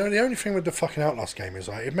 man, the only thing with the fucking Outlast game is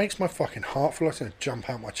like, it makes my fucking heart feel like it's going to jump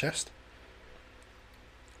out my chest.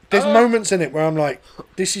 There's moments in it where I'm like,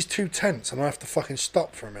 this is too tense, and I have to fucking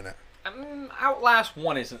stop for a minute. Outlast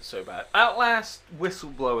 1 isn't so bad. Outlast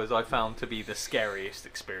Whistleblowers I found to be the scariest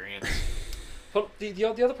experience. But the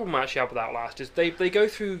other problem I actually have with Outlast is they go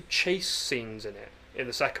through chase scenes in it, in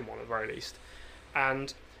the second one at the very least,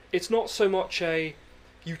 and it's not so much a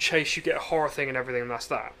you chase, you get a horror thing and everything, and that's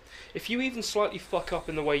that. If you even slightly fuck up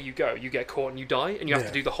in the way you go, you get caught and you die, and you have to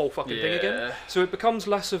Yeah. do the whole fucking thing Yeah. again. So it becomes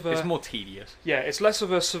less of a It's more tedious. yeah, it's less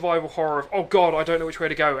of a survival horror of oh god, I don't know which way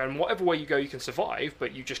to go, and whatever way you go, you can survive,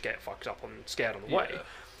 but you just get fucked up and scared on the way. Yeah.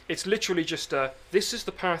 It's literally just this is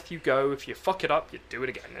the path you go. If you fuck it up, you do it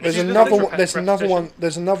again. And There's it's just another literal one. There's another repetition. one.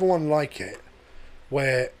 There's another one like it,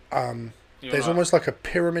 where there's almost like a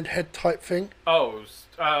pyramid head type thing. Oh,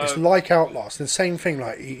 It's like Outlast, the same thing.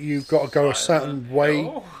 Like you've got to go a certain Silent way.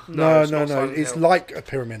 Hill? No, No, it's no, not no. Silent It's Hill. like a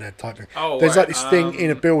pyramid head type thing. Oh, There's like right, this thing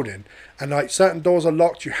in a building, and like certain doors are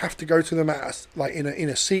locked. You have to go to them like in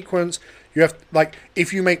a sequence. You have like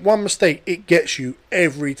if you make one mistake, it gets you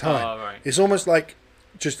every time. Oh, right. It's almost like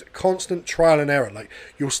just constant trial and error. Like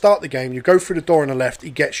you'll start the game, you go through the door on the left,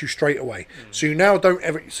 it gets you straight away. So you now don't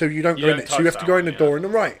ever. So you don't You go in don't it. So you have touch to that go in one, the door yeah. on the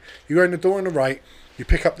right. You go in the door on the right. You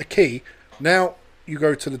pick up the key. Now you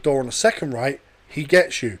go to the door on the second right. He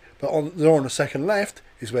gets you, but on the door on the second left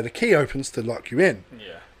is where the key opens to lock you in.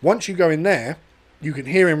 Yeah. Once you go in there, you can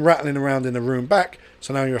hear him rattling around in the room back,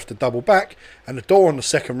 so now you have to double back, and the door on the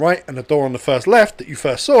second right and the door on the first left that you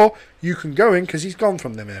first saw, you can go in because he's gone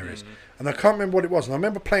from them areas. And I can't remember what it was, and I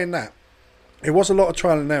remember playing that. It was a lot of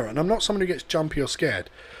trial and error, and I'm not someone who gets jumpy or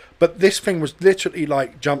scared, but this thing was literally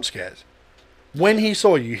like jump scares. When he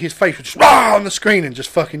saw you, his face would just rah on the screen and just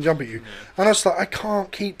fucking jump at you. And I was like, I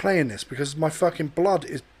can't keep playing this because my fucking blood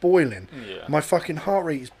is boiling. Yeah. My fucking heart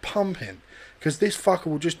rate is pumping. because this fucker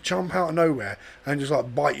will just jump out of nowhere and just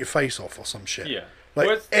like bite your face off or some shit. Yeah. Like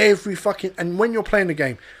Whereas- every fucking, and when you're playing the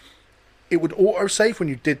game, it would auto save when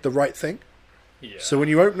you did the right thing. Yeah. So when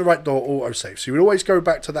you open the right door, auto save. So you would always go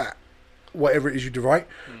back to that, whatever it is you do right.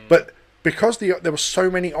 But because there were so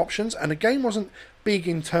many options, and the game wasn't big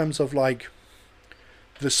in terms of like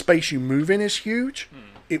the space you move in is huge.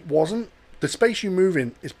 It wasn't. The space you move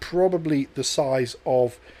in is probably the size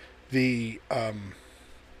of the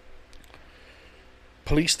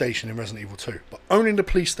police station in Resident Evil 2, but only the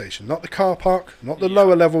police station, not the car park, not the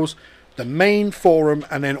lower levels, the main forum,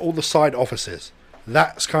 and then all the side offices.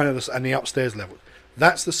 That's kind of and the upstairs level.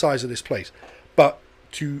 That's the size of this place. But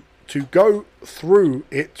to go through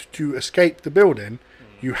it to escape the building,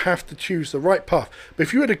 you have to choose the right path. But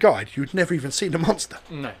if you had a guide, you would never even see the monster.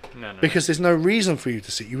 No. Because there's no reason for you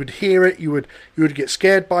to see it. You would hear it, you would get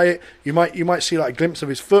scared by it, you might see like a glimpse of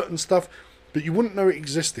his foot and stuff, but you wouldn't know it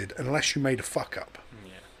existed unless you made a fuck up.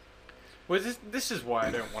 Yeah. Well, this is why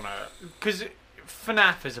I don't want to, because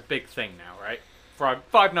FNAF is a big thing now, right?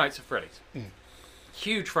 Five Nights at Freddy's,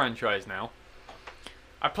 huge franchise now.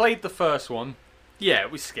 I played the first one. Yeah,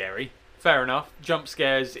 it was scary. Fair enough. Jump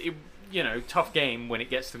scares. Tough game when it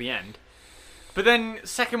gets to the end. But then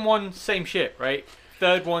second one, same shit, right?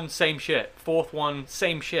 Third one, same shit. Fourth one,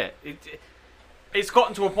 same shit. It's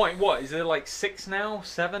gotten to a point. What is there, like 6 now?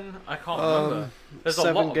 7? I can't remember. There's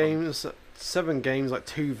a lot of them. 7 games, like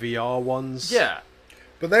 2 VR ones. Yeah.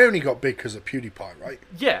 But they only got big because of PewDiePie, right?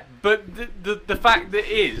 Yeah, but the fact that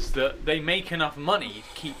is that they make enough money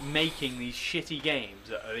to keep making these shitty games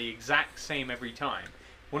that are the exact same every time.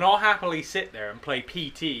 When I'll happily sit there and play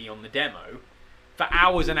PT on the demo for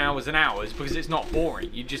hours and hours and hours because it's not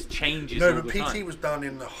boring. You just change it all No, but the PT time. was done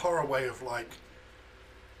in the horror way of like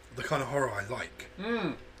the kind of horror I like.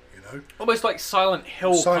 You know, Almost like Silent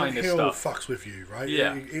Hill Silent kind of Hill stuff. fucks with you, right?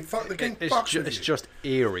 Yeah. The game It's, fucks with it's you. just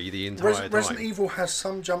eerie the entire time. Resident Evil has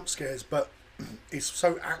some jump scares, but it's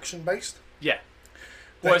so action based. Yeah.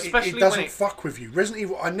 That Well, it especially doesn't when it, fuck with you. Resident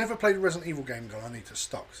Evil. I never played a Resident Evil game. And I need to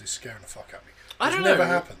stop because it's scaring the fuck out of me. I It's don't never know.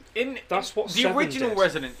 happened. That's what the 7 original did.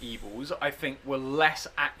 Resident Evils, I think, were less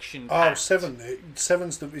action. Oh, 7.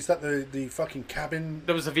 7's is that the fucking cabin?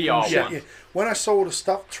 There was a VR shit? one. Yeah. When I saw all the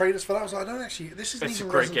stuff trailers for that, I was like, I don't actually. This isn't It's even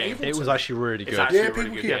a great Resident game. Evil. It to was me. actually really It's good. actually Yeah, a really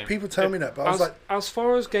people, good game. people tell me that, but I was like, As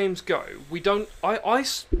far as games go, we don't. I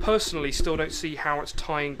personally still don't see how it's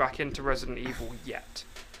tying back into Resident Evil yet.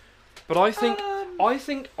 But I think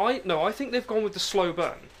they've gone with the slow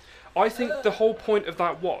burn. I think the whole point of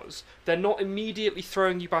that was they're not immediately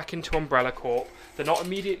throwing you back into Umbrella Corp. They're not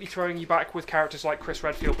immediately throwing you back with characters like Chris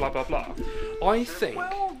Redfield, blah blah blah. I think.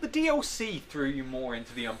 Well, the DLC threw you more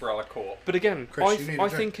into the Umbrella Corp. But again, Chris, you need a I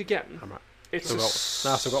drink. think again, I'm right. it's Still a got one.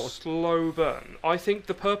 No, I've still got one. slow burn. I think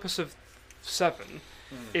the purpose of 7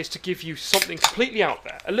 is to give you something completely out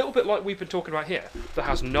there, a little bit like we've been talking about here, that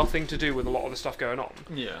has nothing to do with a lot of the stuff going on.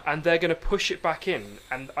 Yeah. And they're going to push it back in,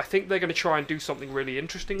 and I think they're going to try and do something really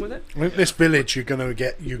interesting with it. I think this village, you're gonna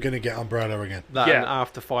get Umbrella again. That Yeah. and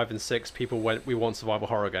after 5 and 6, people went, we want survival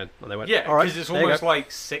horror again. And they went, Yeah, all right, because it's there you almost go."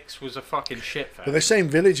 like 6 was a fucking shit But fan. they're saying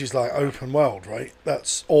village is like open world, right?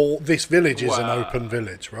 That's all. This village is an Wow. open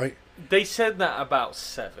village, right? They said that about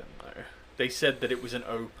 7, though. They said that it was an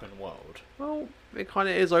open world. Well, it kind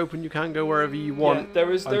of is open. You can go wherever you want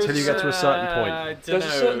there is until you get to a certain point. I don't There's a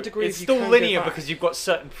know. certain degree It's you still can go linear back. because you've got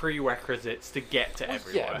certain prerequisites to get to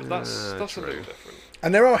everywhere. Yeah, but that's a true. little different.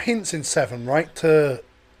 And there are hints in 7, right?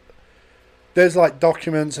 There's like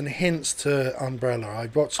documents and hints to Umbrella. I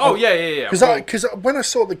watched. Oh, yeah. Because when I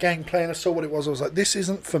saw the gameplay and I saw what it was, I was like, this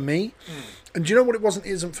isn't for me. And do you know what it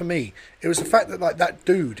isn't for me? It was the fact that like that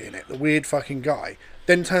dude in it, the weird fucking guy,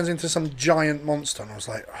 then turns into some giant monster, and I was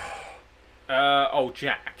like,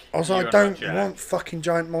 Jack. I You're don't about Jack. want fucking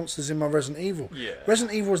giant monsters in my Resident Evil. Yeah.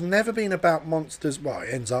 Resident Evil has never been about monsters. Well, it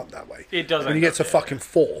ends up that way. It does When end you up get to there, fucking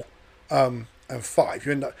 4 and 5,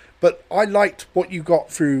 you end up. But I liked what you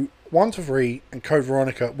got through 1 to 3 and Code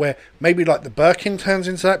Veronica, where maybe like the Birkin turns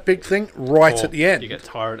into that big thing right Or at the end. You get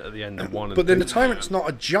tired at the end of 1 and But then the 2. Tyrant's not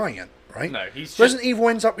a giant, right? No, he's just... Resident Evil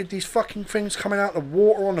ends up with these fucking things coming out of the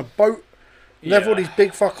water on a boat, level Yeah. these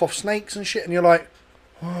big fuck off snakes and shit, and you're like,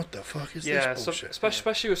 what the fuck is Yeah, this so, bullshit?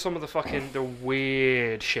 especially with some of the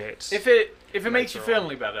weird shits. If it makes you Later feel on.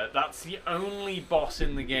 any better, that's the only boss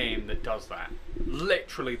in the game that does that.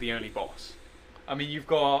 Literally the only boss. I mean, you've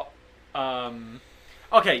got...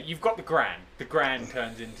 you've got the Gran. The Gran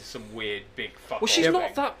turns into some weird big fuck Well, she's off not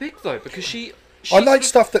thing. that big though, because she. I like she's-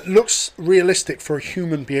 stuff that looks realistic for a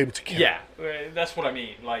human to be able to kill. Yeah, that's what I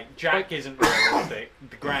mean. Like, Jack isn't realistic.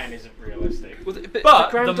 The Gran isn't realistic. Well, But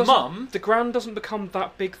Gran the doesn't- mum- The Gran doesn't become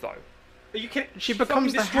that big though. Are you kidding? She fucking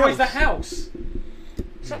becomes the destroys the house. house.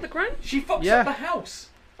 Is that the Gran? She fucks Yeah. up the house.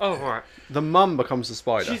 Oh, right. The mum becomes the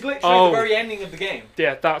spider. She's literally Oh. the very ending of the game.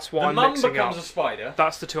 Yeah, that's what The I'm mum mixing becomes up. a spider.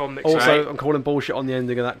 That's the two I'm mixing Also, up. I'm calling bullshit on the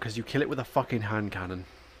ending of that because you kill it with a fucking hand cannon.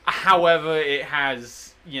 However, it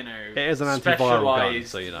has, you know, It is an antiviral gun, specialised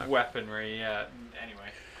so you know. weaponry. Yeah. Anyway.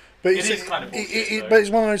 But It is kind of bullshit, though. but it's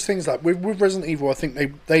one of those things like with Resident Evil. I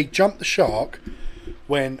think they jumped the shark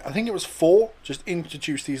when I think it was 4 just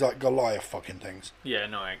introduced these like Goliath fucking things, Yeah,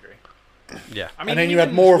 no, I agree. Yeah. I mean, and then you had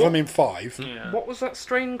even more of what- them in 5. Yeah. What was that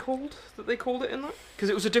strain called that they called it in that? Because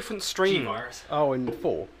it was a different strain. G-virus. Oh, in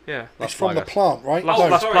 4. Yeah. It's from the Plagas. plant, right? Las- no,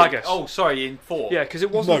 Las sorry. Plagas. Oh, sorry, in 4. Yeah, because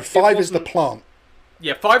it wasn't. no, 5 it is the wasn't- plant.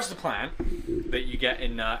 Yeah, 5's the plant that you get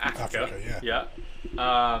in Africa. Africa,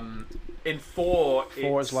 Yeah. In 4,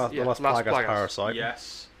 4 is yeah, the Las Las Plagas Plagas. parasite.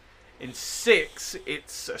 Yes. In 6,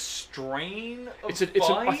 it's a strain of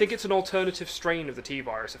I think it's an alternative strain of the T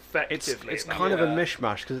virus, effectively. It's kind of a Yeah.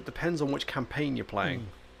 mishmash because it depends on which campaign you're playing.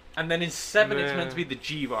 And then in 7, it's Yeah. meant to be the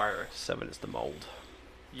G virus. 7 is the mold,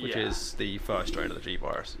 which Yeah. is the first strain of the G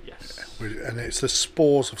virus. Yes. And it's the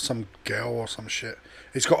spores of some girl or some shit.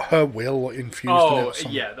 It's got her will infused in it. Oh, Or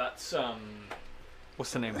something. yeah, that's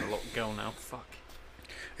what's the name of the little girl now? Fuck.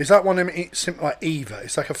 Is that one of them simple like Eva?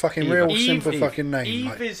 It's like a fucking Eva. real Eve- simple Eve. fucking name. Eve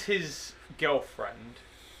like, is his girlfriend.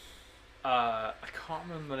 I can't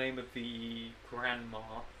remember the name of the grandma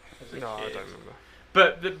as a No, I kid. don't remember.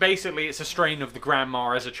 But basically, it's a strain of the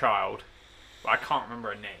grandma as a child. I can't remember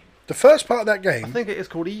her name. the first part of that I game. think it is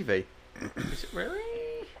called Eevee. Is it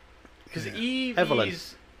really? Because Yeah. Eve Evelyn.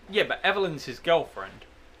 is... Yeah, but Evelyn's his girlfriend.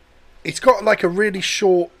 It's got like a really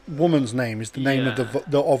short woman's name. Is the name of Yeah.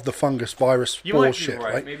 the fungus virus You might be bullshit,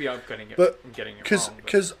 right. right? Maybe I'm getting it, But I'm getting it Because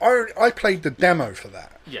wrong. but- I played the demo for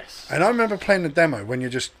that, Yes. and I remember playing the demo when you're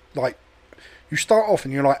just like, you start off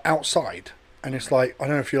and you're like outside, and it's like I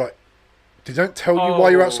don't know if you're like, they don't tell you why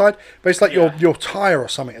you're Oh, outside, but it's like yeah. your tire or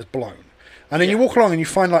something is blown. And then you Yeah. walk along and you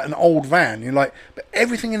find like an old van. You're like, but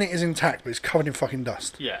everything in it is intact, but it's covered in fucking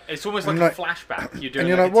dust. Yeah, it's almost And like a flashback. You're doing And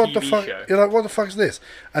you're like like, a what the TV fuck? show. You're like, what the fuck's this?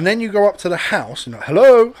 And then you go up to the house, and you're like,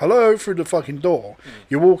 hello, hello, through the fucking door.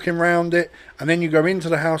 You're walking around it, and then you go into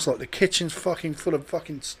the house, like the kitchen's fucking full of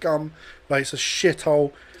fucking scum, like it's a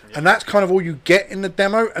shithole. And that's kind of all you get in the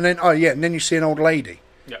demo. And then, oh yeah, and then you see an old lady.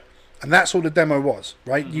 Yeah. And that's all the demo was,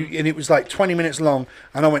 right? And it was like 20 minutes long,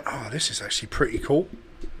 and I went, oh, this is actually pretty cool.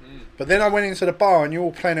 But then I went into the bar and you're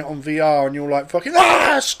all playing it on VR and you're like fucking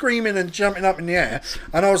screaming and jumping up in the air,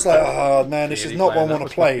 and I was like, oh man, this is Really not what I playing that want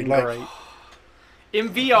was to play. fucking Like, great. In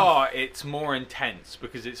VR, it's more intense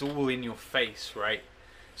because it's all in your face, right?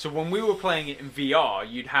 So when we were playing it in VR,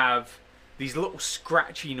 you'd have these little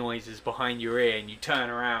scratchy noises behind your ear, and you turn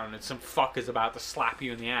around and some fucker's about to slap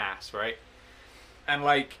you in the ass, right? And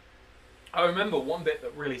like, I remember one bit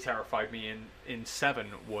that really terrified me in 7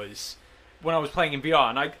 was when I was playing in VR,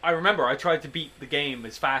 and I remember I tried to beat the game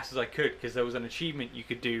as fast as I could because there was an achievement you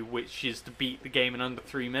could do, which is to beat the game in under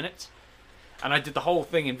 3 minutes. And I did the whole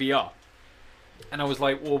thing in VR. And I was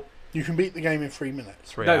like, well, you can beat the game in 3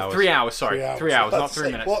 minutes. 3 no, hours. 3 hours, sorry. 3 hours, I not was 3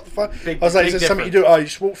 like, minutes. What the fuck? Big- I was like, big is there something you do? Oh, you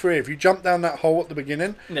just walk through here. If you jump down that hole at the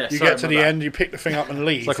beginning, Yeah, you sorry get to about the that. end, you pick the thing up and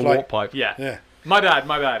leave. It's like a warp pipe. Yeah. Yeah. My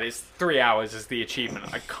bad. It's 3 hours is the achievement.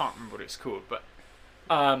 I can't remember what it's called, but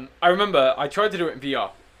I remember I tried to do it in VR.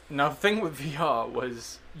 Now the thing with VR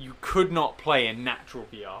was you could not play in natural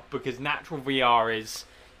VR because natural VR is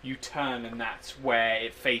you turn and that's where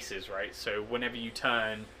it faces, right? So whenever you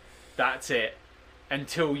turn, that's it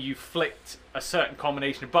until you flicked a certain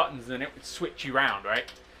combination of buttons, and then it would switch you around, right?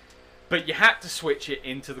 But you had to switch it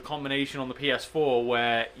into the combination on the PS4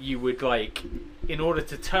 where you would, like, in order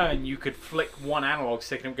to turn, you could flick one analog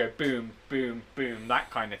stick and it would go boom, boom, boom, that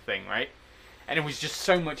kind of thing, right? And it was just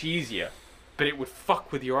so much easier, but it would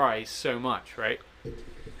fuck with your eyes so much, right?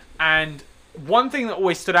 And one thing that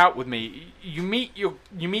always stood out with me, you meet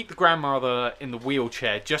the grandmother in the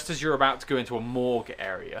wheelchair just as you're about to go into a morgue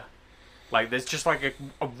area. Like, there's just like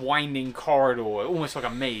a winding corridor, almost like a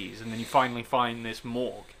maze, and then you finally find this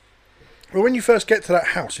morgue. Well, when you first get to that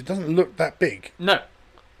house, it doesn't look that big. No.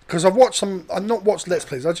 Because I've not watched Let's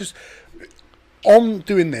Plays. On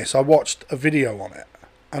doing this, I watched a video on it.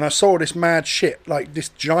 And I saw this mad shit, like this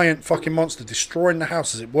giant fucking monster destroying the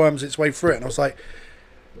house as it worms its way through it. And I was like,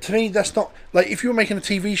 to me, that's not... Like, if you were making a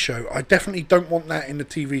TV show, I definitely don't want that in the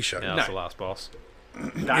TV show. Yeah, that's the last boss.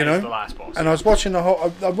 That You know? is the last boss. And I was watching I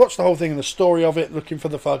watched the whole thing and the story of it, looking for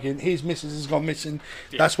the fucking... His missus has gone missing.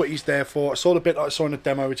 Yeah. That's what he's there for. I saw the bit that I saw in the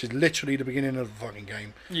demo, which is literally the beginning of the fucking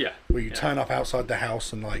game. Yeah. Where you turn up outside the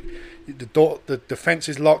house and, like, the fence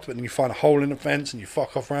is locked, but then you find a hole in the fence and you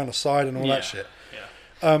fuck off around the side and all that shit.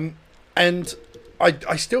 Yeah. And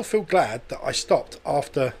I still feel glad that I stopped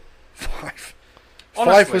after 5.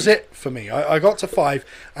 Honestly. 5 was it for me. I got to 5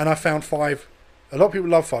 and I found 5. A lot of people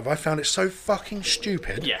love 5. I found it so fucking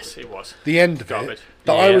stupid. Yes, it was. The end of Garbage. it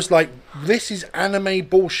that I Yeah. was like, this is anime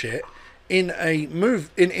bullshit in a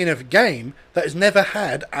in a game that has never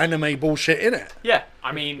had anime bullshit in it. Yeah,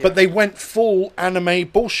 I mean, But they went full anime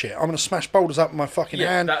bullshit. I'm gonna smash boulders up with my fucking Yeah,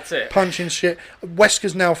 hand. that's it. Punching shit.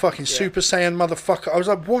 Wesker's now fucking Super Saiyan motherfucker. I was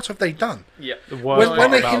like, what have they done? yeah. The worst When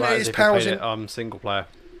part they about hinted that his is if powers you in- played it single player,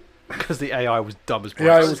 because the AI was dumb as Yeah,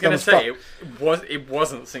 bricks. I it was was going dumb to as say it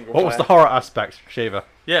wasn't single What was the player. horror aspect, Shiva?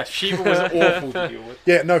 Yeah, Shiva was awful to deal with.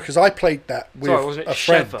 Yeah, no, because I played that with Sorry, wasn't it a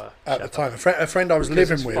friend Sheva? at the time. A friend I was Because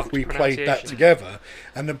living it's with, fucked we played that pronunciation. together.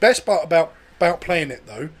 And the best part about playing it,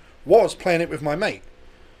 though, was playing it with my mate.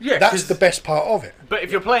 Yeah, That's the best part of it. But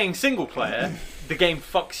if you're playing single player, the game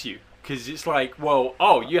fucks you because it's like, well,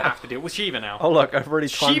 you have to deal with Shiva now. Oh look, I've really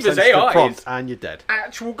Shiva's time-sensitive AI prompt, is- and you're dead.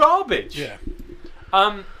 Actual garbage. Yeah.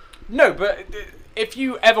 No, but if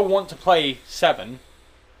you ever want to play 7,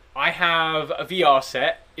 I have a VR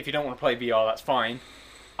set. If you don't want to play VR, that's fine.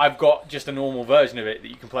 I've got just a normal version of it that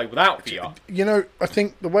you can play without VR. You know, I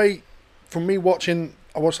think the way, from me watching,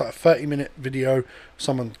 I watched like a 30-minute video,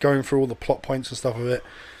 someone going through all the plot points and stuff of it.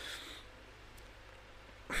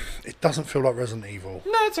 It doesn't feel like Resident Evil.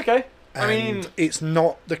 No, it's okay. And I mean, it's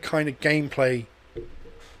not the kind of gameplay.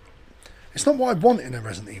 It's not what I want in a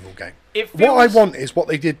Resident Evil game. it feels, What I want is what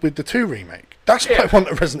they did with the 2 remake. That's what Yeah. I want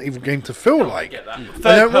a Resident Evil game to feel I like. get that. I don't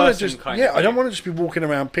Third want to person just kind of I don't thing. want to just be walking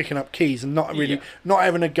around picking up keys and not really Yeah. not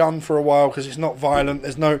having a gun for a while because it's not violent.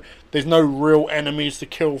 There's no real enemies to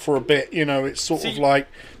kill for a bit. You know, it's sort of See- like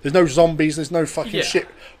there's no zombies. There's no fucking Yeah. shit,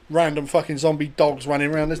 random fucking zombie dogs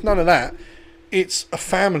running around. There's none of that. It's a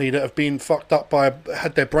family that have been fucked up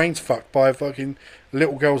had their brains fucked by a fucking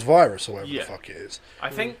little girl's virus or whatever Yeah. the fuck it is. I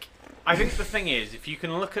think the thing is, if you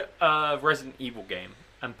can look at a Resident Evil game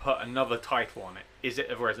and put another title on it, is it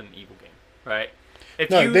a Resident Evil game? Right? If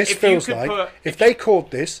This if feels could like put, if they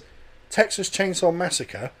called this Texas Chainsaw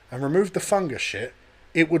Massacre and removed the fungus shit,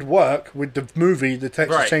 it would work with the movie, the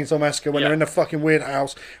Texas Right. Chainsaw Massacre, when Yeah. they're in the fucking weird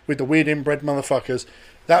house with the weird inbred motherfuckers.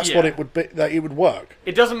 That's what Yeah. it would be. That it would work.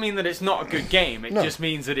 it doesn't mean that it's not a good game. It No. just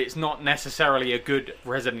means that it's not necessarily a good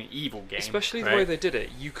Resident Evil game. Especially the right? way they did it.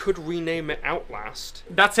 You could rename it Outlast,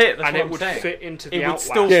 That's it. That's and what it I'm would saying. fit into It the would Outlast.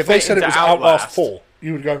 still Yeah, if they fit said it into was Outlast Outlast. 4,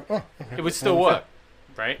 you would go, oh, okay. It would still work,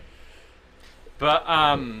 right? But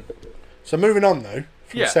So moving on though,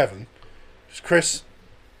 from Yeah. 7, Chris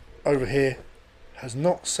over here has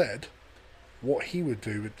not said what he would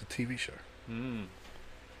do with the TV show.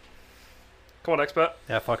 Come on, expert.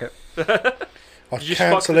 Yeah, fuck it. I'd You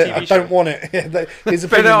cancel fuck the it. I TV don't show. want it. His Spin it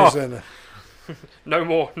opinion off. is No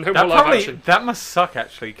more that live probably action. that must suck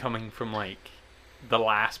actually coming from like the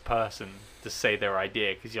last person to say their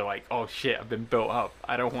idea because you're like, oh shit, I've been built up.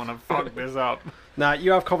 I don't want to fuck this up. Now,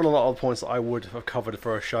 you have covered a lot of the points that I would have covered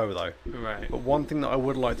for a show, though. Right. But one thing that I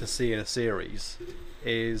would like to see in a series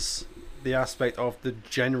is the aspect of the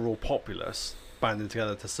general populace banding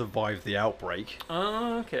together to survive the outbreak.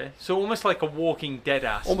 Oh, okay. So almost like a Walking Dead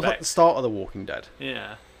aspect. Almost like the start of The Walking Dead.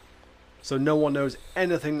 Yeah. So no one knows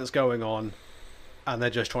anything that's going on, and they're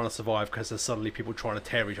just trying to survive because there's suddenly people trying to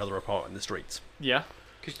tear each other apart in the streets. Yeah.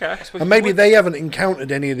 'Cause Okay. I suppose And you maybe would- they haven't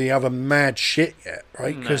encountered any of the other mad shit yet,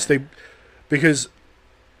 right? No. Because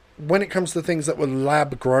when it comes to things that were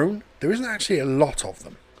lab grown, there isn't actually a lot of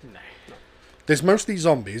them. No. There's mostly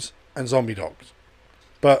zombies and zombie dogs,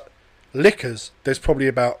 but lickers, there's probably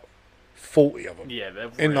about 40 of them Yeah. They're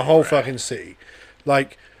in the really whole rare. fucking city.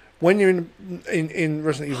 Like when you're in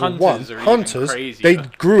Resident Evil Hunters 1, are even hunters, crazier. they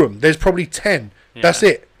grew them. There's probably 10. Yeah. That's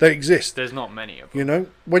it. They exist. There's not many of them. You know,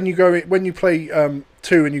 when you play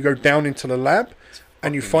 2 and you go down into the lab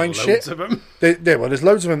and you find Loads shit, of them. there's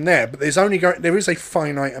loads of them there, but there is a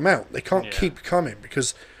finite amount. They can't Yeah. keep coming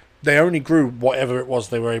because they only grew whatever it was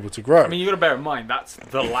they were able to grow. I mean, you got to bear in mind that's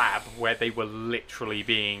the lab where they were literally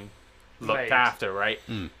being looked Made. after, right?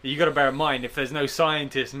 You got to bear in mind if there's no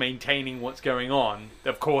scientists maintaining what's going on,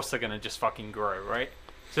 of course they're going to just fucking grow, right?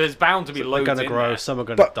 So there's bound to be They're loads going to in grow, there. some are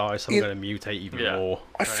going to But die, some are it- going to mutate even Yeah. more.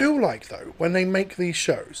 I feel like though, when they make these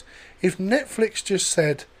shows, if Netflix just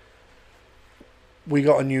said, "We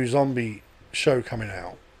got a new zombie show coming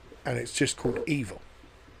out, and it's just called Evil,"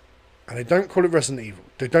 and they don't call it Resident Evil,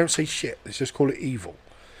 they don't say shit, they just call it Evil,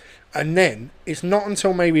 and then it's not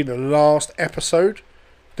until maybe the last episode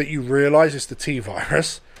that you realise it's the T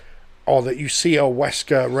virus, or that you see a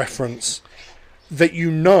Wesker reference, that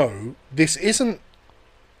you know this isn't.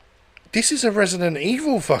 This is a Resident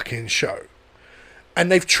Evil fucking show.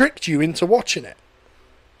 And they've tricked you into watching it.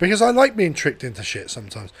 because I like being tricked into shit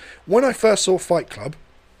sometimes. When I first saw Fight Club,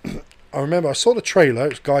 I remember I saw the trailer. It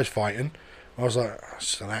was guys fighting. I was like, oh,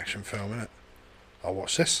 it's an action film, isn't it? I'll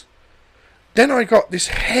watch this. Then I got this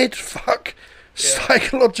head fuck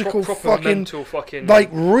psychological Proper fucking mental fucking like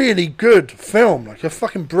really good film, like a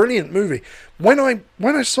fucking brilliant movie. When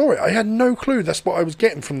I saw it, I had no clue that's what I was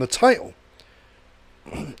getting from the title.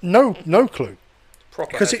 No clue.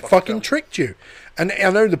 proper Because head it fucking film. tricked you. And I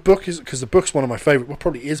know the book is, because the book's one of my favourite, well,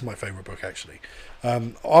 probably is my favourite book, actually.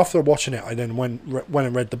 After watching it, I then went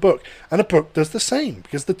and read the book. And the book does the same,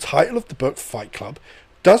 because the title of the book, Fight Club,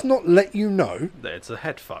 does not let you know It's a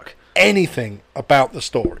head fuck. anything about the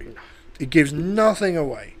story. It gives nothing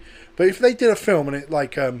away. But if they did a film and it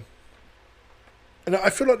like... and I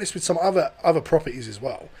feel like this with some other properties as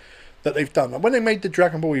well, that they've done. Like when they made the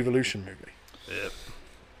Dragon Ball Evolution movie, Yep.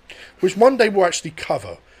 which one day we'll actually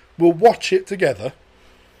cover. We'll watch it together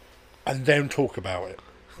and then talk about it.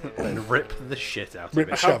 And rip the shit out Rip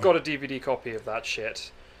of I it. shove have got a DVD copy of that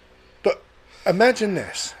shit. But imagine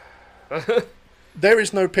this. There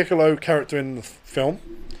is no Piccolo character in the film.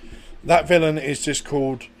 That villain is just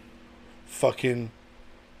called fucking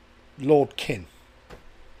Lord Kin.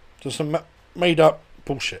 Just some made up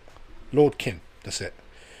bullshit. Lord Kin. That's it.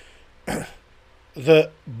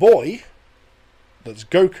 The boy, that's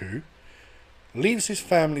Goku, leaves his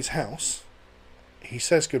family's house. He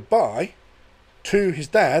says goodbye to his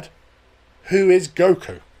dad, who is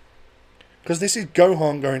Goku. Because this is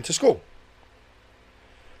Gohan going to school.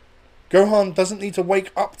 Gohan doesn't need to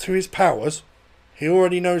wake up to his powers. He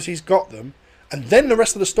already knows he's got them. And then the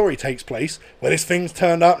rest of the story takes place where this thing's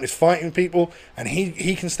turned up and is fighting people and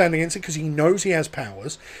he can stand against it because he knows he has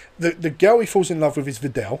powers. The girl he falls in love with is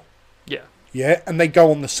Videl. Yeah. Yeah, and they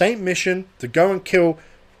go on the same mission to go and kill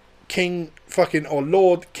King fucking or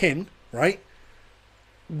Lord Kin, right?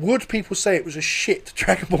 Would people say it was a shit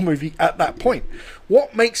Dragon Ball movie at that point?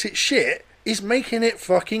 What makes it shit is making it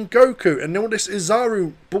fucking Goku and all this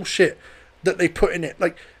Izaru bullshit that they put in it.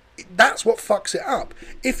 Like, that's what fucks it up.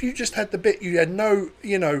 If you just had the bit, you had no,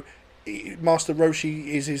 Master Roshi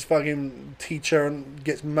is his fucking teacher and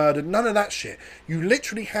gets murdered. None of that shit. You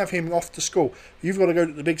literally have him off to school. You've got to go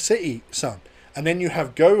to the big city, son. And then you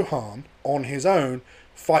have Gohan on his own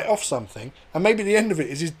fight off something. And maybe the end of it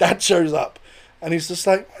is his dad shows up. And he's just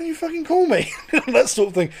like, why don't you fucking call me? That sort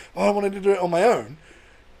of thing. Oh, I wanted to do it on my own.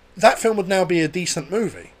 That film would now be a decent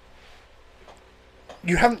movie.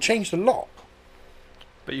 You haven't changed a lot.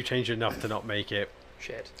 But you change enough to not make it.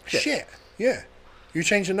 Shit. Yeah. You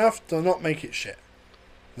change enough to not make it shit.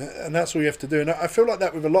 And that's all you have to do. And I feel like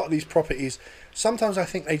that with a lot of these properties. Sometimes I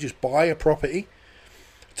think they just buy a property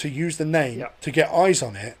to use the name, to get eyes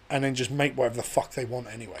on it, and then just make whatever the fuck they want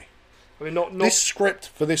anyway. I mean, not This script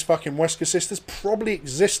for this fucking Wesker Sisters probably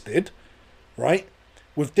existed, right?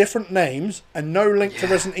 With different names and no link to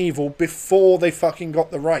Resident Evil before they fucking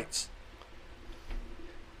got the rights.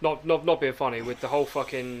 not being funny with the whole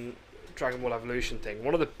fucking Dragon Ball Evolution thing.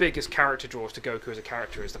 One of the biggest character draws to Goku as a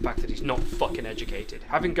character is the fact that he's not fucking educated.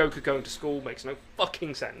 Having Goku going to school makes no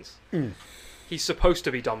fucking sense. He's supposed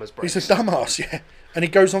to be dumb as bricks. He's a dumbass, yeah. And he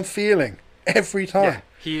goes on feeling every time. Yeah,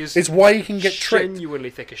 he is. It's why he can get tricked. Genuinely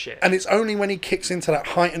thick as shit. And it's only when he kicks into that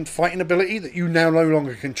heightened fighting ability that you now no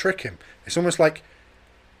longer can trick him. It's almost like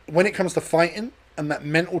when it comes to fighting and that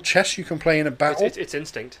mental chess you can play in a battle, it's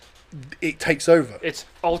instinct. it takes over. It's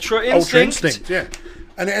ultra instinct. Ultra instinct, yeah.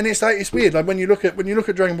 And it's like, it's weird. Like when you look at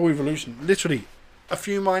Dragon Ball Evolution, literally a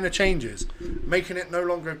few minor changes, making it no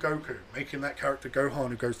longer Goku, making that character Gohan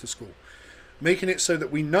who goes to school, making it so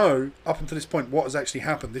that we know up until this point what has actually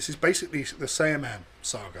happened. This is basically the Saiyaman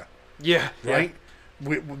saga, Yeah. right?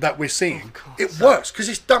 That we're seeing. God, it works because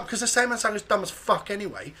it's dumb. Because the Saiyaman saga is dumb as fuck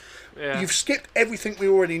anyway. Yeah. You've skipped everything we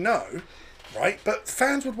already know, right? But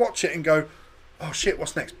fans would watch it and go, "Oh shit,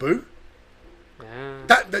 what's next, Boo?" Yeah.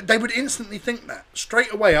 That they would instantly think that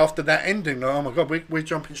straight away after that ending. Like, oh my god, we're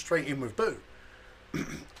jumping straight in with Boo.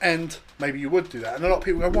 And maybe you would do that. And a lot of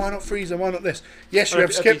people go, why not Frieza? Why not this? Yes, you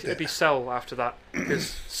have skipped It'd be it. Cell after that because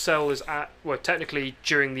Cell is technically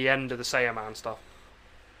during the end of the Saiyaman stuff.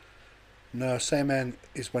 No, Saiyaman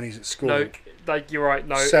is when he's at school. No, like you're right.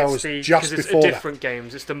 No, Cell it's is just because it's before that. different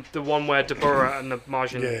games. It's the one where Dabura and the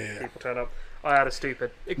Majin Yeah. people turn up. I had a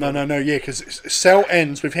stupid. No, yeah, because Cell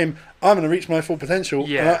ends with him, I'm going to reach my full potential,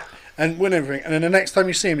 Yeah. and win everything. And then the next time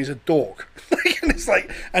you see him, he's a dork. And it's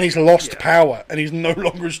like, and he's lost power, and he's no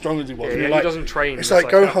longer as strong as he was. Yeah, And you're he like, doesn't train. it's like,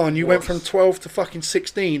 Gohan, that you went was- from 12 to fucking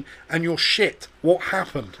 16, and you're shit. What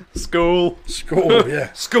happened? School. School,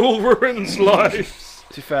 yeah. School ruins life.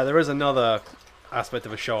 To be fair, there is another aspect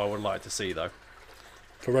of a show I would like to see, though.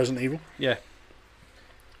 For Resident Evil. Yeah.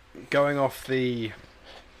 Going off the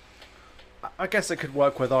I guess it could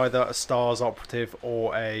work with either a Stars operative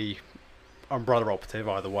or a Umbrella operative,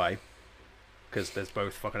 either way. Because there's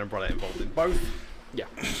both fucking Umbrella involved in both. Yeah.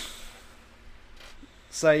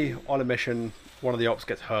 Say, on a mission, one of the ops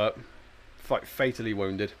gets hurt, fatally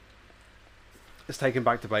wounded. It's taken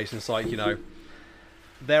back to base and it's like,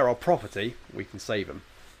 they're our property, we can save them.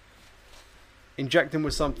 Inject him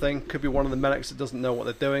with something, could be one of the medics that doesn't know what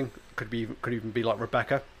they're doing, could even be like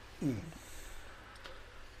Rebecca.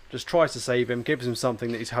 Just tries to save him, gives him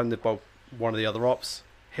something that he's handed by one of the other ops,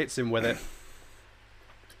 hits him with it.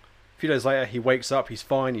 A few days later, he wakes up, he's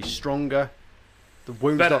fine, he's stronger. The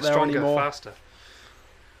wound's Better, not there stronger, anymore. faster.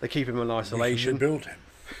 They keep him in We can isolation. rebuild him.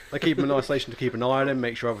 They keep him in isolation to keep an eye on him,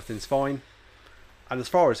 make sure everything's fine. And as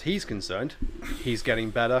far as he's concerned, he's getting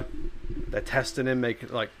better. They're testing him,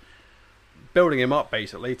 building him up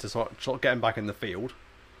basically to sort of get him back in the field,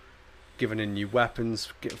 giving him new weapons,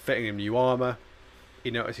 fitting him new armour. He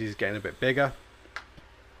notices he's getting a bit bigger.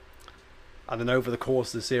 And then over the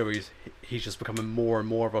course of the series, he's just becoming more and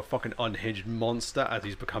more of a fucking unhinged monster as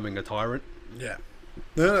he's becoming a tyrant. Yeah.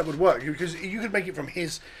 No, that would work because you could make it from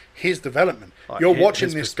his development. Like You're his watching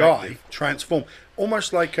this guy perspective. transform,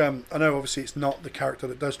 almost like I know obviously it's not the character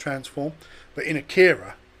that does transform, but in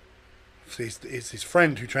Akira, it's his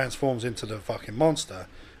friend who transforms into the fucking monster,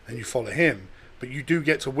 and you follow him. But you do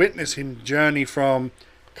get to witness him journey from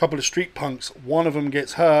a couple of street punks. One of them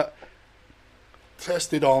gets hurt,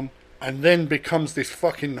 tested on, and then becomes this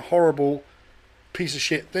fucking horrible piece of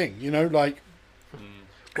shit thing.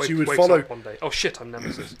 Because you would Wakes follow. up one day. Oh shit! I'm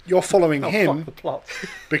Nemesis. You're following Oh, him fuck the plot.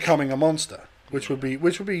 becoming a monster, which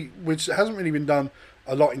hasn't really been done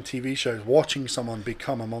a lot in TV shows. Watching someone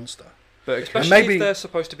become a monster. But Especially maybe- if they're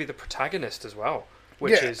supposed to be the protagonist as well,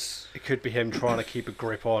 which Yeah. is it could be him trying to keep a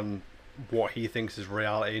grip on what he thinks is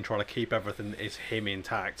reality and trying to keep everything that is him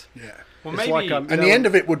intact. Yeah. Well, It's maybe. like, And the end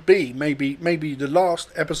of it would be maybe the last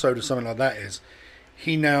episode or something like that is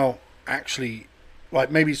he now actually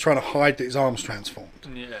maybe he's trying to hide that his arm's transformed.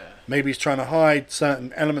 yeah. Maybe he's trying to hide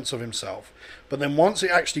certain elements of himself. But then once it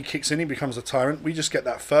actually kicks in, he becomes a tyrant. We just get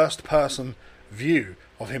that first person view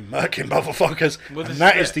of him murking motherfuckers, Well, this and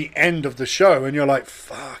that is is it. the end of the show. And you're like,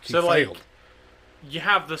 fuck, he So, failed. You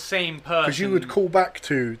have the same person. Because you would call back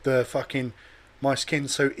to the fucking my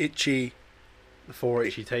skin's so itchy. The 4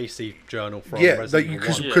 Itchy Tasty journal from Yeah, Resident Evil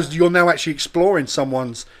 1. because you're now actually exploring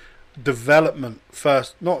someone's development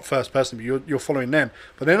not first person, but you're following them.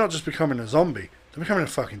 But they're not just becoming a zombie; they're becoming a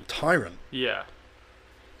fucking tyrant. Yeah.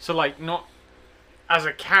 So, not as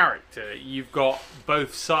a character, you've got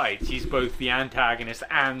both sides. He's both the antagonist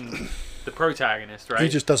and the protagonist, right? He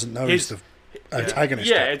just doesn't know he's the antagonist.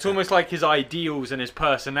 Yeah, yet. it's almost like his ideals and his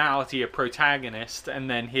personality are protagonist, and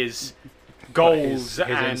then his goals his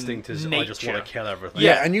and instinct is nature. I just want to kill everything.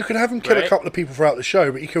 Yeah, and you can have him kill a Right. couple of people throughout the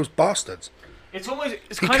show, but he kills bastards. It's almost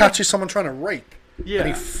it's He kind catches someone trying to rape, of yeah. and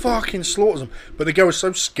he fucking slaughters them. But the girl is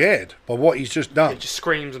so scared by what he's just done it just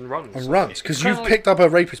screams and runs. and runs because It's kinda you've like- picked up a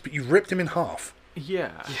rapist, but you've ripped him in half.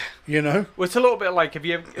 yeah. You know? Well, it's a little bit like have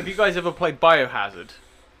you guys ever played Biohazard?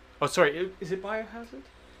 Oh, sorry, is it Biohazard?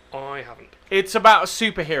 I haven't. It's about a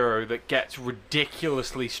superhero that gets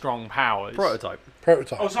ridiculously strong powers. Prototype.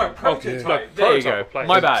 Prototype. Oh, sorry, Prototype. No, There you Prototype go. will play.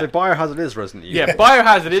 My bad. So Biohazard is Resident Evil. Yeah,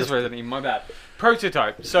 Biohazard is Resident Evil. My bad.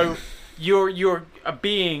 Prototype. So you're a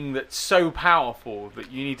being that's so powerful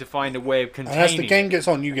that you need to find a way of and containing. as the game gets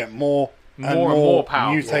on, you get more and More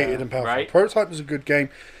powerful, mutated and powerful. right? Prototype was a good game.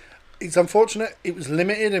 It's unfortunate it was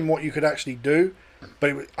limited in what you could actually do,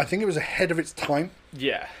 but I think it was ahead of its time.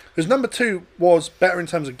 Yeah. Because number 2 was better in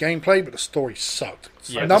terms of gameplay, but the story sucked.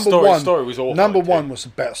 Yeah, the number story was awful. Number too. 1 was the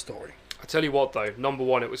better story. I tell you what though, number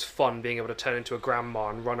one, it was fun being able to turn into a grandma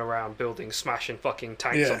and run around building, smashing fucking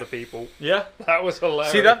tanks Yeah. onto people. Yeah. That was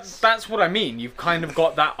hilarious. See, that's what I mean. You've kind of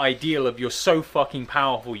got that ideal of you're so fucking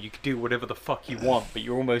powerful, you can do whatever the fuck you want, but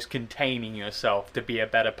you're almost containing yourself to be a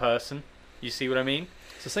better person. You see what I mean?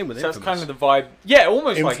 It's the same with So that's Infamous. kind of the vibe. Yeah,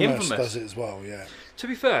 almost like Infamous Infamous. does it as well, yeah. To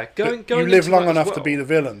be fair, But going you live into long that as enough to well, be the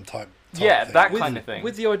villain type Yeah, thing. that with, kind of thing.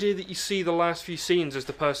 with the idea that you see the last few scenes as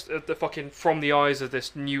the person, the fucking from the eyes of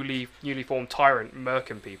this newly formed tyrant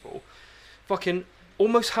murking people, fucking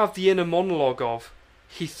almost have the inner monologue of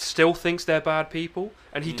he still thinks they're bad people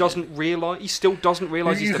and he still doesn't realize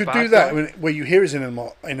he's You the could bad do that guy. where you hear his inner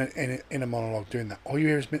monologue doing that. All you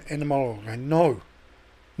hear is inner monologue going, no,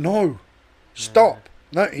 stop.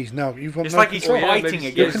 No, he's now. You've got It's no like he's control. fighting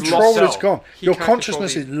Your Your against control lost is self. gone. He Your can't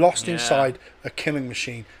consciousness control is lost Yeah. inside a killing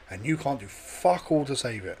machine, and you can't do fuck all to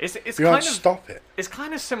save it. It's You kind can't of stop it. It's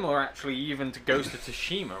kind of similar, actually, even to Ghost of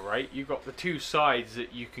Tsushima, right? You've got the two sides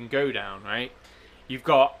that you can go down, right? You've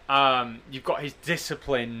got his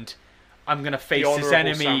disciplined, I'm gonna face The this honourable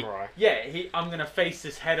enemy. samurai. Yeah, I'm gonna face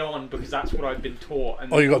this head on because that's what I've been taught.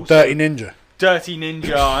 And Oh, you got also, Dirty Ninja. Dirty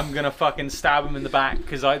Ninja. I'm gonna fucking stab him in the back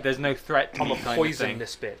because there's no threat to me. Kind of Poison thing,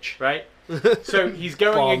 this bitch. right? So he's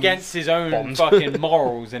going Bombs. against his own Bombs. fucking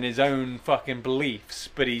morals and his own fucking beliefs,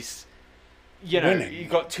 but he's, Winning. you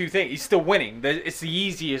got two things. He's still winning. It's the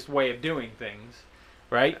easiest way of doing things,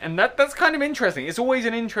 right? And that's kind of interesting. It's always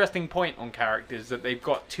an interesting point on characters that they've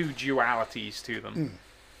got two dualities to them.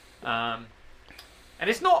 And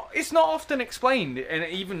it's not often explained and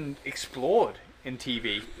even explored in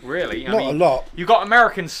TV, really. Not a lot. You got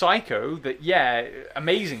American Psycho, that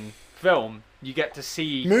amazing film. You get to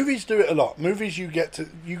see. Movies do it a lot. Movies you get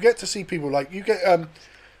to see people like you get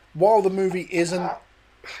while the movie isn't.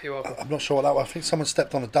 You're welcome. I'm not sure what that was. I think someone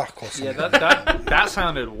stepped on a duck or Yeah, something. that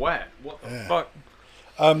sounded wet. What the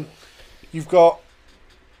fuck? You've got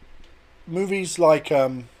movies like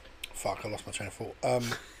fuck, I lost my train of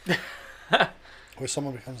thought. Where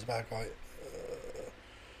someone becomes a bad guy.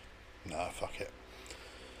 No, fuck it.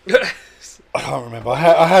 I can't remember.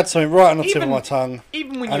 I had something right on the tip of my tongue.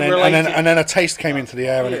 Even when And you then, relate and, then, it, and then a taste came into the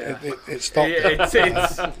air and it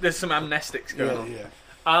stopped. there's some amnestics going on.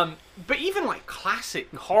 Yeah. But even like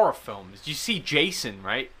classic horror films, you see Jason,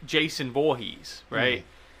 right? Jason Voorhees, right?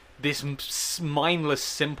 This mindless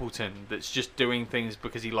simpleton that's just doing things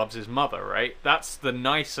because he loves his mother, right? That's the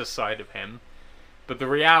nicer side of him. But the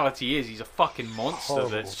reality is he's a fucking monster Horrible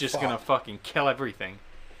that's just fuck. gonna fucking kill everything.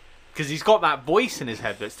 Because he's got that voice in his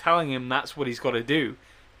head that's telling him that's what he's got to do.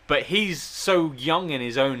 But he's so young in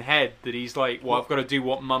his own head that he's like, well, I've got to do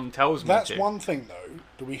what mum tells me That's to. one thing, though,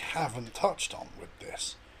 that we haven't touched on with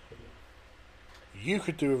this. You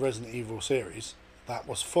could do a Resident Evil series that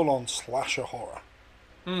was full-on slasher horror.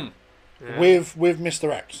 With Mr.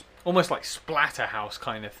 X. Almost like Splatterhouse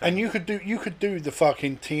kind of thing. And you could do the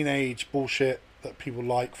fucking teenage bullshit that people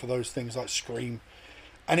like for those things like Scream.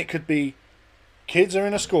 And it could be kids are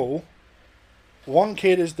in a school. One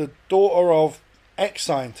kid is the daughter of X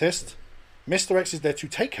scientist. Mr. X is there to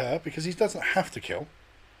take her because he doesn't have to kill.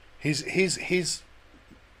 His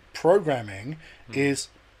programming is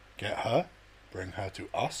get her, bring her to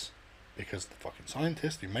us, because the fucking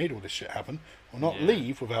scientist who made all this shit happen will not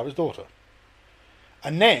leave without his daughter.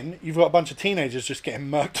 And then you've got a bunch of teenagers just getting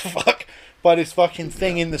murked to fuck by this fucking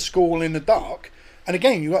thing in the school in the dark. And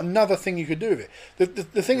again, you've got another thing you could do with it.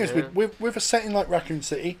 The thing is, with a setting like Raccoon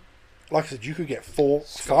City, like I said, you could get 4, 5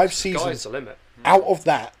 Sky's seasons the limit. out of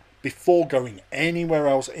that before going anywhere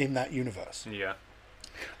else in that universe. Yeah.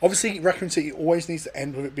 Obviously, Raccoon City always needs to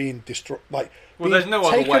end with it being destroyed. Like, Well, being there's no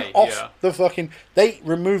other taken way, off yeah. the fucking. They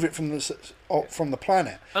remove it from the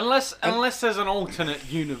planet. Unless there's an alternate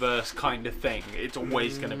universe kind of thing, it's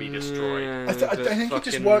always going to be destroyed. I think it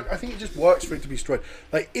just work. I think it just works for it to be destroyed.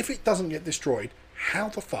 Like, if it doesn't get destroyed, how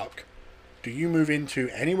the fuck do you move into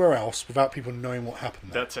anywhere else without people knowing what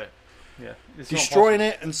happened there? That's it. Yeah. It's not Destroying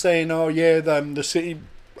it and saying, "Oh yeah, the city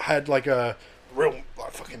had like a real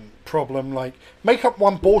like fucking problem." Like, make up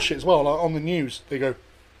one bullshit as well. Like, on the news, they go,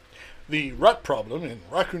 "The rat problem in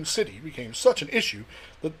Raccoon City became such an issue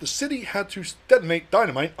that the city had to detonate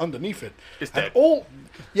dynamite underneath it." It's and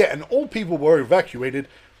dead. all people were evacuated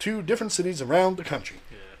to different cities around the country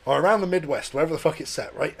or around the Midwest, wherever the fuck it's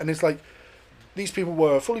set, right? And it's like these people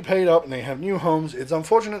were fully paid up and they have new homes. It's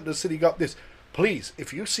unfortunate the city got this. Please,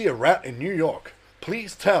 if you see a rat in New York,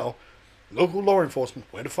 please tell local law enforcement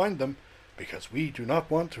where to find them, because we do not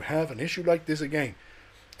want to have an issue like this again.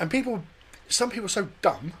 And some people are so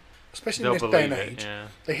dumb, especially in They'll this day and believe it, age, yeah.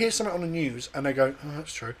 they hear something on the news and they go, "Oh,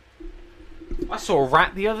 that's true. I saw a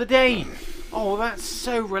rat the other day. Oh, that's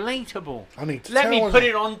so relatable. I need to Let tell me them." put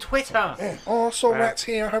it on Twitter. Yeah. Oh, I saw Yeah. rats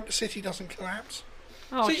here. I hope the city doesn't collapse.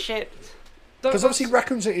 Oh, See- shit. Because obviously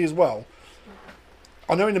Raccoon City as well,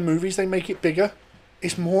 I know in the movies they make it bigger.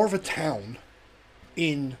 It's more of a town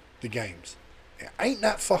in the games. It ain't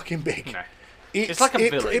that fucking big. No. It's like a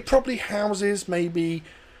village. It probably houses maybe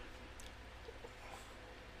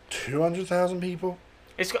 200,000 people.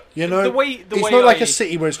 It's got You know, the way it's not like a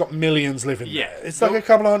city where it's got millions living Yeah. there. It's like a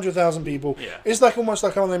couple of 100,000 people. Yeah. It's like almost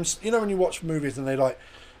like one of them. You know when you watch movies and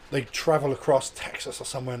they travel across Texas or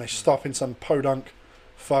somewhere and they stop in some podunk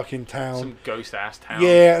fucking town. some ghost ass town.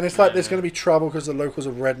 Yeah, and it's like Yeah. there's going to be trouble because the locals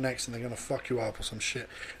are rednecks and they're going to fuck you up or some shit.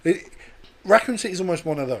 Raccoon City is almost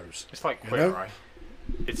one of those. It's like You Queer know? Eye,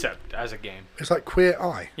 except as a game. It's like Queer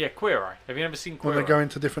Eye Yeah, Queer Eye. Have you ever seen Queer when Eye? they go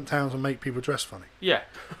into different towns and make people dress funny. Yeah.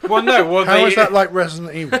 Well, no. Well, How they, is that like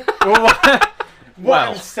Resident Evil?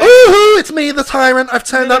 Well, Ooh, it's me, the tyrant. I've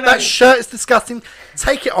turned No, up. no, no. That shirt is disgusting.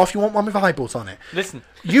 Take it off. You want one with eyeballs on it. listen.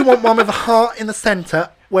 You want one with a heart in the centre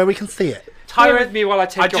where we can see it. Bear with me while I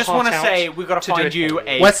take I your just heart want to out say we've got to to do find it you for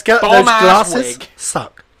a Wesker, those bomb-ass glasses wig.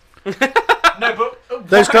 suck. No, but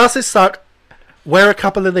Those glasses suck. Wear a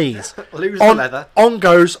couple of these. Lose On, the leather. on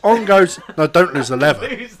goes. No, don't lose the leather.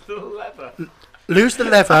 lose the leather. Lose the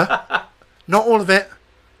leather. Not all of it.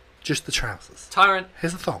 Just the trousers. Tyrant,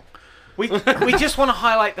 Here's the thong. we just want to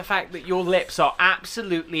highlight the fact that your lips are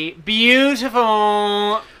absolutely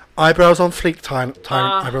beautiful. Eyebrows on fleek, Tyrant.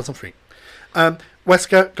 Eyebrows on fleek.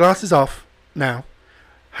 Wesker, glasses off now.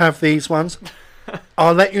 Have these ones.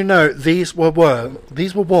 I'll let you know these were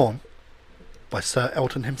worn by Sir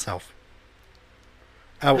Elton himself.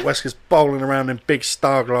 Albert Wesker's bowling around in big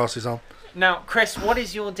star glasses on. Now, Chris, what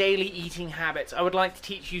is your daily eating habits? I would like to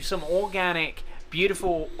teach you some organic,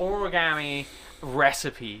 beautiful origami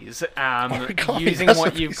recipes Origami using what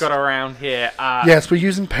recipes. you've got around here. Yes, we're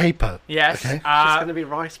using paper. Yes. Okay. It's going to be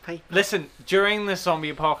rice paper. Listen, during the zombie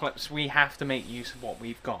apocalypse, we have to make use of what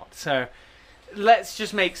we've got. So, let's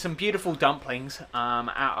just make some beautiful dumplings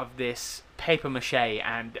out of this paper mache.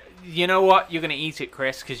 And you know what? You're going to eat it,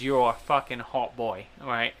 Chris, because you're a fucking hot boy. All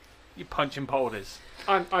right? You're punching boulders.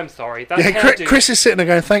 I'm sorry. That Yeah, hairdo- Chris is sitting there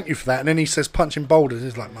going, "Thank you for that," and then he says, "Punching boulders."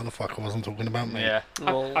 He's like, "Motherfucker, I wasn't talking about me." Yeah.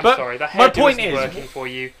 Well, I'm But sorry. That my hairdo point isn't is- working for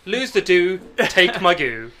you. Lose the do, take my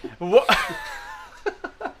goo. What?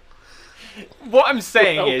 What I'm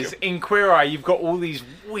saying Welcome. is, in Queer Eye, you've got all these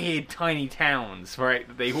weird tiny towns, right,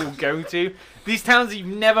 that they all go to. These towns that you've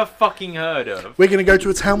never fucking heard of. We're going to go to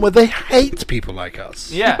a town where they hate people like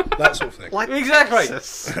us. Yeah, That sort of thing. like exactly.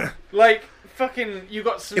 Texas. Like, fucking, you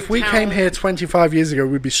got some If we town- came here 25 years ago,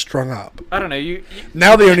 we'd be strung up. I don't know, you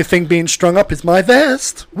Now the only thing being strung up is my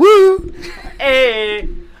vest. Woo! hey,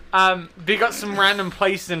 we got some random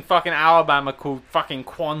places in fucking Alabama called fucking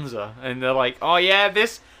Kwanzaa, and they're like, oh yeah,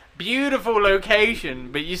 this beautiful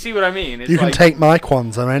location, but you see what I mean? It's You can like, take my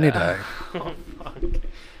Kwanzaa any day.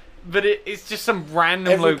 but it's just some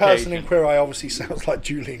random Every location. person in Queer Eye obviously sounds like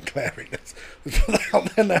Julian Clary. That's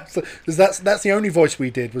the only voice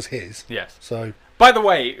we did was his. Yes. So By the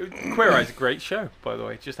way, Queer Eye is a great show, by the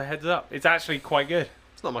way. Just a heads up. It's actually quite good.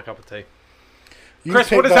 It's not my cup of tea. you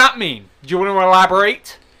Chris, what picked does up- that mean? Do you want to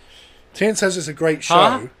elaborate? Tien says it's a great show.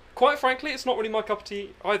 Huh? Quite frankly, it's not really my cup of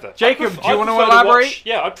tea either. Jacob, do you I'd want to prefer elaborate?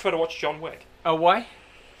 I'd prefer to watch John Wick. Oh, why?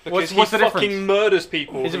 Because What's he the fucking difference? murders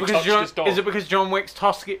people Is it who because touched his dog. Is it because John Wick's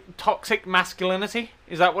toxic masculinity?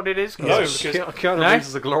 Is that what it is? No, Yes. because Keanu No? Reeves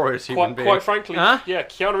is a glorious human being. quite frankly, Huh? yeah,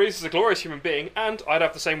 Keanu Reeves is a glorious human being, and I'd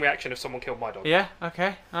have the same reaction if someone killed my dog. Yeah.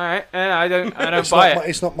 Okay. All right. I don't It's buy not, it.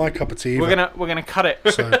 it's not my cup of tea either. We're gonna cut it.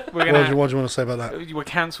 So, We're what, do gonna. you, what do you want to say about that? We're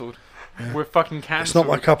cancelled. We're fucking cancelled. It's not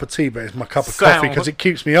my cup of tea, but it's my cup of Sound. coffee because it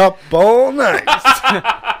keeps me up all night.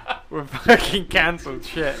 We're fucking cancelled.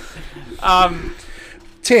 Shit.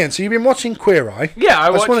 Tien, so you've been watching Queer Eye. Yeah, I I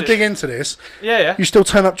just watch want it. to dig into this. Yeah. You still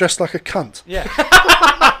turn up dressed like a cunt. Yeah.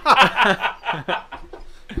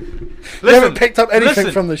 You haven't picked up anything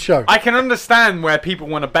listen, from the show. I can understand where people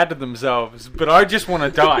want to better themselves, but I just want to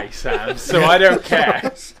die, Sam. So I don't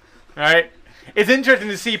care. Right? It's interesting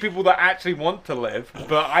to see people that actually want to live,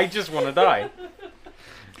 but I just want to die.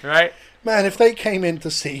 Right? Man, if they came in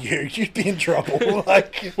to see you, you'd be in trouble.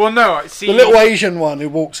 Like Well, no. See, the little Asian one who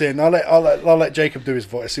walks in. I'll let Jacob do his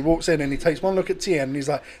voice. He walks in and he takes one look at Tien and he's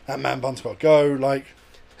like, "That man bun's got to go." Like,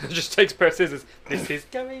 Just takes a pair of scissors. This is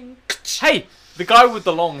going. hey, the guy with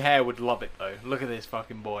the long hair would love it though. Look at this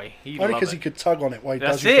fucking boy. He'd only love because it. he could tug on it while he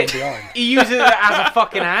That's does you it. from behind. He uses it as a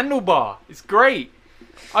fucking handlebar. It's great.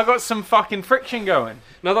 I got some fucking friction going.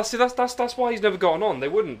 No, that's why he's never gotten on. They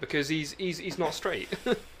wouldn't because he's not straight.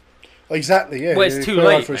 Exactly, yeah. Well, it's You're too Queer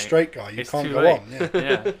Eye late, for a mate. straight guy. You It's can't too go late. on. Yeah.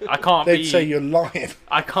 Yeah, I can't They'd be. say you're lying.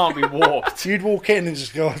 I can't be warped. You'd walk in and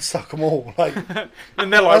just go, "I'd suck them all." Like,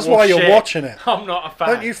 And they're like, that's well, why you're shit, watching it. I'm not a fan.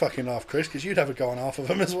 Don't you fucking laugh, Chris, because you'd have a go on half of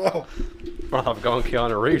them as well. Well, I've gone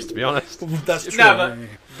Keanu Reeves, to be honest. That's true. No,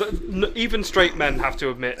 But even straight men have to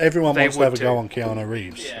admit Everyone they wants to have a would go too. on Keanu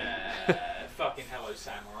Reeves. Yeah, fucking hello,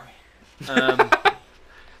 samurai.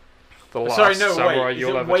 The last Sorry, no, samurai wait. Is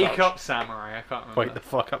you'll it ever Wake touch. Up Samurai? I can't remember. Wake the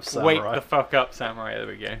fuck up, Wake samurai. the fuck up, Samurai. There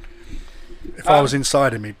we go. If I was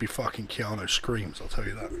inside him, he'd be fucking Keanu Screams, I'll tell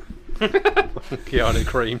you that. Keanu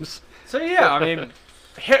Creams. So yeah, I mean,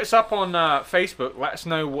 hit us up on Facebook. Let us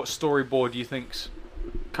know what storyboard you think's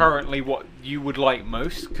currently what you would like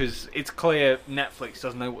most, because it's clear Netflix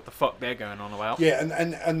doesn't know what the fuck they're going on about. Yeah,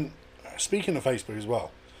 and speaking of Facebook as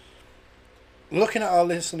well, looking at our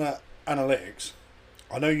listener analytics,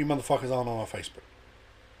 I know you motherfuckers aren't on our Facebook.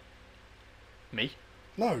 Me?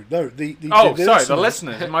 No, the Oh, sorry, the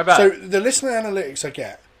listeners. My bad. So the listener analytics I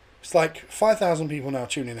get, it's like 5,000 people now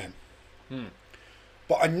tuning in.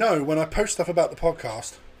 But I know when I post stuff about the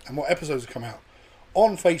podcast and what episodes have come out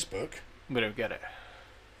on Facebook, We don't get it.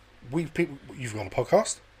 You've got a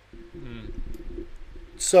podcast, Mm.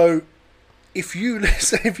 so if you're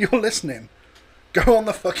listening, go on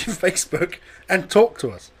the fucking Facebook and talk to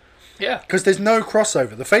us. Yeah. Because there's no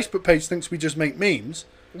crossover. The Facebook page thinks we just make memes.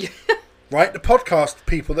 Right? The podcast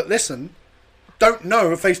people that listen don't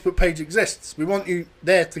know a Facebook page exists. We want you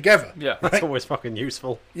there together. Yeah. That's Right? always fucking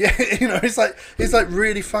useful. Yeah, it's like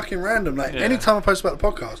really fucking random. Like Yeah. anytime I post about the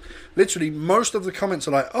podcast, literally most of the comments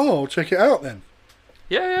are like, "Oh, check it out then."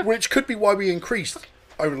 Yeah. Which could be why we increased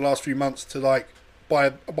over the last few months to like by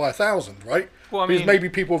 1,000, right? Well, I Because mean, maybe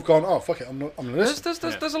people have gone, "Oh, fuck it, I'm gonna listen."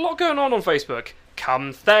 There's a lot going on Facebook.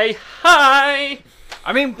 Come say hi.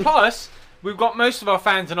 I mean, plus we've got most of our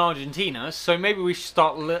fans in Argentina, so maybe we should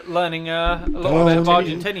start learning a little bit of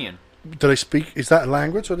Argentinian. Do they speak? Is that a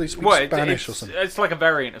language, or do they speak Well, Spanish or something? it's like a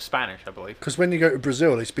variant of Spanish, I believe. Because when you go to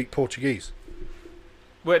Brazil, they speak Portuguese.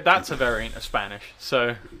 Well, that's a variant of Spanish.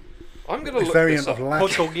 So I'm gonna It's look variant this up. of Latin.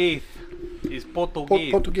 Portuguese is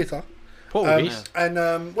Portuguese. Portuguese. Portuguese.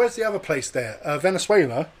 And where's the other place there?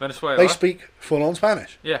 Venezuela. Venezuela. They speak full-on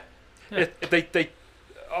Spanish. Yeah. Yeah. They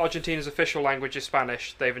Argentina's official language is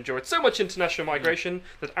Spanish. They've enjoyed so much international migration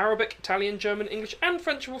that Arabic, Italian, German, English, and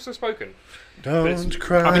French are also spoken. Don't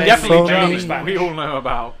cry I mean, They definitely speak for German, me. Spanish. We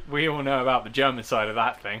all know about the German side of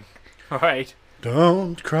that thing, right?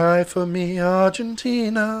 Don't cry for me,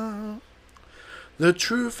 Argentina. The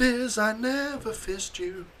truth is, I never fist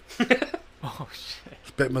you. Oh shit! It's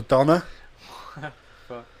a bit Madonna.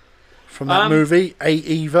 Fuck. From that movie,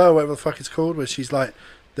 Eva, whatever the fuck it's called, where she's like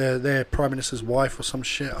their prime minister's wife or some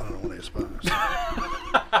shit. I don't know what it is, but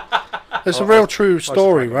it's a real true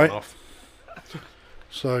story, right?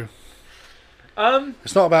 So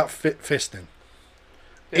it's not about fisting,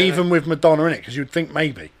 Yeah. even with Madonna in it, because you'd think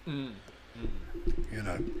maybe, Mm. you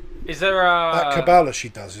know, Is there that a Kabbalah she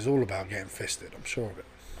does is all about getting fisted. I'm sure of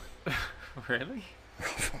it. really?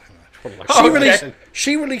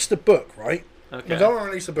 She released a book, right? Okay. Madonna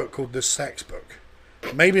released a book called The Sex Book.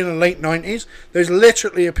 Maybe in the late 90s. There's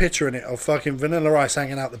literally a picture in it of fucking Vanilla Ice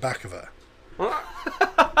hanging out the back of her. Wow.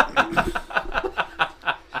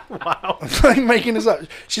 I'm like making this up.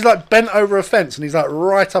 She's like bent over a fence and he's like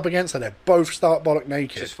right up against her. They both start bollock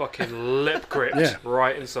naked. Just fucking lip gripped Yeah.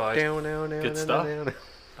 right inside. Good stuff.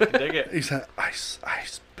 I can dig it. He's like, ice,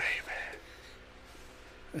 ice, baby.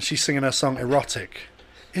 And she's singing her song Erotic.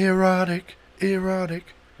 Erotic, erotic.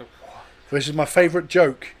 Which is my favourite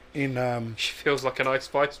joke in... She feels like an Ice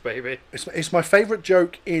Spice baby. It's my favourite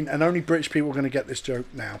joke in... And only British people are going to get this joke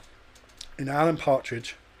now. In Alan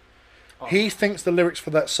Partridge. He thinks the lyrics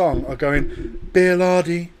for that song are going,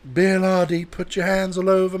 Bill-Ardie, put your hands all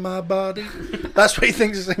over my body. That's what he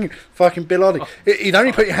thinks is singing, fucking Bill-Ardie. He'd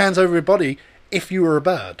only put your hands over your body if you were a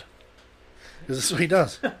bird. Because that's what he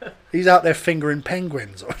does. He's out there fingering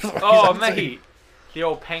penguins. Oh mate, the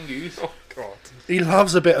old pengoose. Oh god. He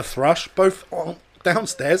loves a bit of thrush, both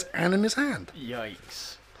downstairs and in his hand.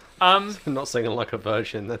 Yikes. I'm not singing like a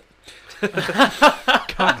virgin then.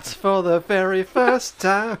 Cut for the very first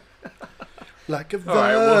time. Like a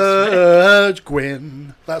right, well,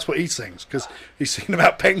 virgin. That's what he sings, because he's singing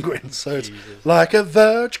about penguins. So it's like a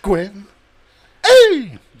virgin.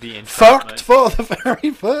 Hey! The enchantment. Fucked for the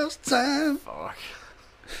very first time. Fuck.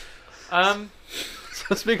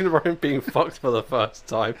 So speaking of Ryan being fucked for the first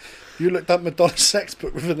time, You looked up Madonna's sex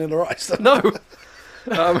book with Vanilla Ice. no.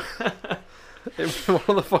 One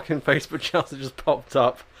of the fucking Facebook channels that just popped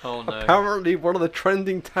up. Oh no. Apparently, one of the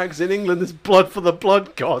trending tags in England is "Blood for the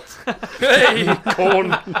Blood Gods." Hey,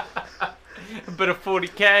 corn. A bit of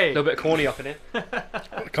 40k. A little bit corny up in here.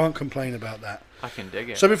 I can't complain about that. I can dig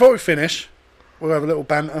it. So before we finish, we'll have a little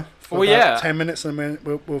banter for Oh, about yeah. 10 minutes and then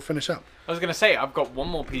we'll finish up. I was going to say, I've got one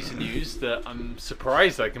more piece of news that I'm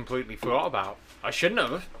surprised I completely forgot about. I shouldn't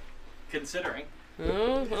have, considering.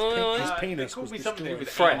 His penis it could was be something to do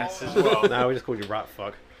destroyed. with friends as well. No, we just called you rat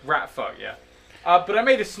fuck. Rat fuck, yeah. But I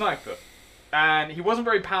made a sniper, and he wasn't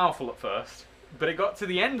very powerful at first. But it got to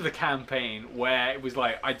the end of the campaign where it was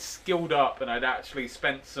like I'd skilled up and I'd actually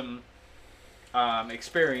spent some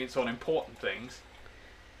experience on important things.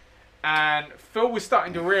 And Phil was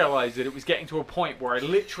starting to realise that it was getting to a point where I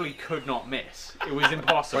literally could not miss. It was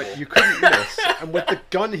impossible. Right, you couldn't miss, and with the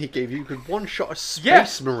gun he gave you, you could one-shot a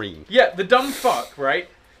space Yeah. marine. Yeah, the dumb fuck, right?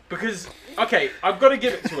 Because, okay, I've got to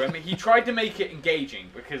give it to him. He tried to make it engaging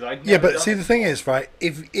because I'd Yeah, never but done see, it. the thing is, right,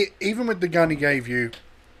 even with the gun he gave you,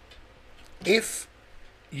 if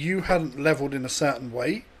you hadn't levelled in a certain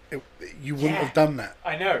way, you wouldn't Yeah. have done that.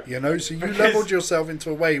 I know. You know, so you Because- levelled yourself into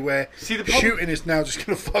a way where See, the problem- shooting is now just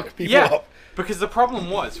going to fuck people Yeah. up. Because the problem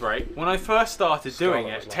was, right, when I first started doing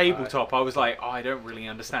Scarlet it, was like tabletop, I was like, oh, I don't really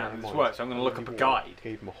understand how this works, so I'm going to look up a guide.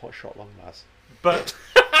 Gave him a hot shot long last. But,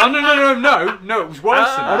 no, it was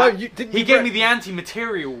worse than Oh that. no, you didn't. He you gave re- me the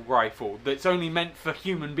anti-material rifle that's only meant for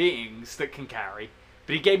human beings that can carry.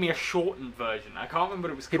 But he gave me a shortened version. I can't remember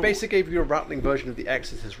what it was He called. basically gave you a rattling version of the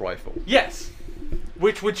Exorcist rifle. Yes.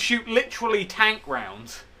 Which would shoot literally tank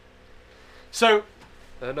rounds. So,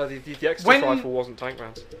 No, the Exodus When- rifle wasn't tank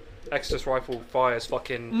rounds. Exodus rifle fires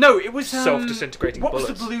fucking no, it was self-disintegrating what bullets.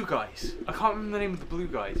 was the blue guys? I can't remember the name of the blue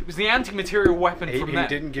guys. It was the anti-material weapon He from them.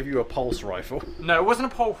 didn't give you a pulse rifle. No, it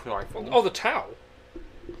wasn't a pulse rifle. Oh, the Tau.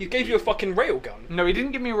 He gave you a fucking railgun. No, he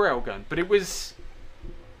didn't give me a railgun, but it was...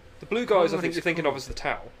 The blue guys, I what think it's you're thinking called. of as the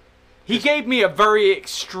Tau. He gave me a very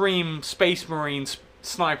extreme Space Marine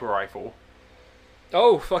sniper rifle.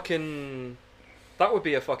 Oh, fucking... That would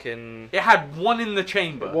be a fucking... It had one in the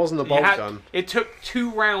chamber. It wasn't a It bolt had- gun. It took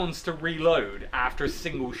 2 rounds to reload after a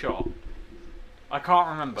single shot. I can't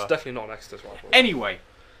remember. It's definitely not an Exodus rifle. Anyway,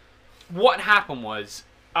 what happened was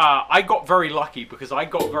I got very lucky because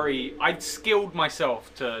I'd skilled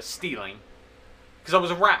myself to stealing because I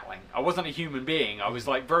was a ratling. I wasn't a human being. I was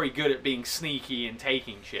like very good at being sneaky and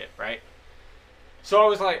taking shit, right? So I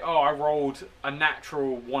was like, oh, I rolled a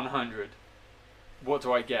natural 100. What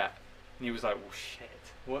do I get? And he was like, well, shit.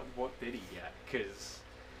 What did he get? Because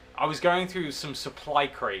I was going through some supply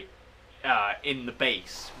crate in the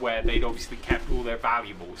base where they'd obviously kept all their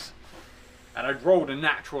valuables. And I'd rolled a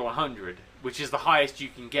natural 100, which is the highest you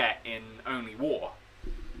can get in Only War.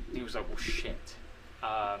 And he was like, well, shit.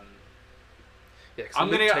 Yeah, because I'm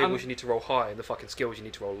in the gonna- tables I'm- you need to roll high, and the fucking skills you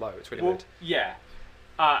need to roll low. It's really Well, weird. yeah.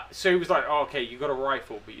 So he was like, oh, okay, you got a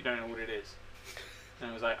rifle, but you don't know what it is.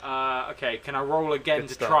 And I was like, okay, can I roll again Good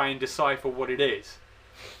to start. try and decipher what it is?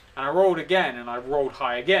 And I rolled again, and I rolled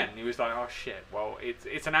high again. He was like, oh shit, well,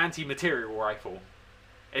 it's an anti-material rifle.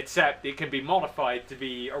 Except it can be modified to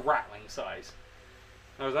be a rattling size.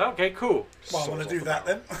 And I was like, okay, cool. Well, I'm going to do that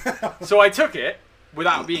then. So I took it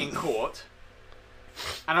without being caught.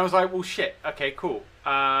 And I was like, well, shit, okay, cool.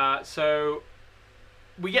 So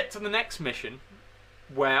we get to the next mission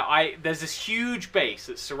where there's this huge base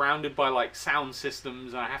that's surrounded by like sound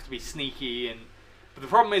systems and I have to be sneaky but the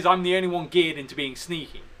problem is I'm the only one geared into being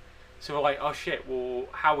sneaky. So we're like, oh shit, well,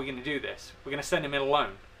 how are we going to do this? We're going to send him in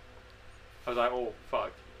alone. I was like, oh,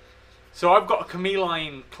 fuck. So I've got a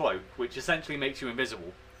chameleon cloak, which essentially makes you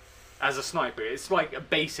invisible as a sniper. It's like a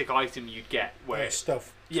basic item you'd get where...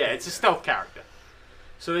 Stuff. Yeah, it's a stealth character.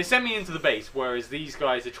 So they send me into the base, whereas these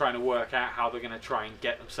guys are trying to work out how they're going to try and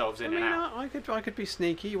get themselves in and out. I could be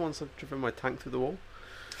sneaky once I've driven my tank through the wall.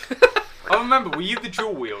 I remember, were you the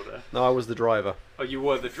dual wielder? No, I was the driver. Oh, you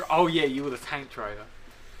were the... oh, yeah, you were the tank driver.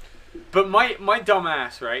 But my dumb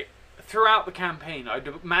ass, right, throughout the campaign, I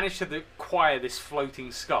managed to acquire this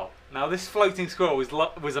floating skull. Now, this floating skull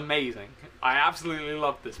was amazing. I absolutely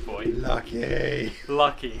loved this boy. Lucky.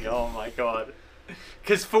 Lucky, oh my god.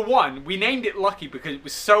 Because for one, we named it Lucky because it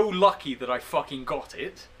was so lucky that I fucking got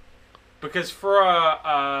it. Because for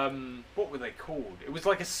a, what were they called? It was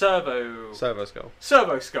like a servo Servo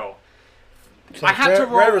skull. So I had to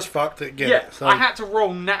roll- rare as fuck to get Yeah, it. So I had to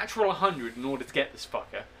roll natural 100 in order to get this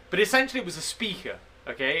fucker. But essentially it was a speaker,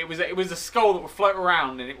 okay? It was a skull that would float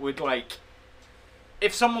around and it would like...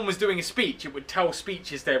 If someone was doing a speech, it would tell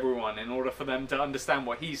speeches to everyone in order for them to understand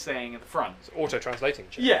what he's saying at the front. It's auto-translating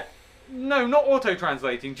shit. Yeah. No, not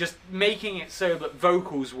auto-translating, just making it so that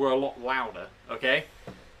vocals were a lot louder, okay?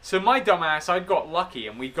 So my dumbass, I'd got Lucky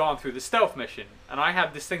and we'd gone through the stealth mission, and I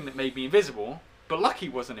had this thing that made me invisible, but Lucky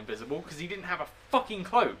wasn't invisible because he didn't have a fucking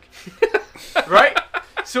cloak. Right?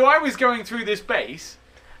 So I was going through this base,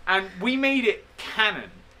 and we made it canon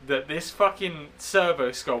that this fucking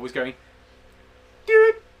servo skull was going...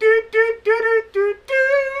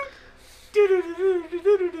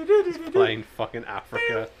 Playing fucking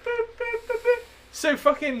Africa. So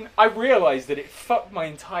fucking, I realised that it fucked my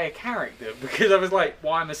entire character because I was like,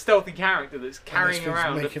 well, I'm a stealthy character that's carrying thing's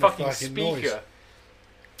around a making a fucking fucking speaker. noise.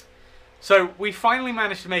 So we finally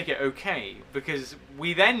managed to make it okay because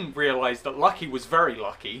we then realised that Lucky was very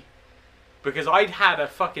lucky because I'd had a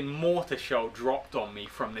fucking mortar shell dropped on me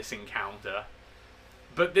from this encounter.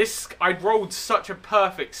 But I'd rolled such a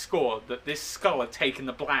perfect score that this skull had taken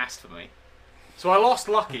the blast for me. So I lost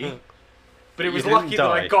Lucky. But it You was didn't lucky that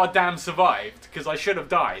I die. goddamn survived, because I should have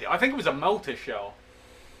died. I think it was a melter shell.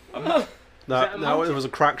 that No, a no, multi? it was a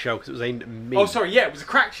crack shell because it was aimed at me. Oh, sorry, yeah, it was a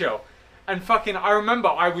crack shell. And fucking, I remember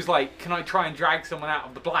I was like, can I try and drag someone out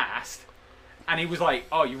of the blast? And he was like,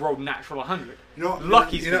 oh, you rolled natural 100. you know what,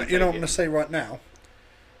 Lucky's you know, gonna you know what take I'm going it. to say right now.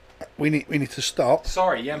 We need to stop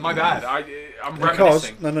Sorry, yeah, my bad. I'm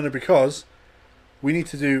because reminiscing. because we need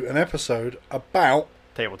to do an episode about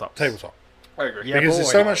Tabletops. tabletop. I agree. Yeah, Because there's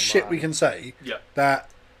boy. so much Oh, shit man. we can say Yeah. that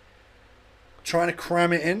trying to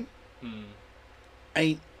cram it in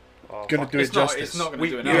ain't Oh, going fuck. to do it It's not. justice. It's not going to We,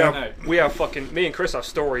 do it. we, No, have, no. we have fucking. Me and Chris have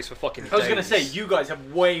stories for fucking. I was going to say days. you guys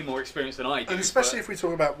have way more experience than I do. And especially but- if we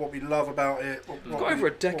talk about what we love about it. We've got over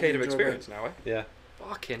a decade of enjoy experience now, eh? Yeah.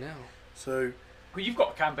 Fucking hell. So well, you've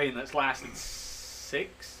got a campaign that's lasted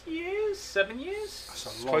 6 years, 7 years. that's a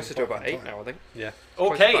It's long closer to about fucking 8 time. now, I think. Yeah. Close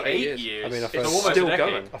to Okay, about 8 8 years. years. I mean, I it's first- almost still a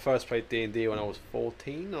decade. going. I first played D&D when I was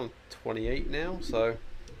 14. I'm 28 now, so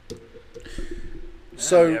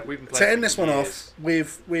So Yeah, we've been to playing end for this one years. off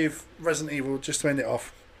with Resident Evil, just to end it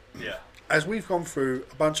off, Yeah. as we've gone through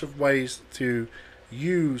a bunch of ways to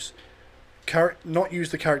use not use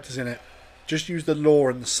the characters in it, just use the lore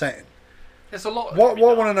and the setting. There's a lot. What I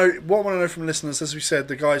want to know from listeners, as we said,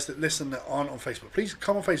 the guys that listen that aren't on Facebook, please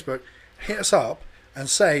come on Facebook, hit us up, and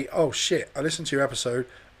say, "Oh shit, I listened to your episode.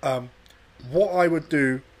 What I would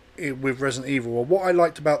do with Resident Evil, or what I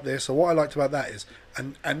liked about this, or what I liked about that is,"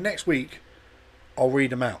 and next week, I'll read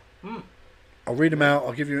them out. I'll read them out.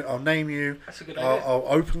 I'll name you. That's a good idea. I'll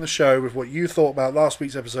open the show with what you thought about last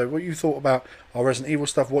week's episode, what you thought about our Resident Evil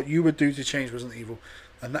stuff, what you would do to change Resident Evil,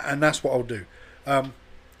 and that's what I'll do.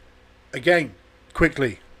 Again,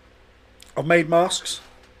 quickly, I've made masks.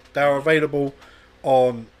 They are available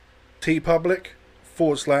on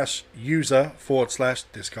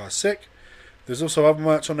tpublic.com/user/this guy's sick. There's also other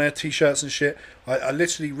merch on there, t-shirts and shit. I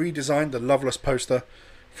literally redesigned the Loveless poster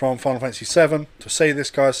from Final Fantasy VII to say this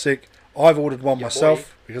guy's sick. I've ordered one Yeah, myself boy.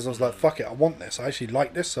 because I was like, fuck it, I want this. I actually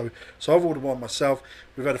like this. So I've ordered one myself.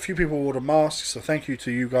 We've had a few people order masks, so thank you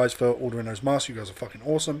to you guys for ordering those masks. You guys are fucking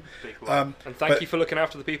awesome. Big love. And thank But- you for looking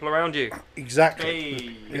after the people around you. Exactly.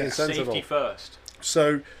 Hey, Yeah, sensible. safety first.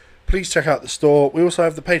 So please check out the store. We also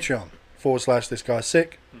have the Patreon /this guy's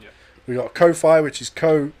sick. Yeah. We got a Ko-Fi, which is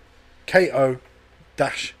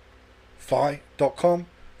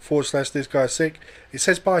ko-fi.com/this guy's sick. It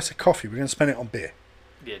says buy us a coffee. We're going to spend it on beer.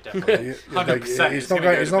 Yeah, definitely. You- 100% it's it's not gonna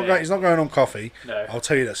going. go It's to not beer. going. It's not going on coffee. No. I'll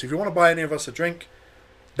tell you that. So if you want to buy any of us a drink,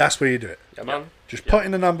 that's where you do it. Yeah, man. Just Yeah. put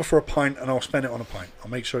in the number for a pint, and I'll spend it on a pint.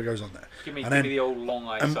 I'll make sure it goes on there. Give me, And give then- me the old long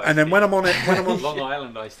ice. And then when I'm on it, when I'm on, Long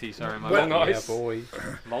Island iced tea. Sorry, my Well- Long yeah, ice. boy.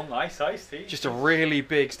 long ice iced tea. Just a really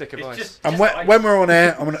big stick of It's ice. just- and ice. when we're on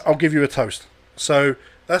air, I'll give you a toast. So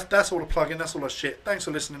that's all the plug-in. That's all the shit. Thanks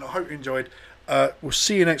for listening. I hope you enjoyed. We'll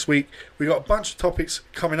see you next week. We got a bunch of topics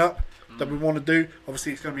coming up that we want to do.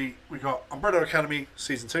 Obviously, it's going to be. We got Umbrella Academy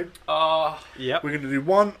season 2. Yep. We're going to do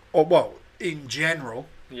one, or well, in general,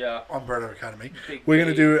 yeah. Umbrella Academy. Big We're going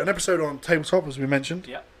to big. do an episode on tabletop, as we mentioned.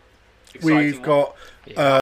 Yeah. We've Exciting one. got Yeah.